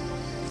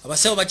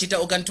 Abasawo bakiyita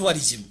organ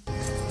tourism.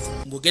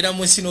 Ng'ogenda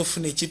mu nsi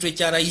n'ofuna ekintu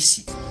ekya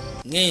layisi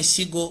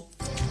ng'ensigo,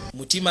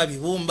 mutima,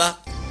 bibumba,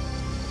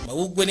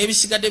 mawuggwe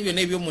n'ebisigadde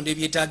byonna eby'omunda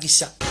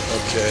ebyetaagisa.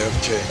 Okay.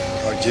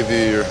 I'll give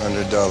you your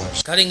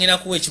 $100. Kale ngenda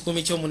kuwa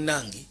ekikumi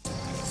ky'omunnange.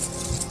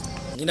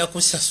 Ngenda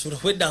kusasula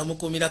wedda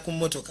amukuumira ku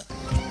mmotoka.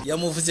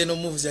 Yamuvuze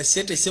n'omuvuza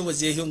ssente ssebo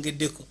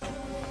zeeyongeddeko.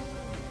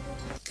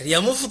 Kale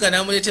yamuvuga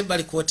n'amuleeta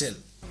ebbali ku hotel.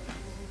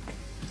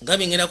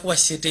 Ngambye ngenda kuwa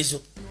ssente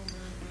zo.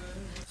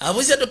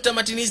 Abuuza Dr.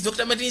 Martinez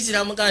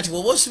n'amugamba nti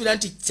bw'oba osuubira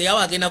nti sseeyawo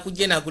agenda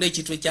kujja n'agula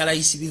ekintu ekya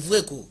layisi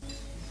bivueko.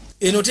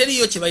 Eno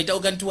teriyo kye bayita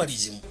organ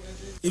tourism.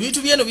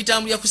 Ebintu byeno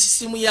bitambulira ku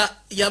sisimu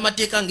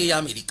y'amateeka ng'eya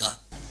Amerika.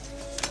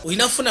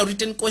 Olina kufuna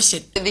written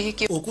consent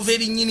okuva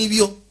eri nnyini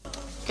byo.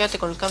 Quédate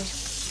con el cambio.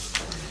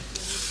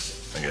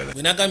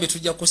 Bwe nagambye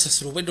tujja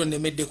kusasula obwedde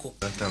onnemeddeko.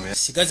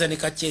 Sigaza ne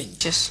kacyenyi.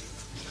 Yes.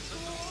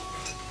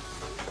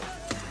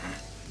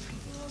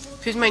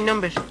 Here's my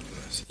number.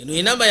 Eno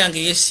ye namba yange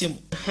ey'essimu.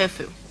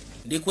 Jefe.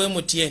 Ndi ku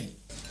MTN.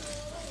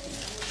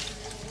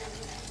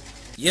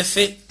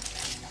 Yefe.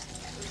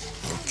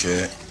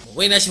 Okay.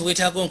 Obwena kye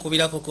weetaaga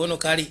onkubirako koono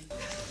kali.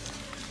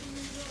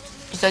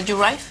 Is that your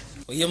wife?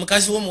 oyo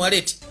mukazi w'omuwala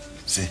eti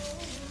See?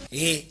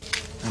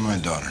 And my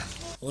daughter.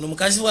 ono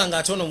mukazi wange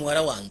ate ono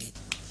muwala wange.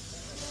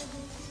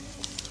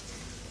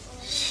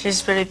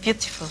 She's very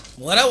beautiful.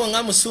 Muwala wo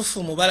nga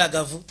musufu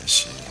mubalagavu. Yes,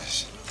 she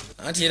is.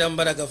 Anti era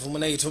mubalagavu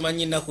munaye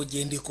tomanyi nnaku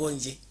gye ndiko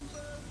nje.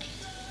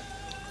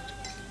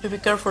 Be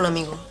careful,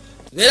 amigo.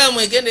 Beera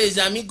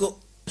mwegendereza amigo.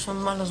 Son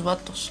malos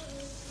vatos.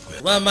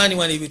 Oba amaani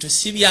wano ebintu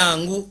si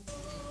byangu.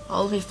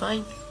 I'll be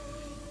fine.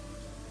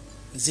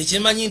 Nze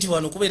kyemanyi nti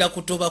wano kubeera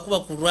kutoba kuba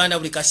kulwana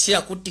buli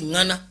kaseera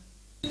kuttiŋŋana.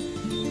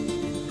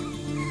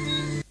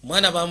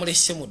 Omwana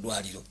baamulese mu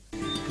ddwaliro.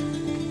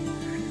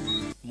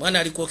 Omwana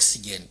aliko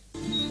oxygen.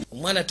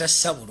 Omwana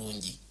tassa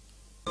bulungi.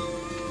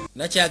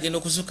 Nakyagenda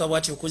okuzuuka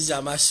bw'ati okuzza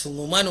amaaso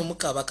ng'omwana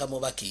omukaaba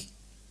kamubake.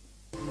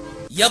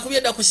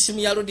 Yakubye dda ku ssimu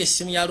ya loodi,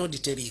 essimu ya loodi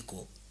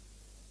teriiko.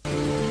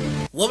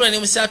 Wabula ne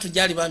musaatu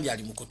gyali bambi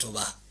ali mu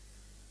kutoba.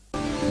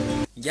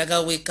 Njaga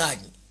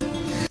weekaanyi.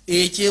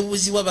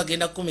 Ekyebuuzibwa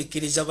bagenda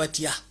kukomekkereza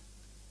batya?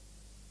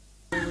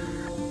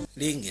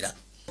 Lengera.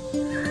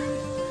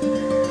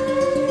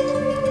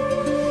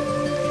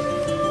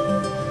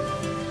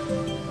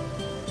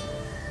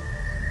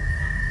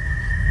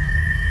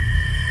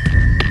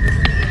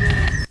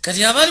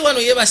 Kati abaali wano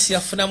yeebasi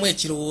yafunamu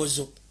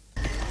ekirowoozo.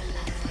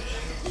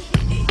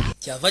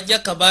 Kyava ajja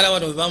Kabaala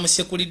wano bwe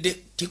baamusekulidde,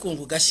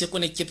 Tikungu gasseko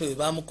n'eccepe bwe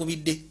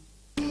baamukubidde.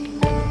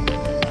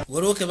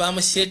 Waliwo ke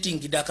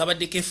baamuseetingidde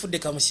akabadde keefudde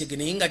kamusege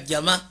naye nga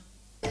jjama.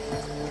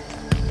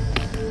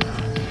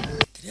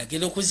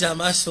 Yagenda okuzza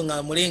amaaso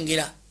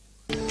ng'amulengera.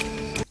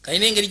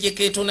 Kalina engeri gye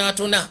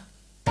keetonaatona.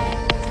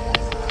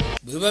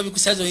 Bwe biba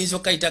bikusaza oyinza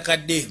okukayita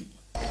kaddeemu.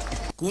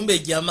 Kumbe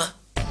jjama.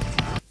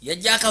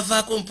 Yajja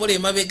akavaako mpola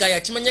emabega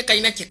yakimanya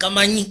kalina kye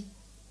kamanyi.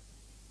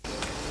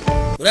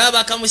 Olaba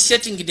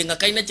akamuseetingidde nga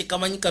kalina kye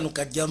kamanyi kano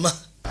kajjama.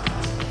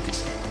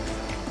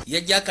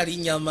 Yajja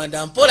akalinnya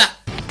amanda mpola.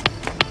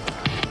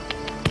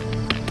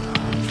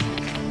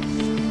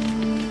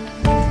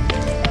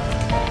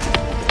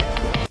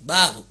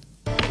 Baabo.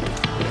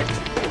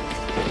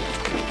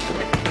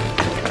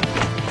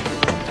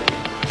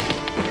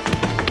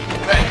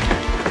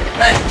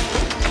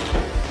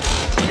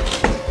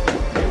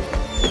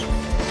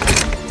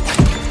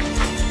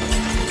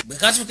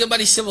 Katuke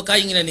bali sebo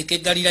kayingira ne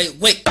kegalirayo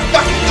gwe.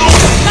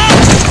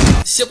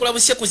 Sekula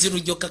buseko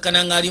zirujjo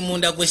kakana ngali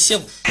munda gwe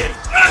sebo.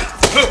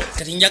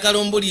 Kati njagala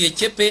ombulire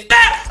chepe.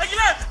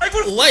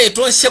 Waye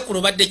to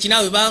sekulu badde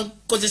kinawe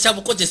bankozesa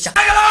bukozesa.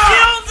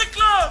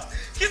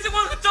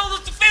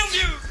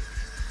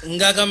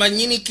 Ngagamba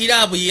nyini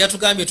kilabu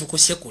yatugambye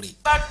tukusekule.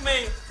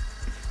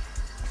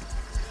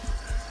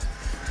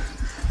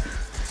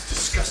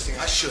 Disgusting.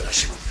 I should.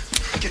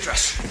 Get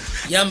dressed.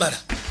 Yambala.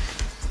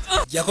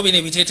 Jakobi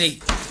ne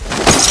biteteyi.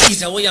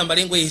 Itawo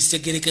yambala engoye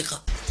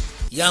ezisegerekeka.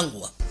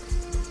 Yanguwa.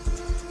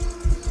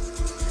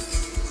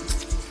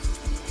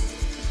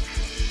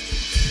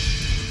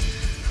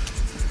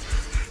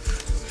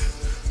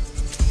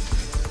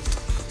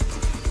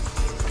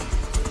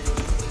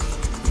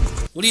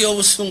 Uli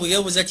obusungu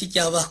yebuza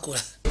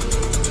kikyabakola.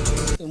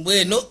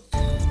 Mbweno.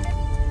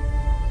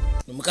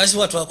 Omukazi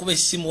watu akuba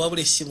essimu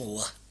wabula essimu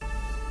wa.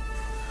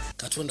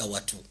 Katonda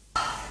watu.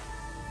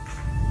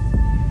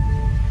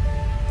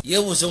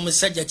 Yebuza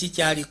omusajja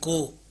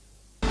kikyaliko.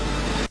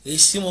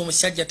 Essimu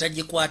omusajja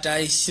tagikwata,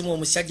 essimu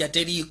omusajja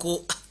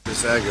teriiko.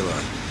 Miss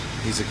Aguilar,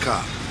 he's a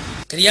cop.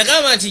 Kali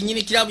yagamba nti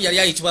nyini kilabu yali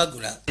ayitibwa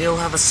Agula. They'll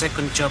have a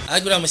second job.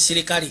 Agula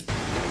musirikale.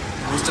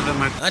 Most of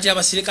them are... Ati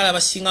abasirikale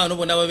abasinga wano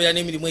bonna babeera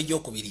n'emirimu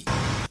egy'okubiri.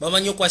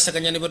 Bamanyi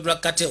okwasaganya ne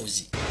drug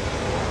cartels.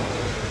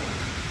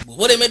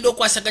 Bw'oba olemedde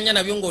okwasaganya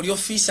nabyo ng'oli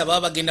ofiisa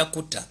baba bagenda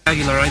kutta.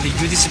 Aguilar,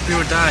 either you disappear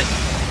or die.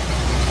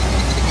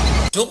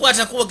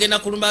 Tokwata kuba ogenda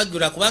kulumba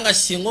Agula kubanga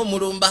singa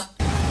omulumba.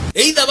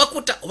 Either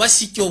bakutta oba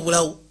sikya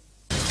obulawo.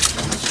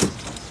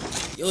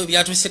 Yewe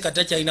byatuuse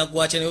kata kyalina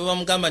gwatya ne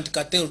bamugamba nti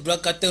katero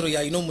drug cartel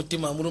yalina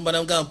omutima amulumba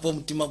namugamba mpa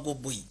omutima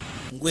gw'obbuyi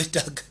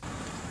ngwetaaga.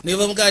 Ne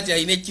bamugamba nti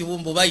alina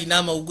ekibumbo oba alina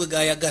amawugwe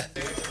g'ayagala.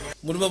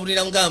 Mulumba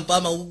bulira mugamba mpa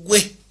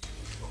amawugwe.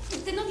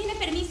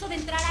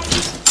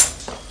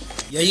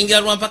 Yayingira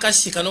lwampaka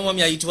sika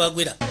n'omwami ayitibwa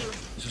Agwera.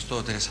 Eso es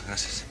todo, Teresa.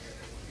 Gracias.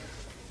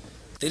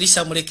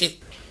 Teresa muleke.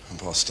 I'm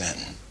Paul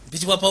Stanton.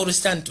 Bitibwa Paul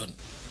Stanton.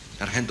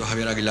 Sargento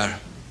Javier Aguilar.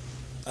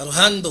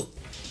 Alejandro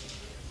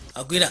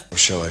Agwera. Or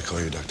shall I call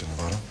you Dr.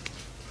 Navarro?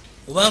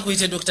 Oba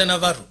nkuyite Dr.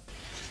 Navarro.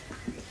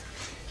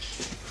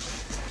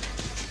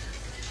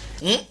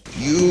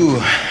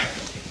 You...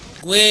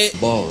 Gwe...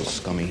 balls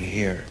coming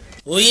here.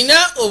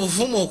 Oyina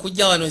obuvumu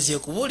okujja wano nze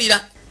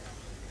kubuulira.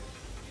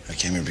 I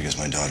came here because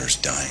my daughter's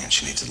dying and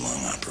she needs a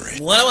lung operation.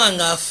 Muwala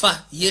wange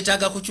afa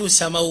yeetaaga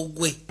kukyusa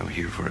amawuggwe. I'm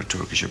here for a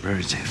Turkish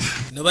operative.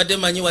 Nobadde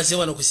manyi waze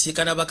wano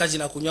kusiikana bakazi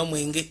na kunywa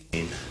mwenge.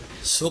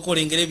 Sooka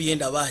olengere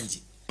ebyenda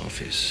bangi.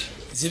 Office.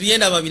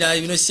 Zibyenda babira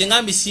bino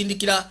singa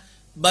mbisindikira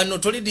bano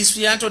toli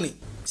district Anthony.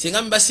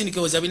 Singa mbasindike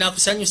oza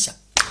binakusanyusa.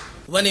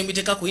 Kuba ne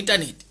mbiteeka ku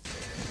internet.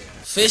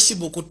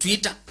 Facebook,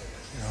 Twitter.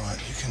 You know what?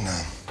 You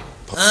can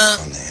post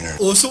on the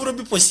internet. Osobola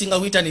bipostinga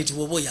ku internet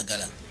bw'oba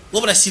oyagala.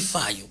 Wabula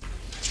sifaayo.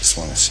 I just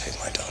want to save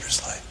my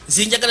daughter's life.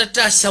 Nze njagala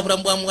taasa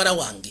bulamu bwa muwala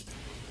wange.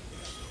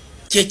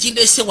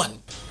 kyekindese wano.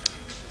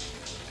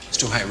 It's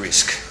too high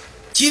risk.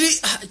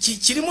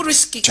 Kiri mu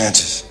riski.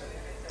 Chances.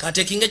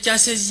 Katekinga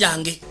chances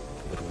yange.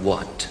 But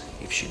what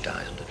if she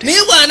dies on the day?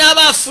 Naye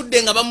bw'anaaba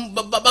afudde nga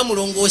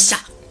bamulongoosa.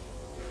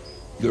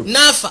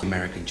 N'afa.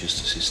 American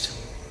justice system.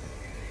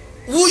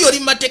 Wuuyo oli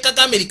mu mateeka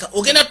ga America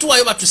ogenda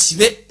tuwaayo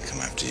batusibe.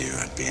 Come after you,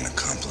 I'd be an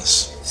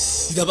accomplice.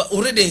 Siraba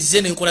already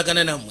nzize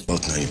nenkolagana nammwe.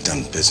 Both know you've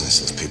done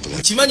business with people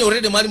like Kimanyi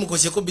already mwali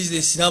mukozeko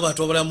business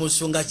n'abantu abala mu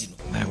nsonga gino.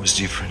 that was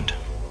different.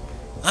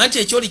 Anti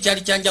ekyoli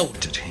kyali kyanjawulo.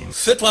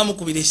 Ffe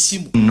twamukubira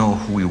essimu. Know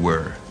who we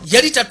were.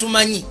 Yali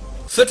tatumanyi.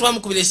 Ffe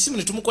twamukubira essimu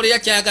ne tumukolera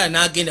kyayagala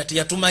n'agenda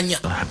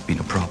teyatumanya. That had been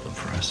a problem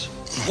for us.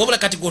 Wabula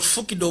kati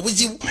gotufukidde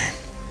obuzibu.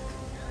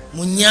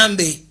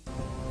 Munyambe.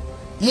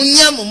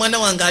 Munyambe omwana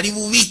wange ali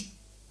bubi.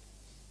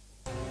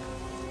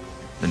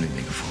 Let me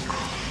make a phone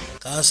call.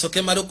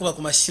 Kansoke mali okuba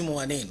ku masimu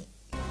waneeno.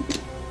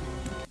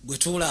 Gwe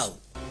tuulaawo.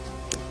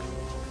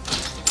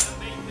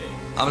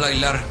 Habla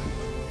Aguilar.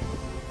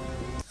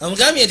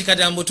 Amugambye nti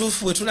kati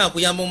mbutuufu bwe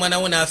tunaakuyamba omwana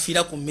wo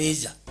n'afiira ku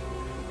mmeeza.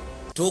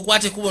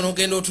 Tokwate kubo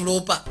n'ogenda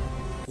otuloopa.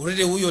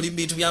 Olwedde wuuyo oli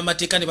bintu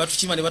by'amateeka ne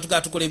batukima ne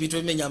batugala tukola ebintu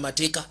ebimenya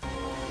amateeka.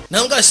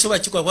 Nange sisobola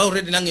kikola kuba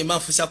olwedde nange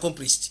manfuusa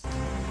accomplished.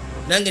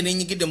 Nange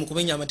nenyigidde mu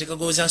kumenya amateeka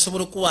g'oza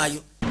nsobola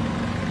okuwaayo.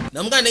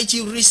 Namugana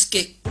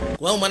n'ekiriske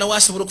kuba omwana we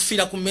asobola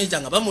okufiira ku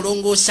mmeeza nga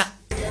bamulongoosa.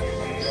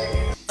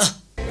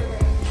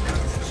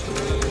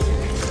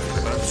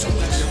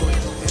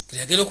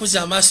 Yagera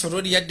okuzza amaaso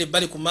roodi yadde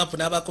ebbali ku maapu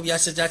n'abaako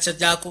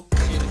byasajjaako.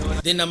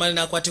 Then namala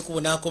n'akwata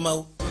ekkubo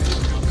n'akomawo.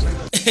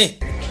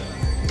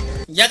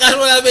 Njagala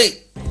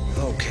olabe.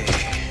 Okay.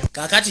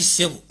 Kakati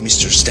ssebo.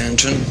 Mr.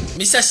 Stanton.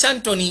 Mr.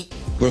 Stanton.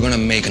 We're gonna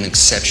make an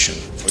exception.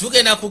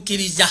 Tugenda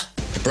kukkiriza.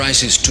 The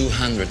price is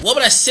 200.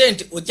 Wabula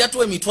sente ojja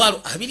tuwa emitwalo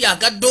 2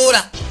 aga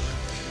 $.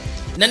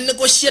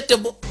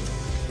 Non-negotiable.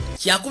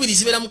 Kyakubiri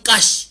zibeera mu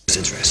cash.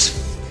 Address.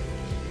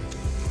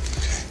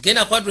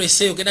 Genda ku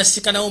address eyo genda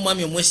sikanawo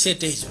omwami omwe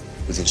sente ezo.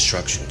 With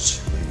instructions.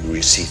 We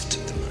received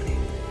the money.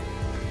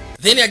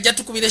 Then ajja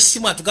tukubira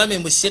essimu atugambe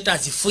mbu sente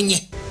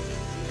azifunye.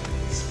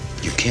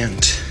 You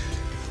can't.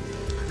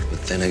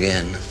 But then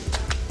again,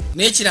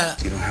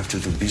 N'ekirala. you don't have to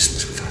do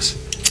business with us.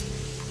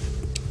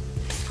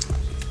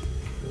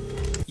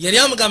 Yali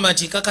amugamba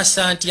nti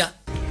kakasa ntya.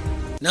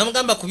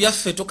 N'amugamba ku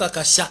byaffe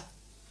tokakasa.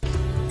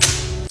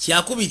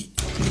 Kyakubiri.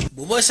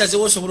 Bw'oba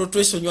osazeewo osobola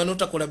otwesonyiwa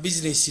n'otakola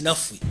bizinesi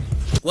naffe.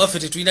 Waffe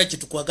tetulina kye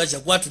tukwagaza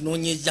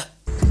gwatunoonyeza.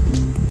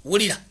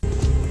 Wulira.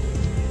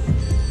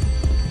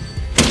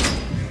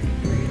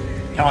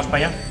 ¿Ya vas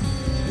para allá?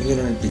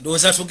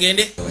 Ndowooza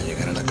tugende. Voy a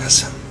llegar a la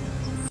casa.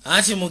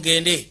 Anti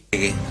mugende.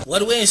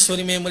 Waliwo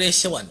ensonima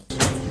emulese wano.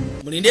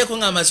 Mulindeeko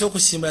ng'amaze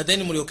okusimbula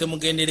then mulyoke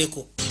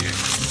mugendereko.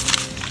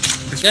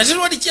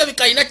 Yazirwa di kya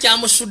bikaina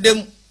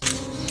kyamusuddemu.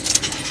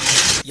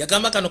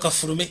 Yagamba kano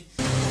kafulume.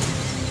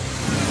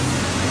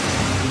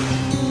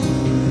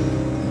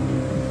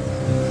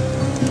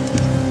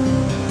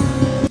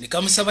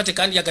 Nikamusaba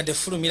tekandi yagadde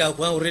fulumira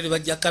kuba already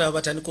bajja kala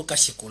batandiko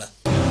kashikula.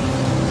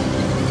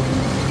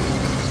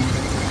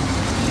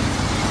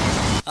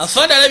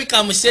 Afanda alabika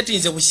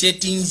amusetinze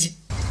busetinzi.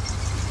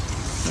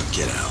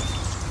 Get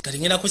out. Kati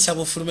ngenda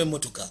kusaba ofulume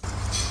emmotoka.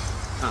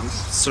 I'm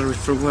sorry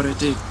for what I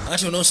did.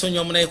 Ati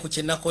onoosonyiwa munaye ku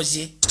kye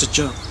nakoze. It's a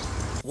job.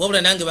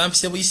 Wabula nange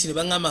bampise buyisi ne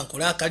baŋŋamba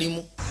nkole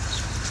akalimu.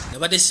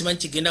 Nabadde simanyi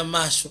kigenda mu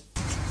maaso.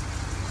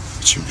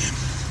 What's your name?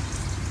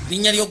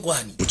 Linnya lyo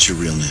gwani? What's your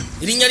real name?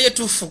 Linnya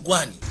ly'ettuufu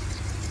gwani?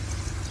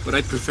 But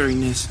I prefer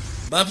Inez.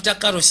 Bampita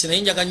Carlos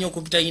naye njaga nnyo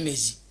okumpita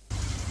Inez.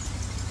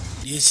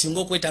 Lyensinga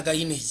okwetaaga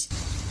Inez.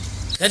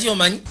 Kati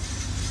omanyi?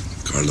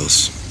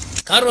 Carlos.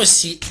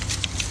 Carlos. Do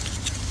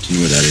you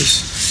know where that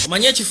is?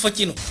 Omanyi ekifo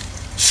kino?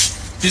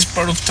 This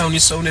part of town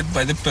is owned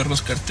by the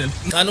Perros cartel.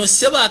 Kano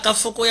seba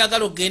akafo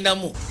koyagala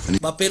ogendamu.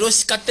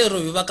 Baperosi katero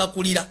bye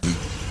bakakulira.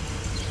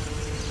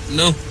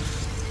 No.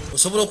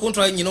 Osobola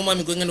okuntwala nnyina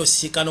omwami gwe ngenda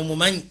osisinkana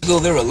omumanyi. Go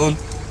there alone.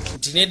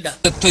 Nti nedda.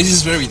 That place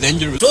is very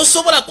dangerous.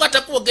 Tosobola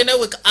kwata kuogenda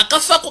weka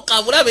akafako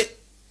ka bulabe.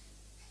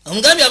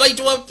 Amugambye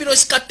abayitibwa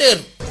baperosi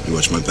katero. You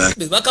watch my back.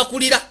 Be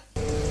bakakulira.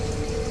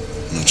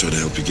 I'll try to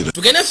help you get up.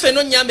 Tugende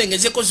ffenno nnyambe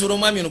ngezeko zuula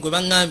omwami ono gwe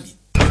baŋŋambye.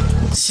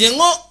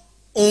 Singo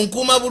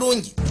onkuuma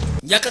bulungi.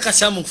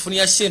 Njakakasa mu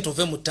kufunira ssente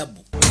ove mu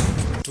tabbu.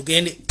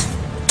 Tugende.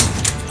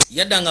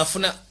 Yadda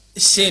ng'afuna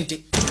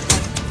ssente.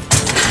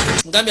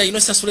 Mugambye alina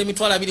osasula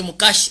emitwalo 2 mu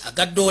kashi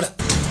aga $.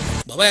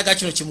 Bw'aba yaga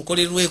kino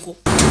kimukolerweko.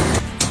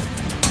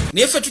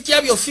 Naye ffe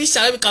tukyabye ofiisi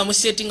alabika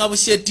amuseetinga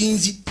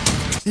buseetinzi.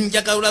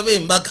 Njagala olabe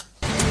embaga.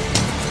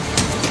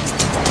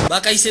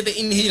 Bakayise the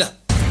inhaler.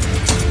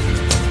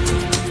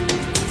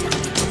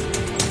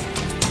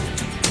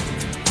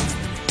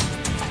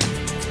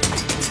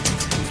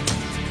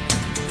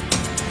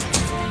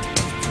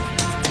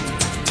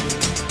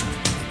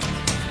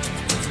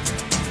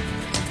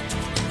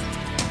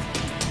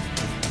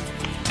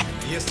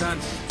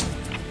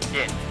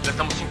 Bien, ya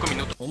estamos 5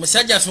 minutos.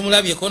 Omusajja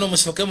tumulabyeko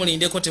n'omusooke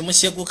mulindeko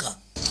temusyeguka.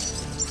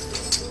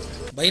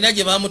 Balina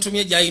gye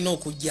bamutumye gy'alina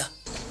okujja.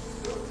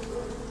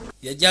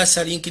 Yajja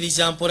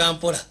asalinkiriza mpola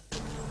mpola.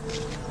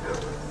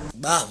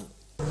 Baabo.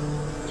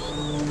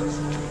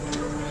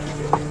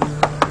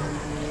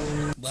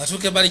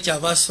 batuuke bali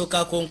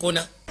kyabasooka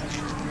konkona.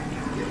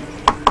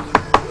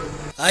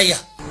 Aya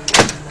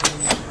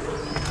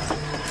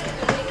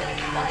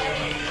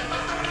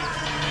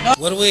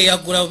waliwo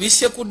eyaggulawo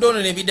bisse ku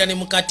ddono ne bidda ne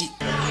mukati.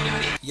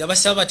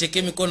 Yabasaba bateeke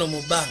emikono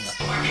mu bbanga.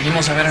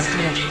 Venimos a ver a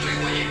Arturo.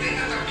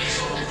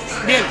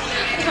 Bien.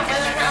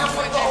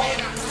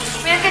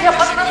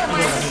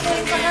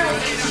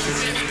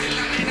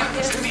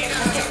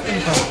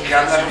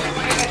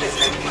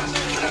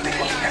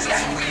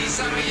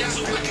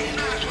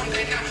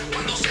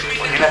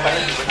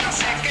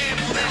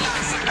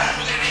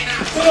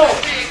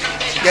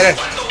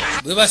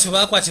 Bwe batyo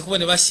bakwata ekkubo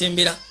ne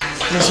basembera.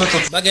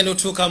 Bagenda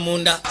otuuka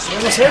munda.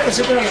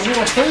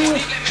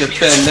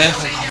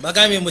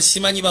 Bagambye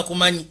musimanyi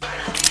bakumanyi.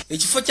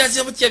 Ekifo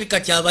kyazeemu kirabika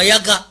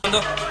kyabayaga.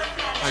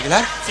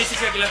 ¿Aguilar? Sí,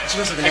 Aguilar.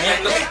 Chicos, Aguilar.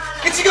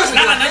 ¿Qué chicos?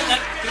 Nada,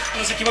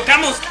 nos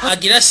equivocamos.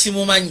 Aguilar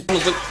simumanyi.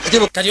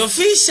 Kati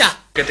ofiisa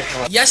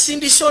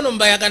yasindise ono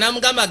mubayaga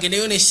n'amugamba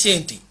agendeyo ne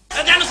ssente.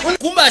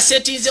 Kumba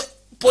asetinze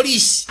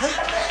poliisi.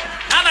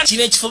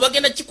 Kino ekifo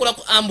bagenda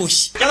kikolaku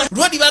ambush.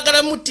 Lwadi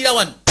baagala muttira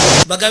wano.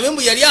 Bagambe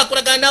mbu yali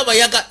akolagana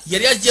n'abayaga,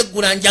 yali azze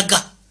eggula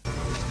njaga.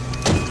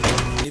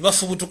 Ne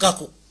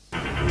bafubutukako.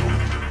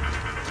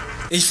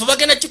 Ekifo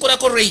bagenda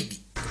kikolako raid.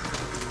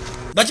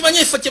 Bakimanyi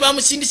ekifo kye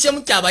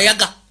bamusindiseemu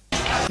kyabayaga.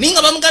 Naye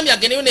nga bamugambye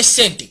agendeyo ne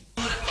ssente.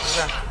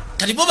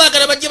 Kati bo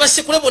baagala bajje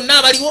basekule bonna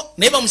abaliwo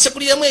naye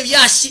bamusekuliremu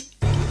ebyasi.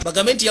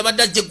 Bagambe nti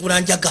yabadde azze eggula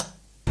njaga.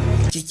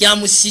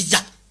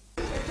 Kikyamusiza.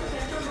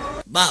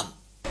 Baabu.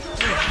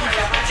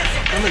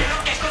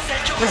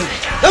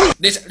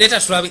 Leta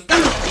tulabe.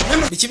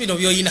 Biki bino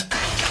by'oyina?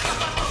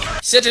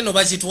 Sente no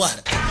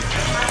bazitwala.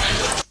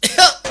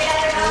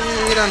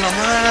 Mira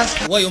nomás.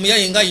 Wayo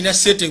omuyaye ng'ayina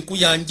sente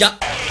nkuyanja.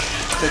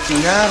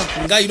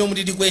 Ng'ayina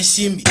omudidi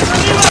gw'ensimbi.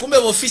 Kumbe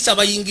b'ofiisa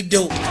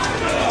bayingiddewo.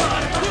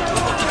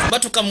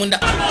 Batuka munda.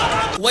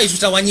 Wayi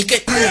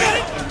tutawanyike.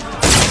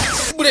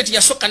 Buleti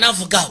yasooka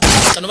n'avugaawo.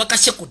 Kano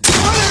bakasekudde.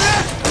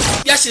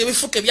 Byasi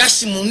ebifuka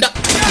ebyasi munda.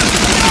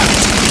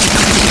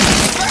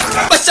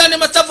 Basane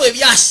matavu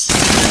ebyasi.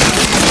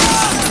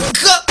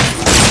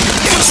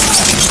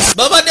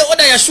 Babadde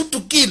oda ya shoot to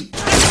kill.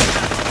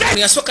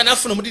 Yasooka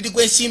n'afuna omudidi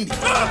gw'ensimbi.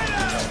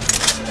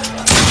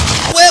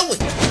 Wewe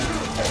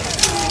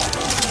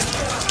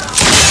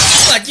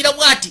agira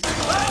bwati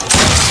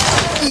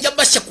nja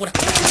basekula.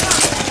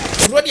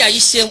 Olwadi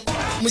ayiseemu.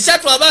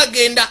 Musatu aba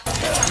agenda.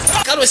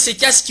 Kalose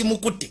ekyasi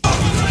kimukutte.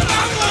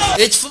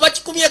 Ekifuba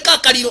kikumyeko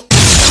akaliro.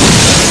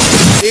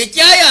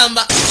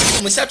 Ekyayamba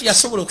musatu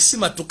yasobola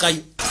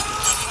okusimatukayo.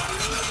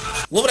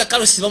 Wabula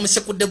Kalosi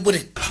bamusekudde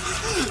bullet.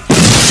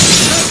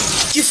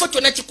 Kifo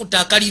kyonna kikutte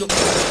akaliro.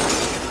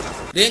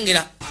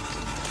 Lengera.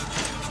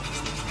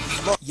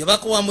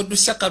 Yabakowa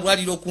muddusa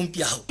kalwaliro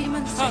okumpi awo.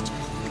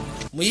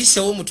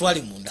 Muyisewo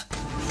mutwale munda.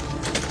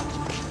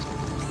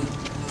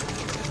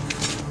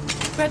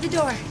 Grab the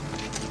door.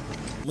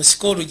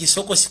 Musika olugi,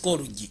 soko sika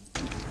olugi.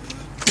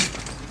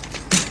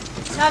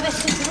 ¿Sabes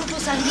su grupo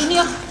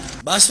sanguíneo?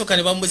 Basooka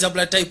ne bamubuza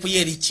blood type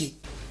ye eriki.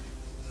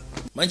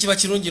 Manyi kiba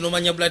kirungi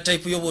n'omanya blood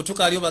type yo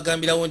bw'otuuka ali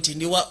obagambirawo nti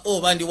ndi wa O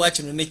oba ndi wa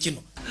kino ne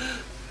kino.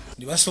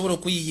 Ne basobola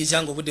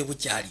okuyiyiza ng'obudde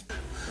bukyali.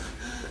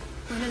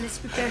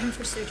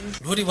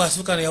 Lwoli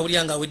bw'asooka ne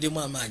yawulira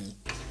ng'aweddemu amaanyi.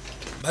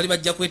 Bali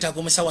bajja kwetaaga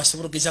omusawo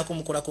asobola okugezaako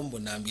omukolako mu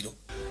bunnambiro.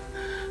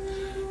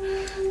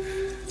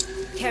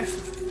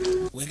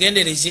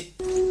 Wegendereze.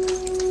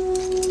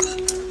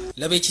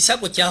 Laba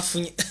ekisago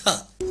kyafunye.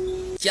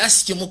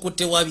 Kyasi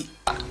kimukutte wabi.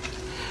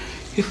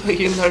 If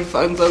Aguilar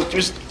finds out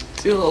you're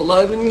still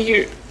alive in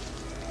here,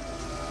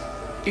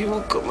 he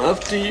will come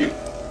after you.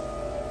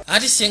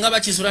 Ati singa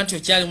bakizula nti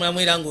okyali mulamu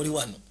era ng'oli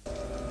wano.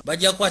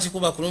 Bajja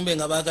kukwatikuba kulumbe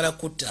nga baagala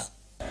kutta.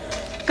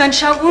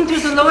 Gunshot wound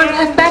through the lower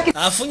left back.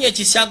 Afunye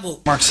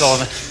ekisago. Mark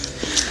Sullivan.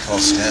 Paul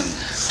Stanton.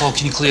 Paul,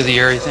 can you clear the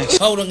area? Thanks.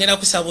 Paulo ngenda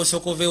kusaba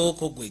osooka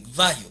oveewoko gwe.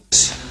 Vaayo.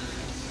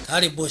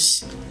 Kale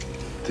bosi.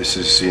 This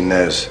is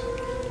Inez.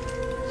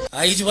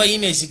 Ayitibwa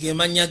Inez ge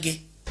mannya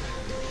ge.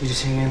 You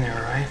just hang in there,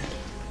 all right?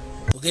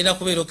 Ogenda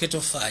kubeera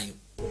oketofaayo.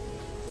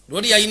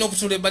 Lwoli yalina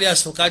okutula ebbali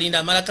asooka alinda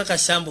amala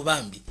kakasambu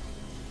bambi.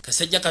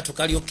 Kasajja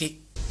katukalyoke.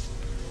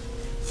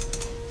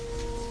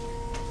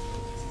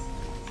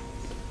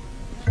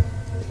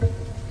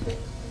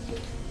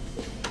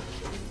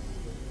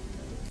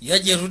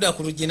 Yajja eruda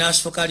ku luggi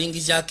n'asooka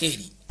alingizaako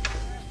eri.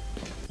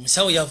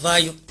 Omusawo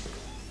yavaayo.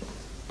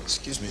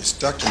 Excuse me, is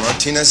Dr.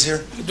 Martinez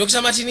here?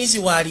 Dr. Martinez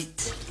waali.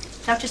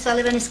 Dr.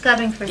 Sullivan is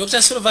covering for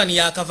Dr. Sullivan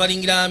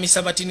yakavalingira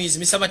Mr. Martinez.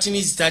 Mr.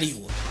 Martinez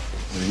taliiwo. What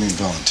do you mean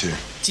volunteer?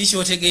 Kiki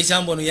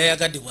otegeeza mbu ono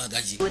yayagadde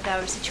bwagazi. with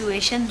our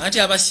situation. Anti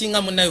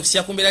abasinga munnayo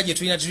okusinga ku mbeera gye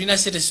tulina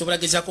sente zisobola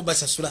gezaako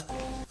basasula.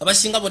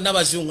 Abasinga bonna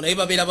bazungu naye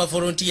babeera ba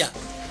volunteer.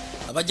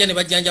 Abajja ne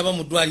bajjanjaba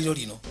mu ddwaliro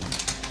lino.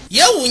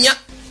 Yeewuunya.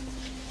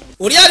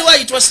 Oli aliwo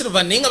ayitibwa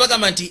Sullivan naye nga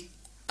bagamba nti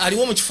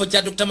aliwo mu kifo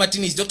kya Dr.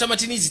 Martinez. Dr.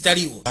 Martinez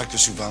taliiwo.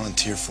 Doctors who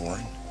volunteer for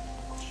him?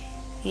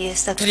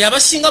 Yes, Dr. Kali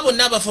abasinga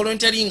bonna aba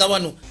volunteeringa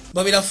wano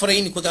babeera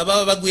foreign kwe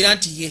baba bagwira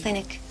nti ye.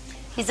 Clinic.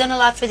 He's done a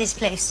lot for this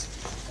place.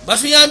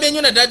 Batuyambye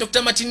nnyo naddala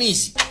Dr.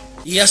 Martinez.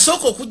 Ye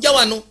yasooka okujja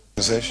wano.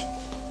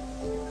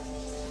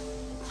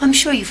 I'm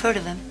sure you've heard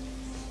of him.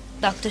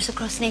 Doctors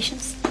Across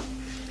Nations.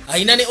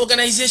 Aina ne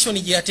organization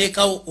gye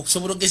yateekawo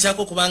okusobola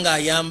okugezaako kubanga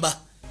ayamba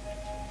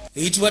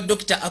eyitibwa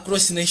Doctor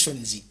Across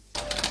Nations.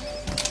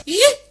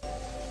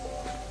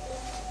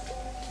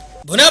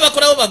 Bona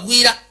abakolawo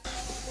bagwira.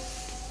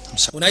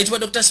 Unaitwa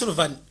Dr.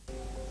 Sullivan.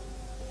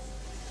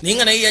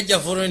 Ninga naye yajja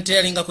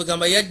volunteering nga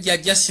kwegamba yajja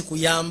just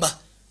kuyamba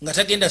nga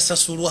tagenda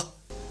sasulwa.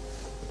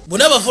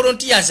 Bona aba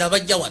volunteers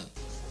abajja wano.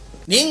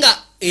 Ninga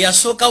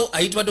eyasookawo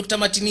ayitibwa Dr.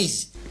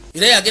 Martinez.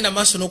 Era yagenda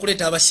maaso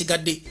n'okuleeta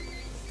abasigadde.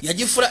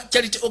 Yajifula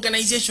charity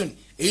organization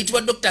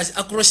eyitibwa Doctors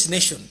Across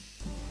Nation.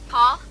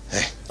 Paul?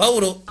 Hey.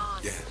 Paulo.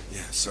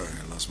 Yeah, sorry,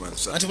 I lost my other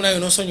side. Ati munayo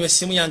nosonywa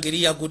essimu yange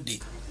eri yagudde.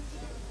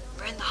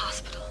 We're in the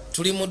hospital.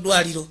 Tuli mu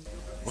ddwaliro.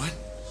 What?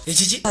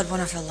 Ekiki?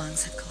 One of her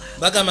lungs had collapsed.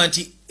 Bagamba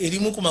nti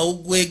erimu ku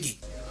mawuggwege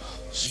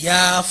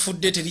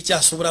yafudde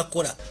terikyasobola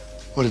kukola.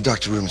 What did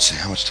Dr. Rubin say?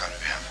 How much time do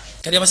we have?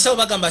 Kati abasawo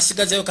bagamba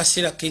asigazayo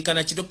kaseera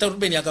kenkana ki. Dr.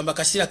 Ruben agamba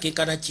kaseera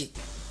kenkana ki.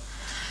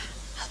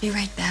 I'll be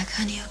right back,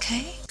 honey,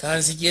 okay?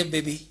 Kanzije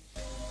baby.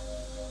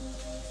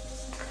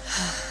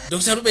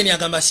 Dr. Ruben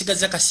agamba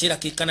asigaza kaseera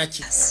kenkana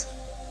ki.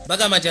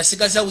 Bagamba nti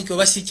asigaza wiiki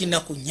oba si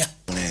kinnaku nnya.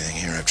 Anything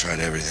here, I've tried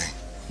everything.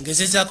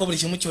 Ngezezaako buli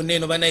kimu kyonna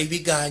eno banaye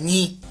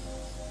bigaanyi.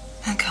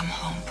 Come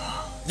home,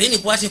 Paul. Then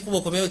kwate kuba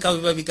okomeweka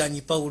biba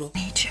bigaanyi Paulo.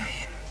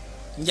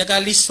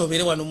 Njagala Lisa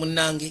obeere wano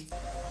munnange.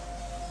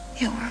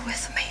 You were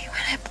with me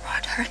when I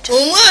brought her to...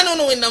 Omwana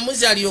ono we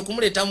namuzaalira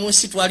okumuleeta mu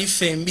nsi twali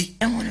fembi.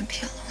 I don't want to be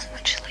alone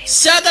when she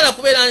leaves. Saagala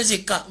kubeera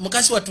nzekka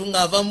mukazi wattu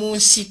ng'ava mu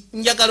nsi.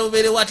 Njagala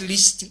obeerewo at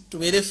least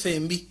tubeere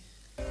fembi.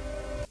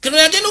 Kino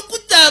yagenda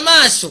okudda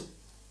amaaso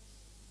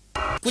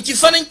ku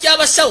kifaananyi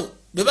ky'abasawo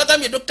bwe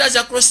bagambye Doctors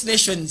Across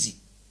Nations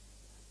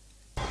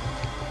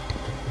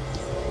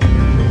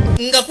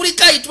nga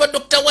kuliko ayitibwa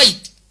Dr.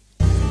 White.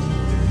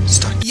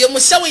 Ye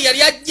musawo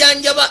yali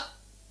ajjanjaba.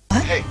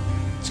 Hey,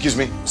 excuse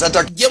me, is that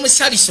Dr. James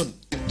Harrison.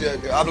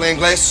 Habla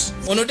inglés?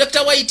 Ono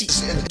Dr. White.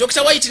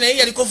 Dr. White naye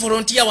yaliko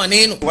volunteer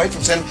waneeno. White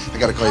from San... I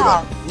gotta call you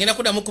back. Ngenda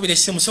kuddamu kubira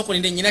essimu soko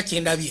ninde nnyina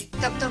kyendabye.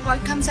 Dr.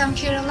 White comes down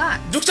here a lot.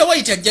 Dr.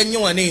 White ajja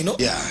nnyo waneeno.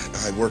 Yeah,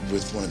 I worked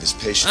with one of his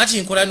patients.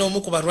 Anti nkola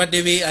n'omu ku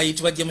balwadde be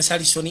ayitibwa James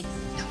Harrison. No.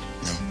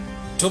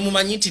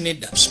 Tomumanyi nti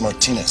nedda.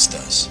 Martinez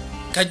does.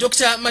 Ka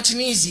Dr.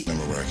 Martinez.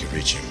 Remember where I could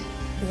reach him.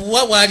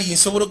 Wa waali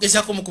nsobola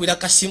okugezaako mukubira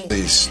kasimu.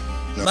 Please.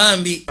 No.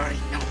 Bambi.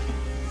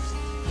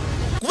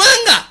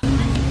 Kubanga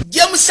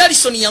James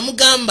Harrison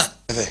yamugamba.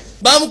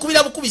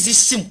 Bamukubira bukubizi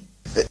ssimu.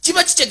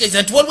 Kiba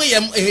kitegeeza nti waliwo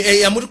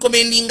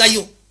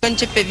yamurekomendingayo.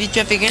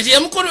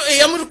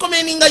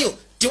 Yamurekomendingayo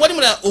tewali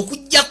mulala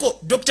okuggyako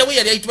Dr. we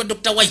yali ayitibwa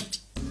Dr. White.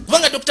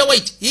 Kubanga Dr.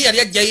 White ye yali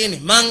ajjayo ene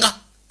manga.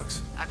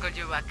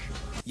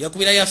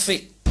 Yakubira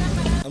yaffe.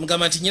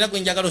 Amugamba nti nyina gwe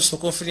njagala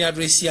osooka ofune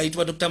adresi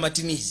ayitibwa Dr.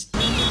 Martinez.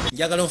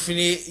 Njagala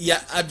ofune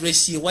ya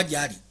adresi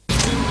wajali.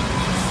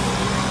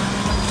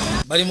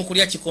 Bali mu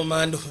kulya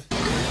kikomando.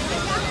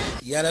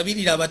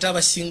 Yalabirira abato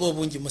abasinga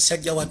obungi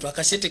musajja wattu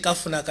akasete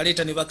kafuna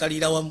akaleeta ne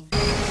bakalira wamu.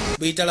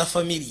 Beyita la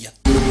familia.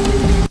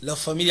 La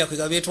familia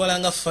kwega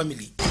beetwalanga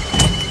family.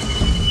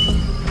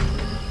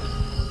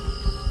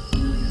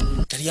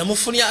 Kali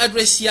yamufunia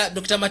adresi ya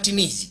Dr.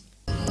 Martinez.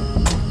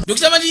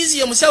 Dr. Martinez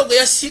ye musawo gwe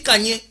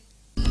yasikanye.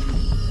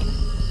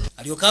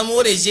 Alyoka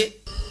amuwoleje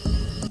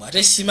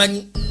mwate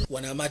simanyi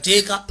wana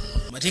amateeka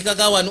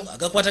ga wano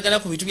agakwatagana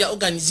ku bitu bya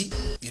organize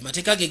ge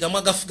mateeka ge gamu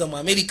agafuga mu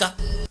America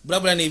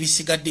bulabula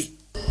n'ebisigadde.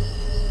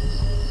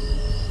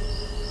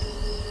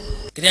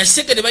 Kati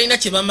asekede balina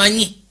kye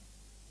bamanyi.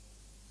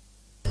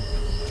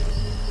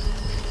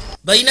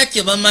 Balina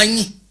kye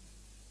bamanyi.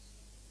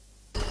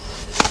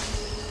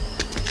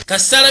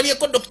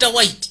 Kasalabyeko Dr.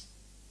 White.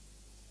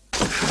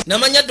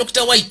 Namanya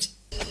Dr. White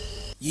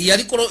ye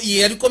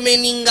yaliko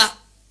meninga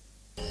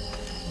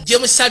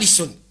James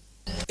Harrison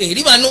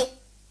eri bano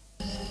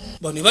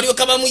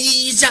balyoka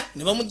bamuyiyiza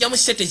ne bamugjamu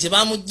sete ze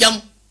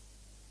bamugjamu.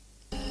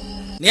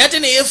 Naye ate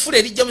ne yeefula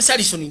eri James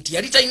Harrison nti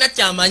yali talina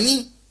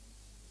kyamanyi.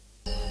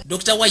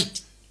 Dr.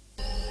 White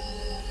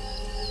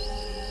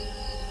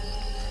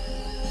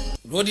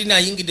Lodi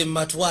nayingidde mu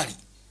matwali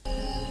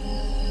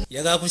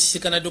yagala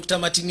kusisikana Dr.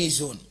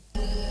 Martinez ono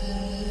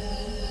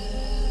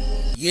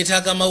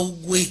yeetaaga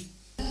mawuggwe.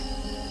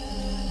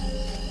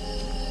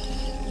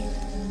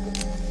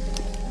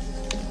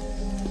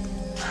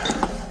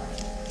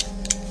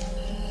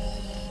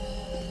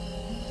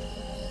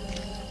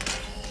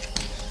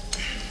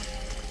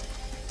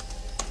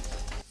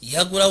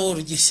 Yagulawo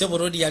olugise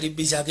Borodi yali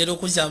bizi agenda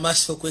okuzza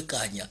amaaso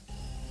okwekkaanya.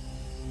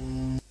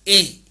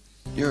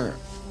 You're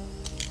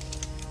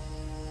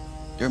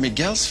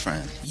Miguel's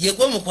friend. Ye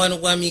gwe mukwano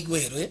gwa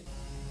Miguel, eh?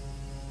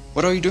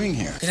 What are you doing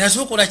here?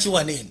 Kinazo kola ki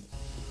waneeno?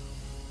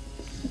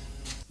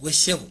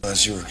 Wesebo.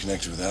 Unless you were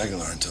connected with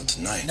Aguilar until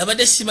tonight.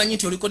 Nabadde simanyi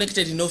nti oli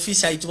connected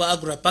n'office ayitibwa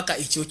Aguilar paka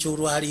ekyo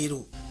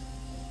ky'olwaleero.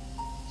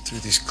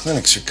 Through these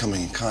clinics you're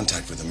coming in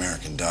contact with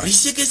American doctors.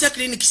 Bisegeeza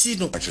clinic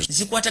zino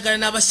zikwatagana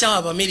n'abasawo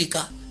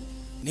Abamerica.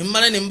 Ne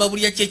mmala ne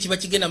mbabulya ki ekiba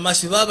kigenda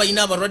maaso baba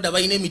balina abalwadde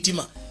abalina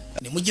emitima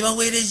ne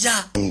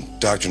mugibaweereza.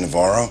 Dr.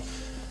 Navarro,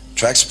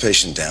 Tracks the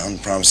patient down,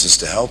 promises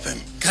to help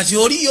him. Kati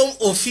oliyo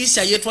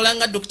ofisa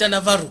yetwalanga Dr.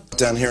 Navarro.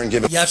 Down here and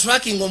give him. Ya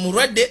tracking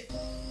omulwadde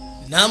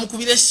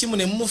namukubira essimu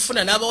ne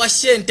mumufuna n'abawa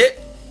ssente.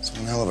 It's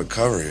one hell of a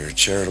cover here,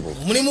 charitable.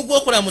 Omulimu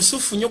gw'okola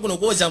musufu nnyo guno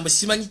gwoza mbu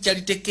simanyi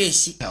charity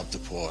case. Help the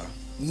poor.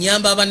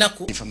 Nyamba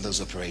abanaku. From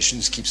those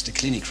operations keeps the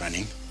clinic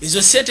running.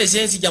 Ezo ssente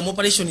zenzija mu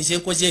operation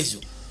zenkoze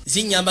ezo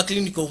zinyamba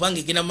clinic obanga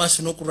egenda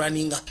maaso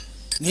n'okurunninga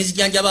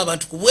nezijanjaba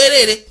abantu ku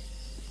bwereere.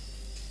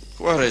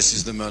 Juarez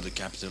is the murder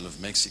capital of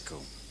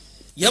Mexico.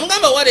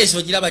 Yamugamba Juarez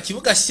ogiraba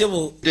kibuga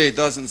ssebo. Today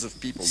dozens of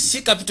people.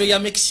 Si capital ya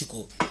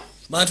Mexico.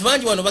 Bantu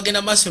bangi wano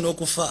bagenda maaso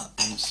n'okufa.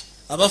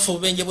 Abafa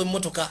obubenje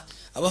bw'emmotoka,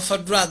 abafa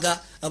draga,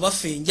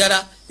 abafa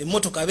enjala,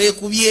 emmotoka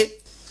beekubye.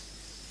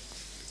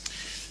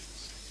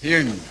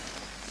 Here in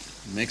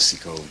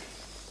Mexico.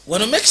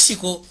 Wano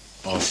Mexico.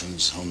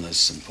 Orphans,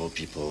 homeless and poor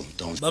people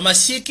don't.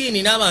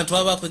 Bamasiikini n'abantu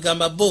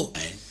abakwegamba bo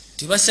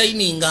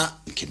tibasayininga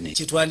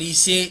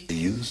kitwandiise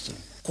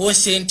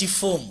consent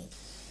form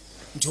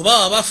nti oba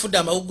waba afudde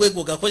amawuggwe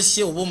go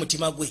gakozese oba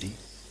omutima gwe.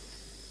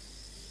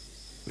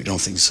 We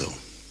don't think so.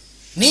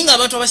 Ninga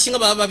abantu abasinga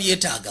baba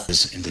babyetaaga.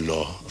 In the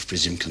law of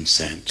presumed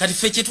consent. Kati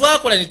ffe kye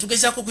twakola ne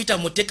tugezaako kuyita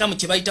mu tteeka mu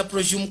kye bayita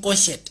presumed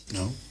consent.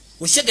 No.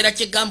 Okyegera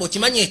kyegamba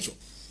okimanyi ekyo?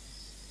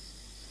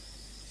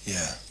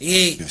 Yeah.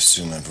 You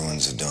assume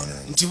everyone's a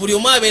donor. Nti buli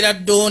omu abeera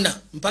donor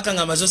mpaka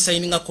ng'amaze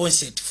osayininga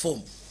consent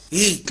form.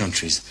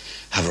 Countries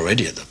have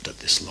already adopted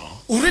this law.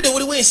 Already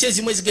waliwo ensi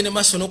ezimu ezigenda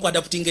maaso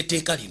n'okuadaputinga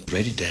etteeka lino.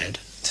 Already dead.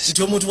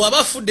 Nti omuntu bw'aba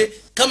afudde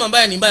kama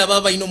mbaya nimbaya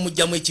baba balina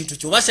omugyamu ekintu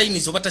kyo oba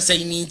sayiniza oba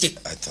tasayininze.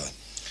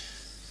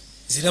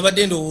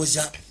 Zirabadde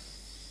ndowooza.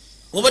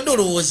 Obadde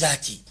olowooza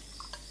ki?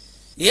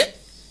 I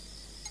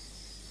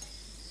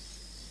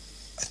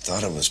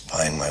thought I was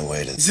buying my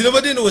way to.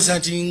 Zirabadde ndowooza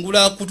nti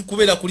ngula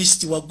kubeera ku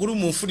lisiti waggulu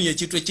mu nfuni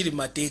ekintu ekiri mu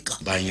mateeka.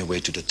 Buying your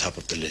way to the top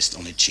of the list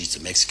only cheats a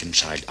Mexican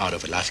child out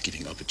of a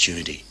life-giving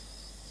opportunity.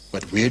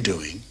 What we're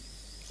doing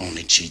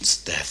only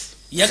cheats death.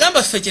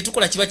 Yagamba ffe kye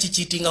tukola kiba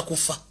kikiitinga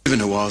kufa.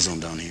 Even a war zone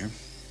down here.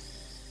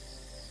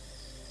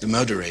 The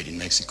murder rate in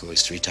Mexico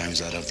is 3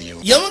 times out of the EU.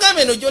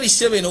 Yamugamba eno gy'oli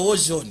ssebo eno war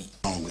zone.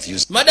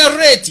 Murder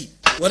rate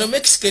wano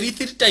Mexico eri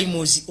 3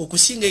 times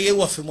okusinga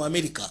ey'ewaffe mu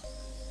America.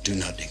 Do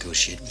not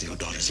negotiate with your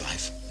daughter's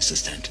life, Mr.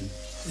 Stanton.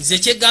 Nze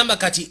kyegamba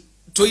kati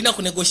tolina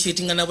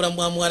kunegotiatinga na bulamu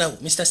bwa muwalawo,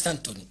 Mr.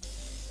 Stanton.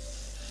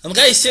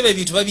 Amugaye ssebo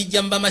ebintu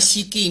babijja mu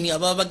bamasiikiini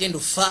ababa bagenda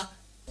ofa.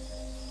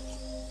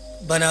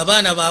 Bano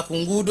abaana ba ku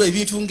nguudo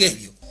ebintu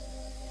ng'ebyo.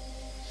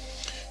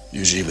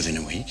 Usually within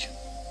a week.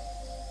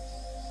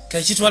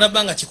 Kati kitwala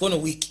bbanga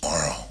kikono wiiki.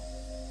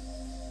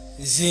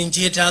 Nze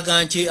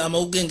nkyetaaga nkye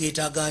amawugge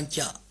ngeetaaga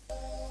nkya.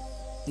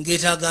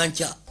 Ngeetaaga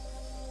nkya.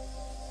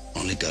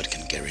 Only God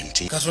can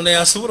guarantee. Katonda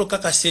yasobola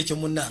okukakasa ekyo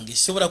munnange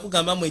sobola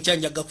kugambamu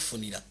ekyanjaga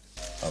kufunira.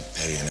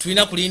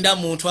 Tulina kulinda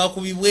muntu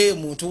akubibwe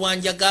muntu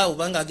wanjaga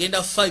obanga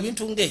agenda kufa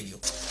ebintu ng'ebyo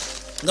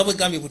nga bwe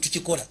gambye bwe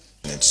tukikola.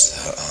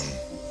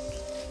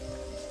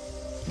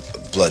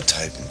 Blood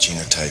type and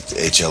genotype, the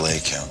HLA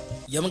count.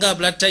 Yamugamba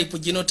blood type,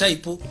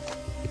 genotype,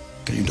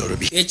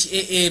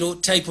 HAL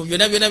type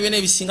byonna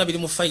ebisinga biri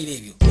mu fayiro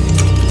ebyo.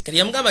 Kati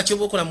yamugamba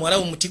ky'oba okola muwala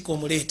wo mutikko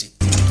omuleete.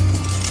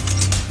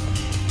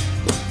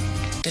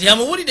 Kati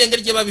amubuulidde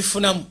engeri gye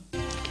babifunamu.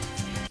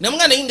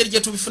 Namugamba naye engeri gye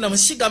tubifunamu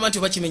sigamba nti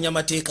oba kimenya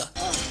mateeka.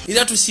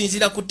 Era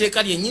tusinzira ku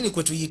tteeka lyennyini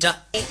kwe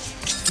tuyita.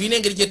 Tulina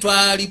engeri gye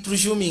twali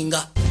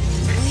presuminga.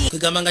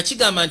 Kwegamba nga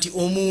kigamba nti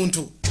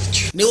omuntu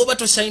ne oba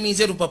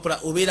tosayinize lupapula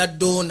obeera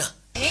doona.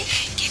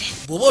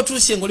 Bw'oba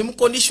otuuse ng'oli mu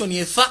condition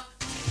efa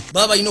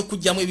baba balina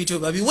okugyamu ebintu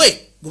babiwe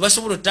bwe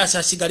basobola otaasa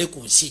asigale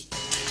ku nsi.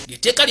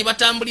 Etteeka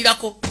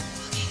libatambulirako.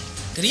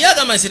 Kati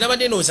yagamba nze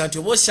nabadde ndowooza nti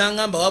oba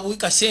osanga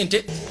mbawabuwika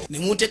ssente ne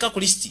munteeka ku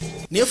lisiti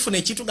neefuna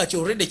ekintu nga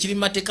kyolredde kiri mu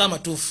mateeka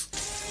amatuufu.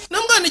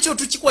 Namugamba nekyo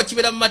tukikuwa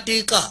kibeera mu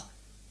mateeka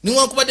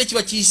newankubadde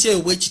kiba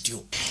kiyiseewo bwe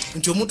kityo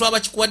nti omuntu aba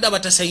kikuwadde aba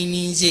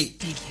tasayininze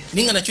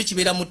naye nga nakyo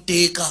kibeera mu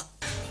tteeka.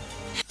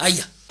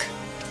 Aya.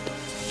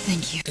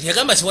 Kati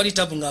yagamba tewali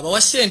tabu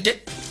ng'abawa ssente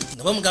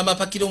nga bamugamba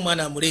apakire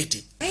omwana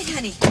amuleete.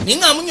 Naye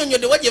nga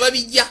amunnyonnyodde wa gye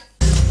babijja.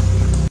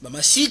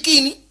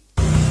 Bamasiikiini,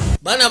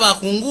 baana ba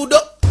ku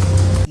nguudo,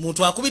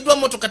 muntu akubiddwa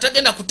mmotoka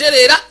tagenda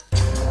kutereera,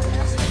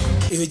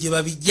 eyo gye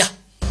babijja.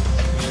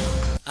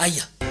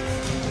 Aya.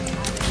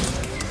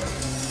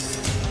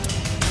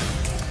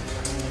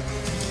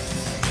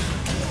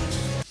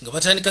 Nga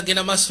batandika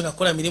genda maaso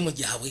nakola mirimu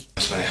gyabwe.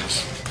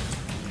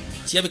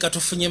 Kirabika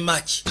tufunye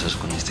March.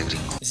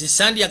 Nze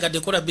sandyagadde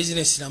kola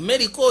bizinesi na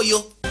America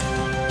oyo.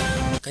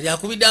 Kali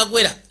akubidde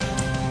Agwera.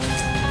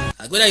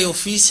 Agwera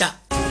y'ofiisa.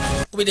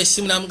 Akubidde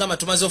essimu n'amugamba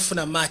tumaze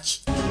okufuna March.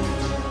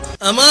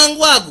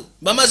 Amangu ago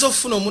bamaze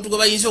okufuna omuntu gwe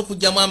bayinza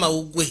okugyamu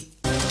amawuggwe.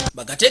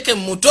 Bagateeke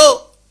mu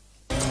muto.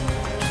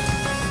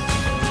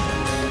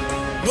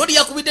 Lodi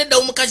yakubidde dda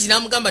omukazi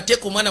n'amugamba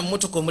teeka omwana mu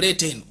mmotoka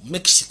omuleete eno mu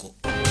Mexico.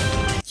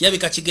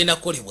 Kirabika kigenda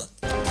kukolebwa.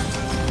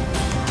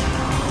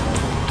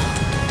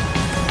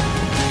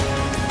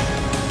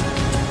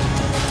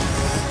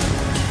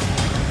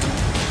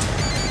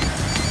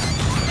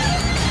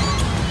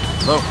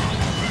 Hello.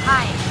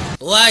 Hi.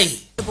 Why?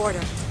 The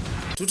border.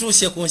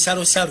 Tutuuse ku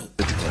nsalosalo.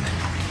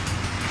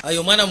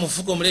 ayo mwana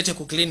mufuko mulete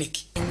ku clinic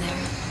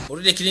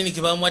olute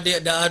clinic bamwadde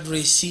the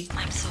address. I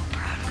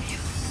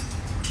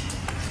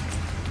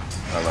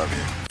love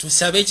you.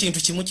 Tusabe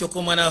ekintu kimu kyokka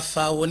omwana waffe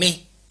awone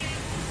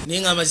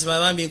naye nga amazima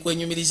bambi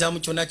nkwenyumirizaamu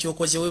kyonna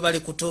kyokoze webale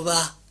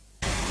kutoba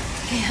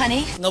Hey,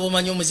 honey. nga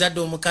bwomanyi omuzadde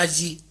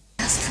omukazi.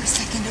 Just for a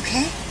second,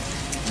 okay?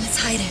 Let's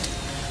hide it.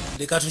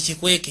 Leka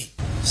tukikweke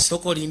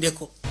sooka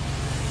olindeko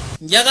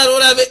njagala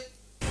olabe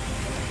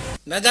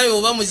nagambye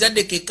oba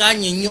muzadde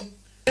kekanye nnyo.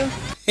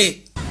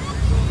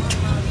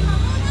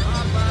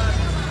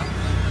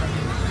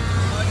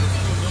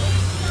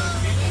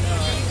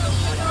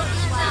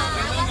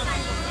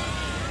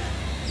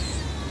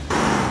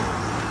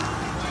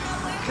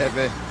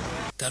 Kevin.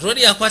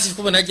 Karoli yakwata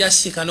ekkubo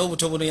najjasiika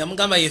n'obuto buno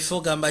yamugamba yefe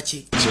ogamba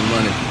ki It's your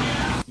money.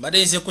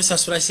 mbadde nze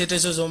kusasula sente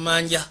zo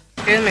z'omanja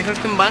Es mejor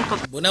que un banco.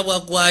 bwonna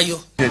bwaggwayo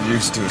Get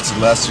used to it. It's the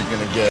last you're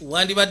gonna get.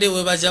 wandibadde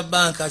weebaza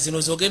banka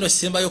zino zogenda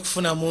osembayo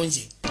okufuna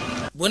mungi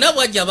bwonna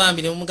bwajja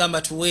bambi ne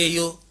mumugamba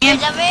tuweeyo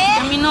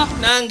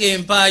nange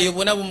empaayo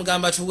bwonna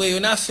bumugamba tuweeyo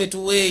naffe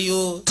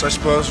tuweeyo I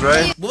suppose,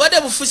 right?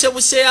 bubadde bufuse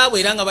buseyaabwe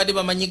era nga badde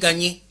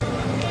bamanyiganye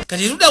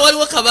kati ludda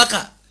waliwo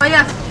kabaka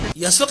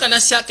yasooka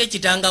nasyako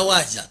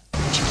ekitangawaaza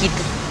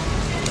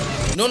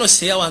nono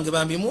seya wange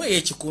bambi muweeyo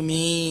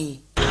 10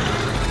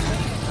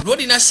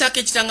 lwodi nasyako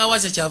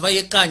ekitangawaaza kyava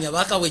yekkanya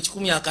baakawa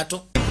 10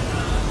 akato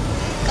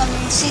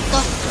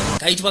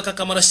kayitibwa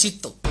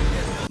kakamarasito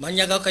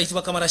manya gawo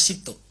kayitibwa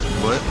kamarasito.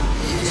 What?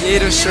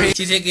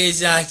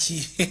 Kitegeeza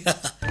ki?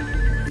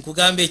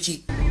 Nkugamba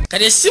eki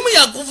kati essimu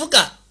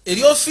yakuvuga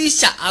eri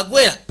ofiisa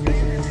agwera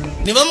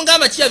ne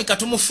bamugamba kirabika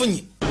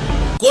tumufunye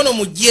kono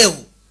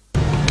mujjeewo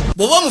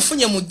bw'oba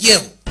omufunye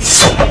mujjeewo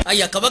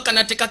aya kabaka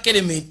nateeka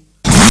kerementi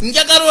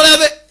njagala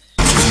olabe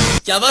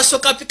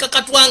kyabasooka pika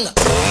katwanga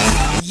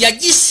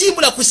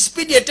yagisimbula ku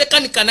sipiidi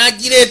etekanika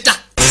n'agireeta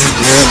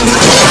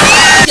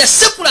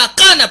yasekula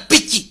akaana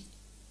piki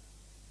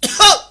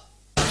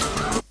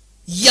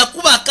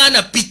yakuba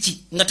akaana piki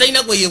nga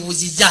talina gwe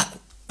yebuuzizaako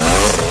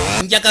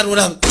njagala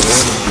olabe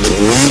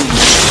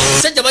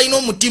sajja balina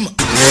omutima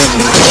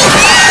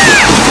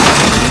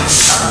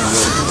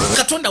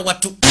katonda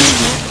wattu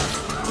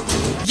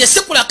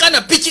yasekula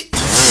akaana piki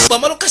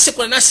bwamala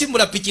okasekula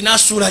n'asimbula piki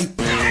n'asuulayo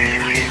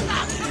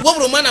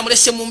wabula omwana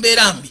amulese mu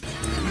mbeera mbi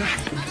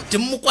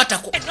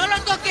temumukwatako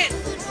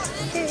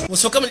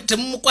musooka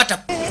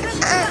temumukwatako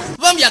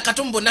bambi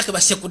akatomu bonna ke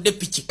basekudde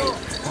piki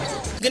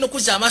genda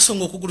okuzza amaaso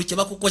ng'okugulu kye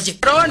bakukoze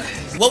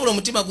wabula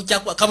omutima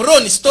gukyakwa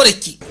kaburoni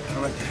storeki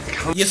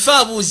yefe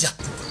abuuza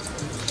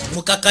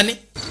mukakane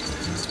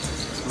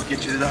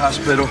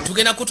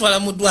tugenda kutwala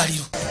mu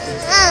ddwaliro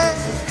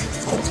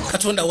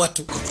katonda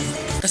wattu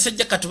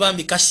kasajja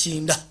katubambi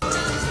kasinda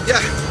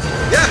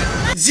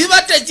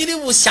ziba tekiri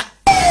busa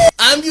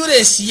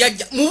ambulensi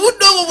yajja mu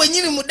budde obwo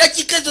bwennyini mu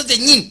dakiika ezo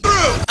zennyini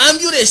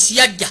ambulensi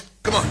yajja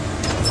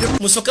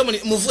musooke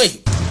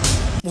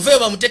muveeyo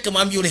bamuteeke mu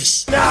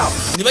ambulensi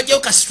ne bajjayo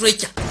ka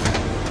stretcher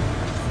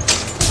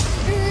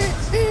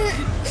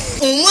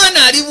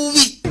omwana ali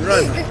bubi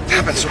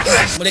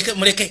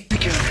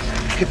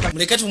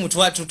muleke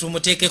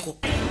tumuteekeko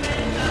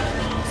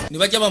ne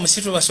bajja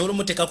bamusitule basobole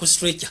omuteeka ku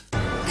stretcher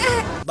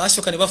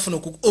basooka ne bafuna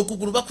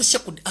okugulu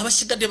bakusekudde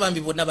abasigadde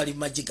bambi bonna bali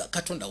mumajiga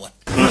katonda wa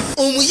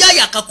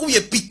omuyaya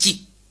akakubye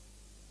piki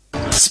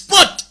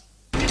sport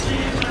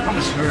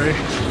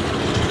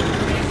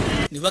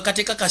ne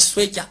bakateeka ka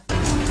stretcher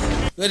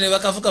ne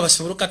bakavuga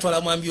basobole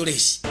okatwala mu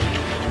ambulensi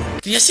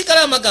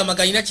tiyasigala amagamba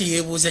galina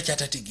kyeyeebuuza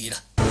kyatategeera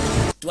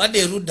twadde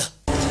erudda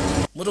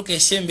motoka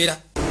esembera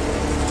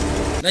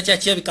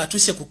nakyakirabika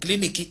atuuse ku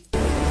kiliniki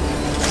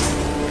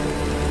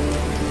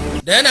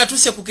dayana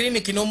atuuse ku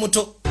kiliniki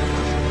n'omuto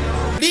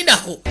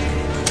lindako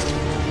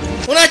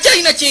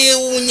onakyalina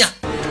kyeyewuunya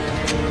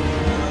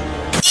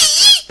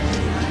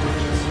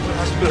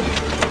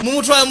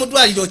mumutwala mu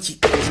ddwaliro ki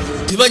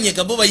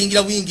tebanyega bo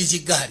bayingira buyingizi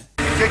gaali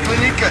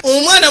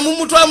omwana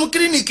mumutwala mu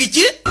kiliniki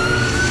ki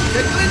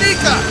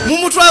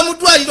mumutwala mu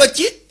ddwaliro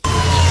ki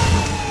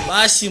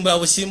basimbula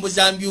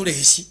busimbuza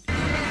ambulensi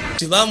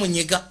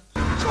tebamunyega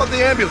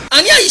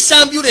ani ayisa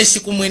ambulensi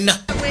ku mwenna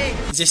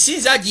nze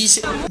sinza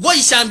agiyise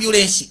gwoyisa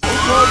ambulensi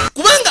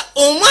kubanga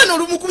omwana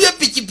olumukubye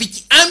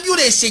pikipiki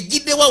ambulensi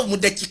ejjiddewa mu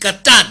dakiika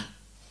 5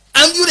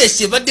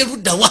 ambulensi ebadde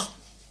luddawa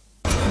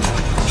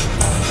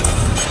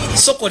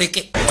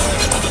sokoleke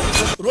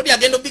olwoli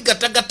agenda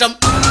obigattagattamu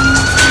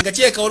nga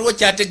kireka waliwo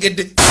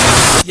kyategedde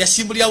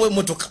yasimbulirawo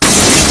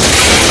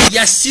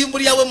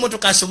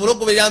emmotoka asobole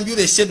okugoberera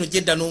ambulensi eno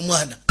gyedda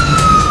n'omwana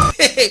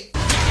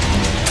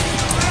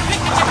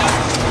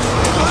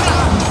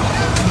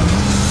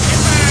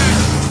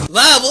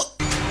baabo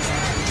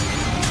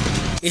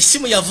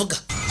essimu yavuga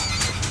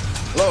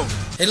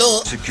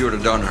hello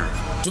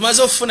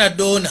tumaze okufuna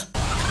doona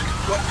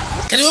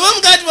kati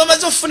bwebamugamba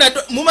ti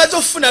mumaze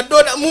okufuna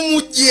doona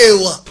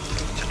mumugyeewa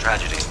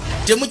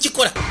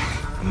temukikola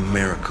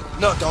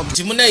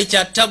timunaye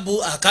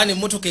kyatabu akaana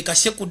emmotoka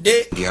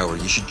ekasekudde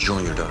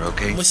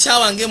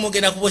musaawa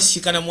ng'emugenda kuba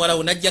osiikana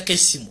muwalawo najjako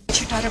essimu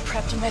Got her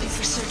prepped and ready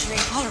for surgery.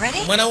 Already?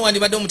 Mwana wandi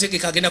badde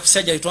omutegeka agenda ku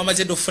surgery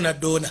twamaze dde okufuna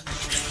dona.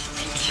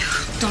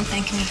 Don't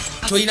thank me.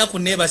 Toyina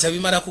kunneebaza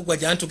bimala kugwa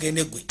gya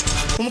ntugende gwe.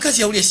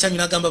 Omukazi yawulya essanyu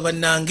n'agamba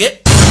bannange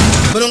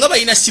bano nga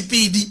balina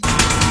sipiidi.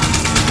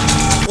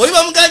 Oli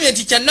bamugambye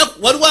nti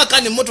kyannaku waliwo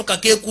akaana emmotoka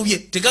keekubye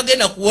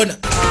tekagenda kuwona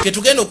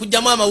ketugenda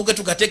okugyamu amawuge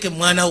tugateeke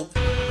mwana wo.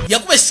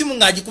 Yakuba essimu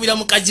ng'agikubira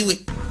mukazi we.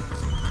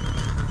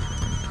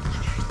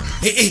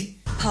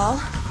 Paul?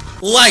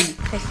 Why?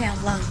 They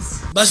found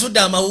lungs. Basudde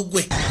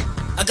amawugwe.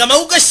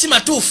 Agamawugwe si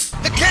matuufu.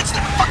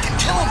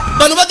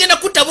 Bano bagenda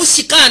kutta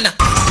busikaana.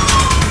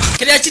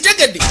 Kere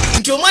akitegedde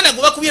nti omwana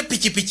gwe bakubye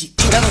pikipiki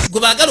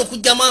gwe baagala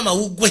okugyamu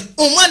amawugwe.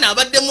 Omwana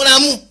abadde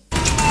mulamu.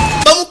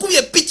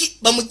 Bamukubye piki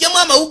bamugyamu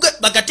amawugwe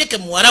bagateeke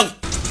muwala we.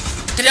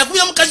 Kere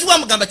akubye mukazi we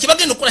amugamba kye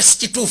bagenda okukola si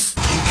kituufu.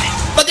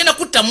 Bagenda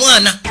kutta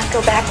mwana.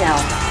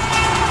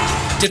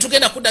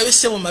 Tetugenda kuddayo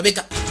ssebo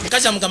mabega.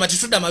 Mukazi amugamba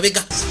tetudda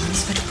mabega.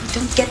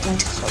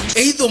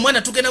 Either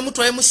omwana tugenda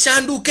mutwaye mu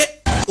ssanduuke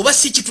oba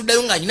si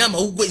kituddayo ng'alina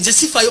amawugwe nze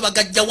sifaayo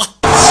bagajjawa.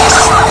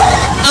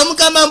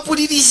 Amugamba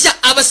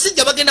mpuliriza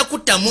abasajja bagenda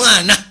kutta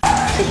mwana.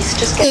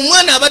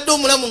 Omwana abadde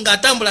omulamu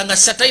ng'atambula nga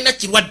satalina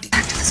kirwadde.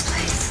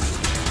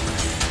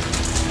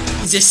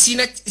 Nze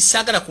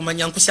saagala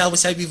kumanya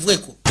nkusaabusa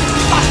bivweko.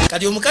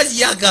 Kati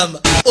omukazi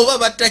yagamba oba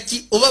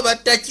battaki oba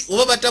battaki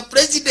oba batta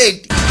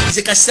pulezidenti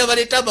nze kasita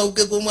baleeta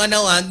amawugwe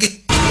g'omwana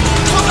wange.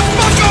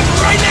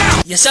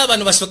 Yasaba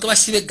bano basooke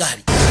basibe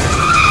eggaali.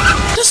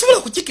 Tosobola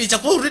kukikiriza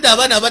kuba oludde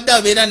abaana abadde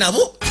abeera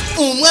nabo.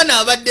 Omwana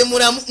abadde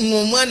mulamu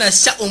ng'omwana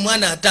assa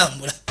omwana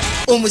atambula.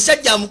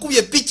 Omusajja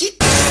amukubye piki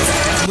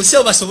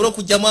musebo basobole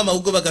okugyamu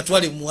amawugwe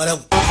bagatwale muwala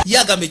we. Ye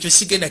agamba ekyo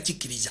sigenda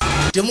kikkiriza.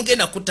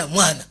 Temugenda kutta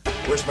mwana.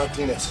 Where's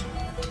Martinez?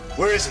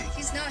 Where is he?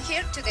 He's not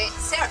here today,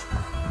 sir.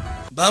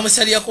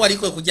 Bamusalirako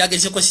waliko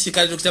okujagezeko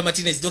sisikale Dr.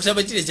 Martinez. Dr.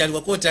 Martinez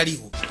aliwako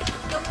otaliwo.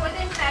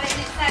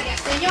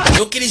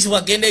 Dokkirizibwa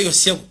agenda eyo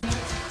ssebo.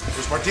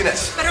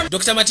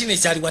 Dr.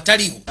 Martinez aliwa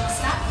taliwo.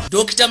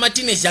 Dr.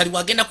 Martinez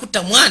aliwa agenda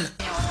kutta mwana.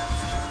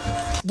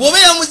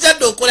 Bw'obeera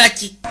muzadde okola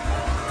ki?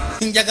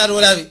 Njagala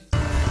olabe.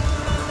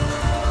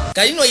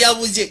 Kalino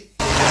yabuze.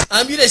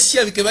 Ambulance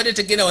yabike badde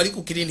tegenda wali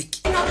ku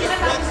kiriniki.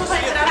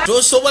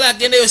 Tosobola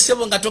agenda eyo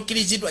ssebo nga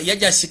tokkiriziddwa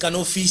yajja asika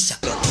n'ofiisa.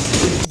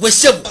 Gwe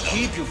ssebo.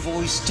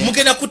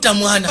 Mugenda kutta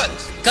mwana.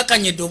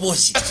 Kakanya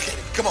eddoboozi.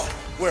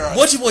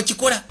 Bw'oti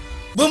bw'okikola.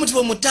 Bwe muti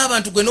bw'omutta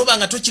abantu gwe n'oba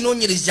nga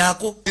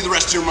tokinoonyerezaako.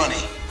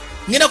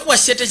 Ngenda kuwa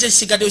sente ze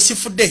zisigadde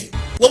osifuddeyo.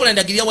 Wabula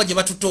ndagirira wa gye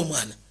batutte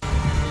omwana.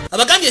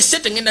 Abagambye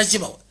sente ngenda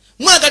zibawa.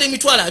 Mwagala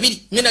emitwalo 2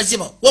 ngenda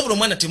zibawa. Wabula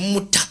omwana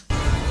temumutta.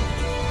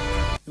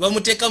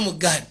 Bamuteeka mu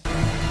ggaali.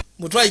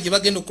 Mutwale gye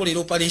bagenda okukolera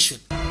operation.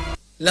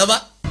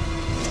 Laba.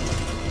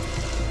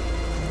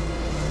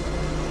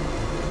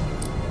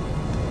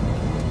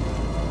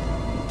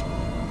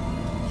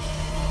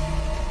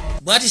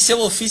 Bwati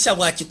sebo ofisa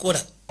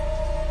bwakikola.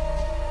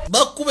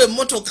 Bakuba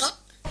emmotoka.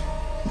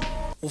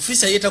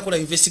 Ofisa yetakola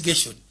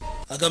investigation.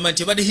 Agamba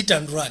nti badde hit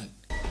and run.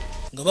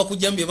 Nga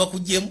bakujjambye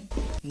bakujjemu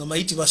nga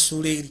mayiti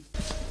basuula eri.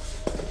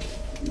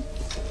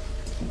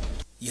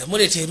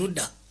 Yamuleeta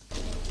erudda.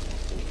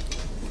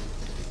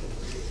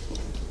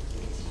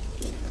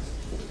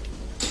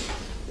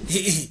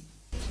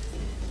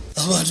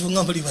 Abantu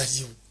nga muli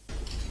bazibu.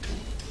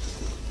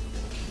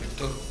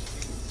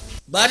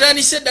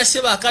 Batandise dda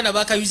ssebo akaana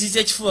bakayuziza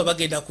ekifuba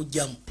bagenda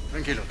kujjamu.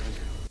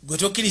 Gwe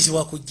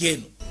tokkirizibwa kujja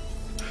eno.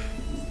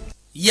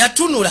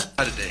 Yatunula.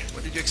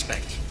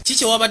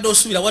 Kiki wabadde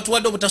osuubira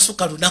watuwadde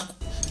obutasukka lunaku.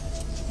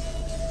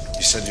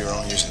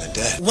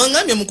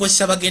 Wangambye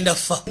mukozesa bagenda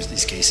ffa.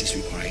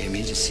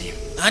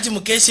 Anti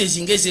mu cases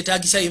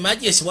ng'ezeetaagisa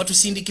emergency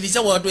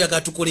watusindikiriza wawadde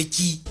oyagala tukole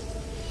ki?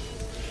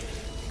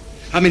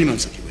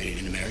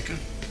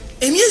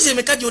 Emyezi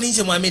emeka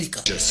gy'olinze mu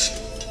Amerika?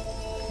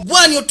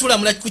 Bw'ani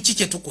otulamula ku ki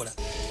kye tukola?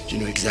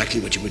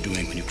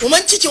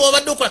 Omanyi ki kye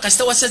wabadde okola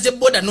kasita wasaze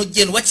boda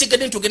n'ojja eno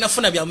wakisigadde nti ogenda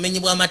funa bya bumenyi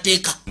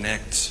bw'amateeka?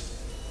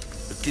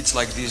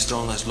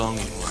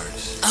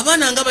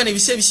 Abaana nga bano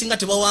ebiseera ebisinga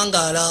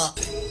tebawangaala.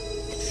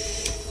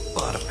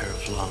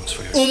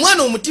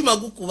 Omwana omutima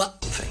gukuba.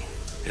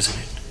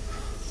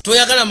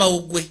 Toyagala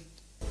mawuggwe.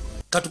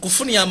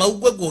 Katukufuni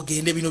amawuggwe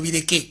gw'ogende bino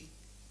bireke.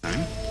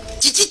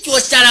 Kiki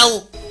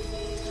ky'osalawo?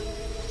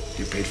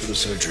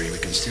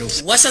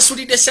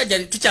 Wasasulidde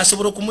sajjali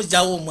tukyasobola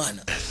okumuzzaawo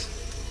omwana.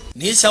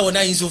 Naye sawo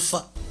nayinza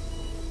offa.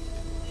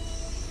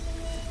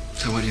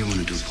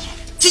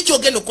 Kiki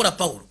ogenda okukola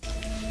Pawulo?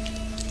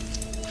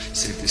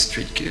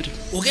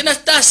 Ogenda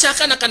kutaasa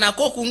akaana kano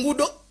ak'oku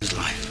nguudo?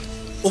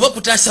 Oba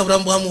kutaasa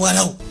bulamu bwa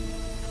muwalawo?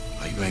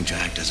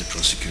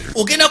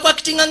 Ogenda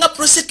kwakitinga nga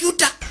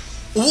prosecutor?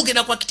 Oba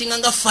ogenda kwakitinga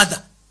nga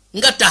father?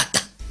 Nga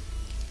taata?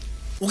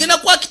 Ogenda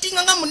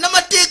kwakitinga nga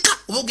munnamateeka?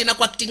 Oba ogenda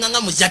kwakitinga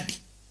nga muzadde?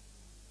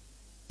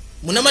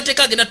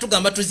 Munnamateeka agenda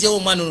tugamba tuzyewo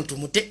omwana ono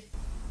tumute.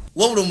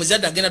 Wabula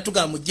omuzadde agenda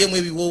tugamba muggyemu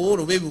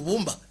ebiwowoolo oba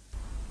ebibumba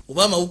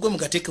oba amawuggwe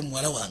mugateeke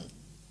muwala wange.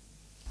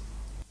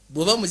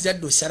 Bw'oba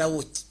muzadde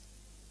osalawo ki?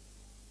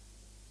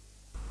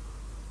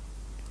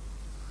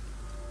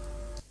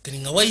 Kati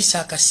nga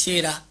wayisa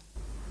akaseera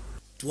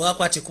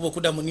tuwakwate kuba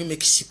okuda mu New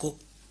Mexico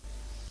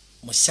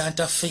mu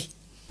Santa Fe.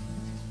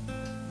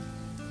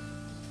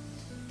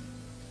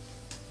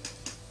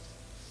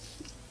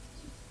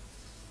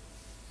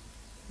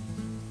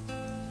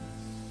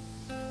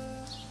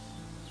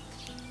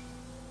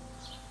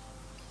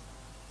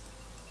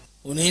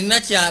 Ono ye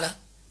nakyala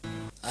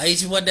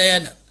ayitibwa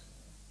Diana.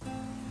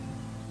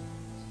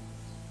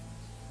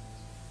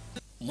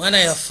 Mwana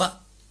yafa,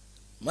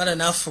 mara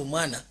nafa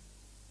omwana.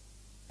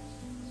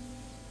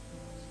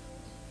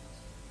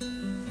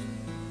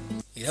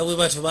 Era bwe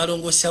batyo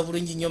balongoosa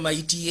bulungi nnyo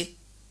mayiti ye.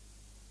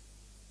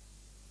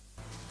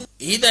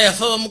 Either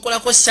yafa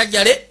bamukolako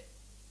sajjale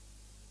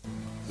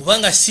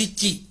kubanga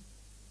siki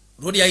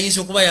Lodi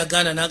ayinza okuba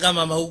yagaana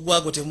n'agamba amawugwe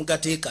ago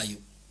temugateekayo.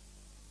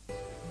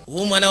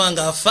 Oba omwana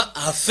wange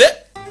afe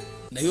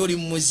naye oli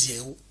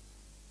mumuzeewo.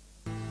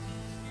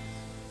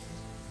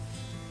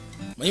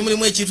 Manyi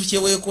mulimu ekintu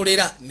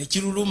kyeweekolera ne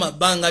kiruluma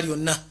bbanga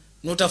lyonna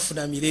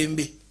n'otafuna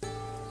mirembe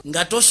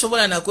nga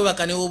tosobola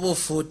nakwebaka ne woba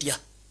ofootya.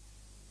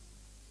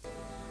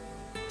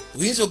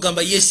 Oyinza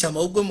okugamba yes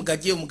amawugwe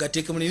mugajeeyo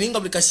mugateeke munene nga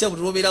buli kaseera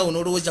buli lwobeerawo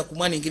n'olowooza ku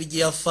mwana engeri gye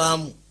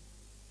yafaamu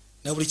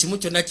na buli kimu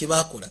kyonna kye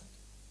baakola.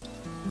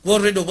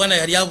 Already obwana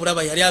yali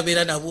abulaba yali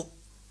abeera nabwo.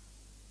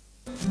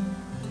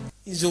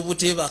 Yinza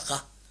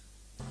obuteebaka.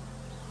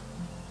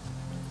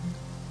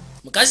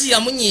 Mukazi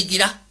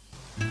yamunyiigira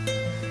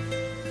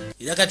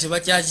era kati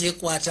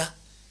bakyazeekwata.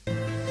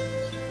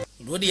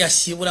 Lodi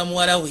yasiibula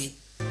muwala we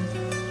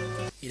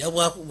era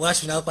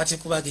bwatyo n'akwate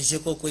kuba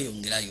agezeeko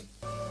okweyongerayo.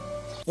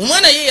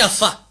 Omwana ye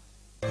yafa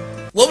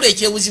wabula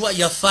ekyebuzibwa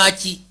yafa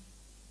ki?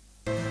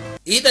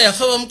 Either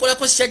yafa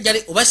bamukolako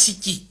sajjale oba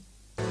siki.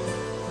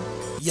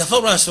 Yafa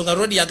lwa nsonga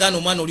Lodi yagaana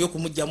omwana oli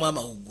okumugyamu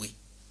amawugwe.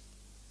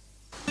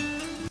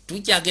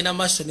 Tukyagenda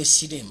maaso ne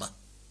sinema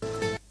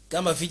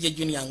gamba Vijay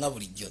Junior nga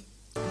bulijjo.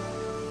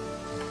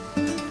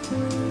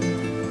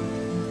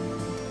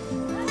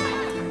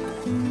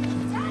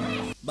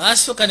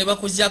 Basooka ne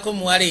bakuzyako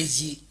muwala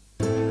ezi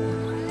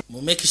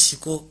mu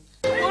Mexico.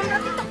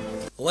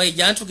 Owaye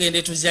jja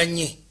tugende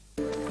tuzanye.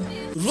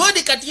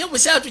 Lodi kati ye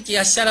musaatu kye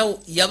yasalawo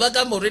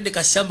yabagamba already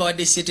Kasamba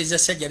wadde sente za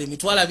sajjale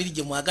emitwalo 2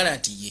 gye mwagala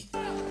nti ye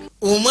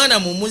omwana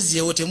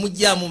mumuzzeewo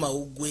temuggyaamu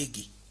mawuggwe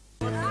ge.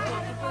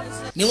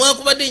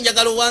 Niwankubadde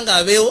njagala owanga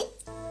abeewo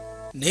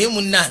naye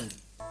munnange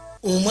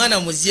omwana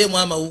muzzeemu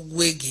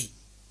amawuggwe ge.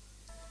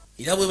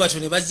 Era bwe batyo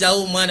ne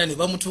bazzaawo omwana ne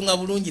bamutunga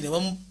bulungi ne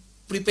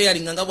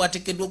bamupreparinga nga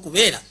bw'ateekeddwa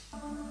okubeera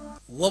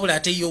wabula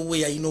ate ye owuwe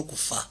yalina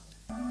okufa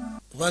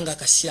kubanga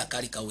akaseera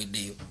kaali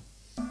kaweddeyo.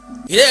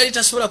 Era yali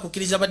tasobola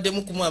kukkiriza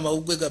baddemu kumuwa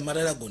amawuggwe ga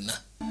malala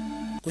gonna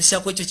kussa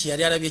ku ekyo kye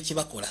yali alabye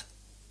kibakola.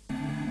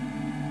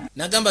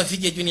 N'agamba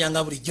Vijay Junior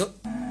nga bulijjo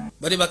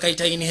bali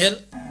bakayita in hell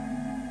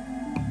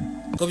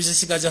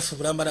kobizisigaza ffe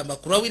bulambalamba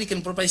ku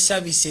Weekend Property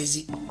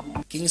Services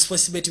King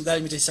Sports Bet Uganda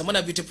Limited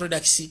Samona Beauty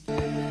Products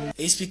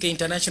SPK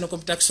International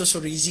Computer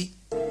Accessories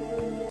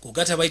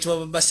kugata bayitibwa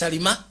Baba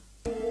Salima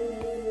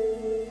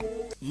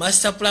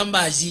Master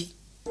Plumbers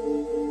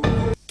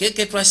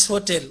KK Trust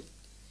Hotel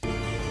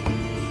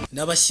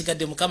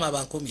n'abasigadde mukama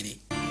abankomire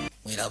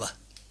mweraba.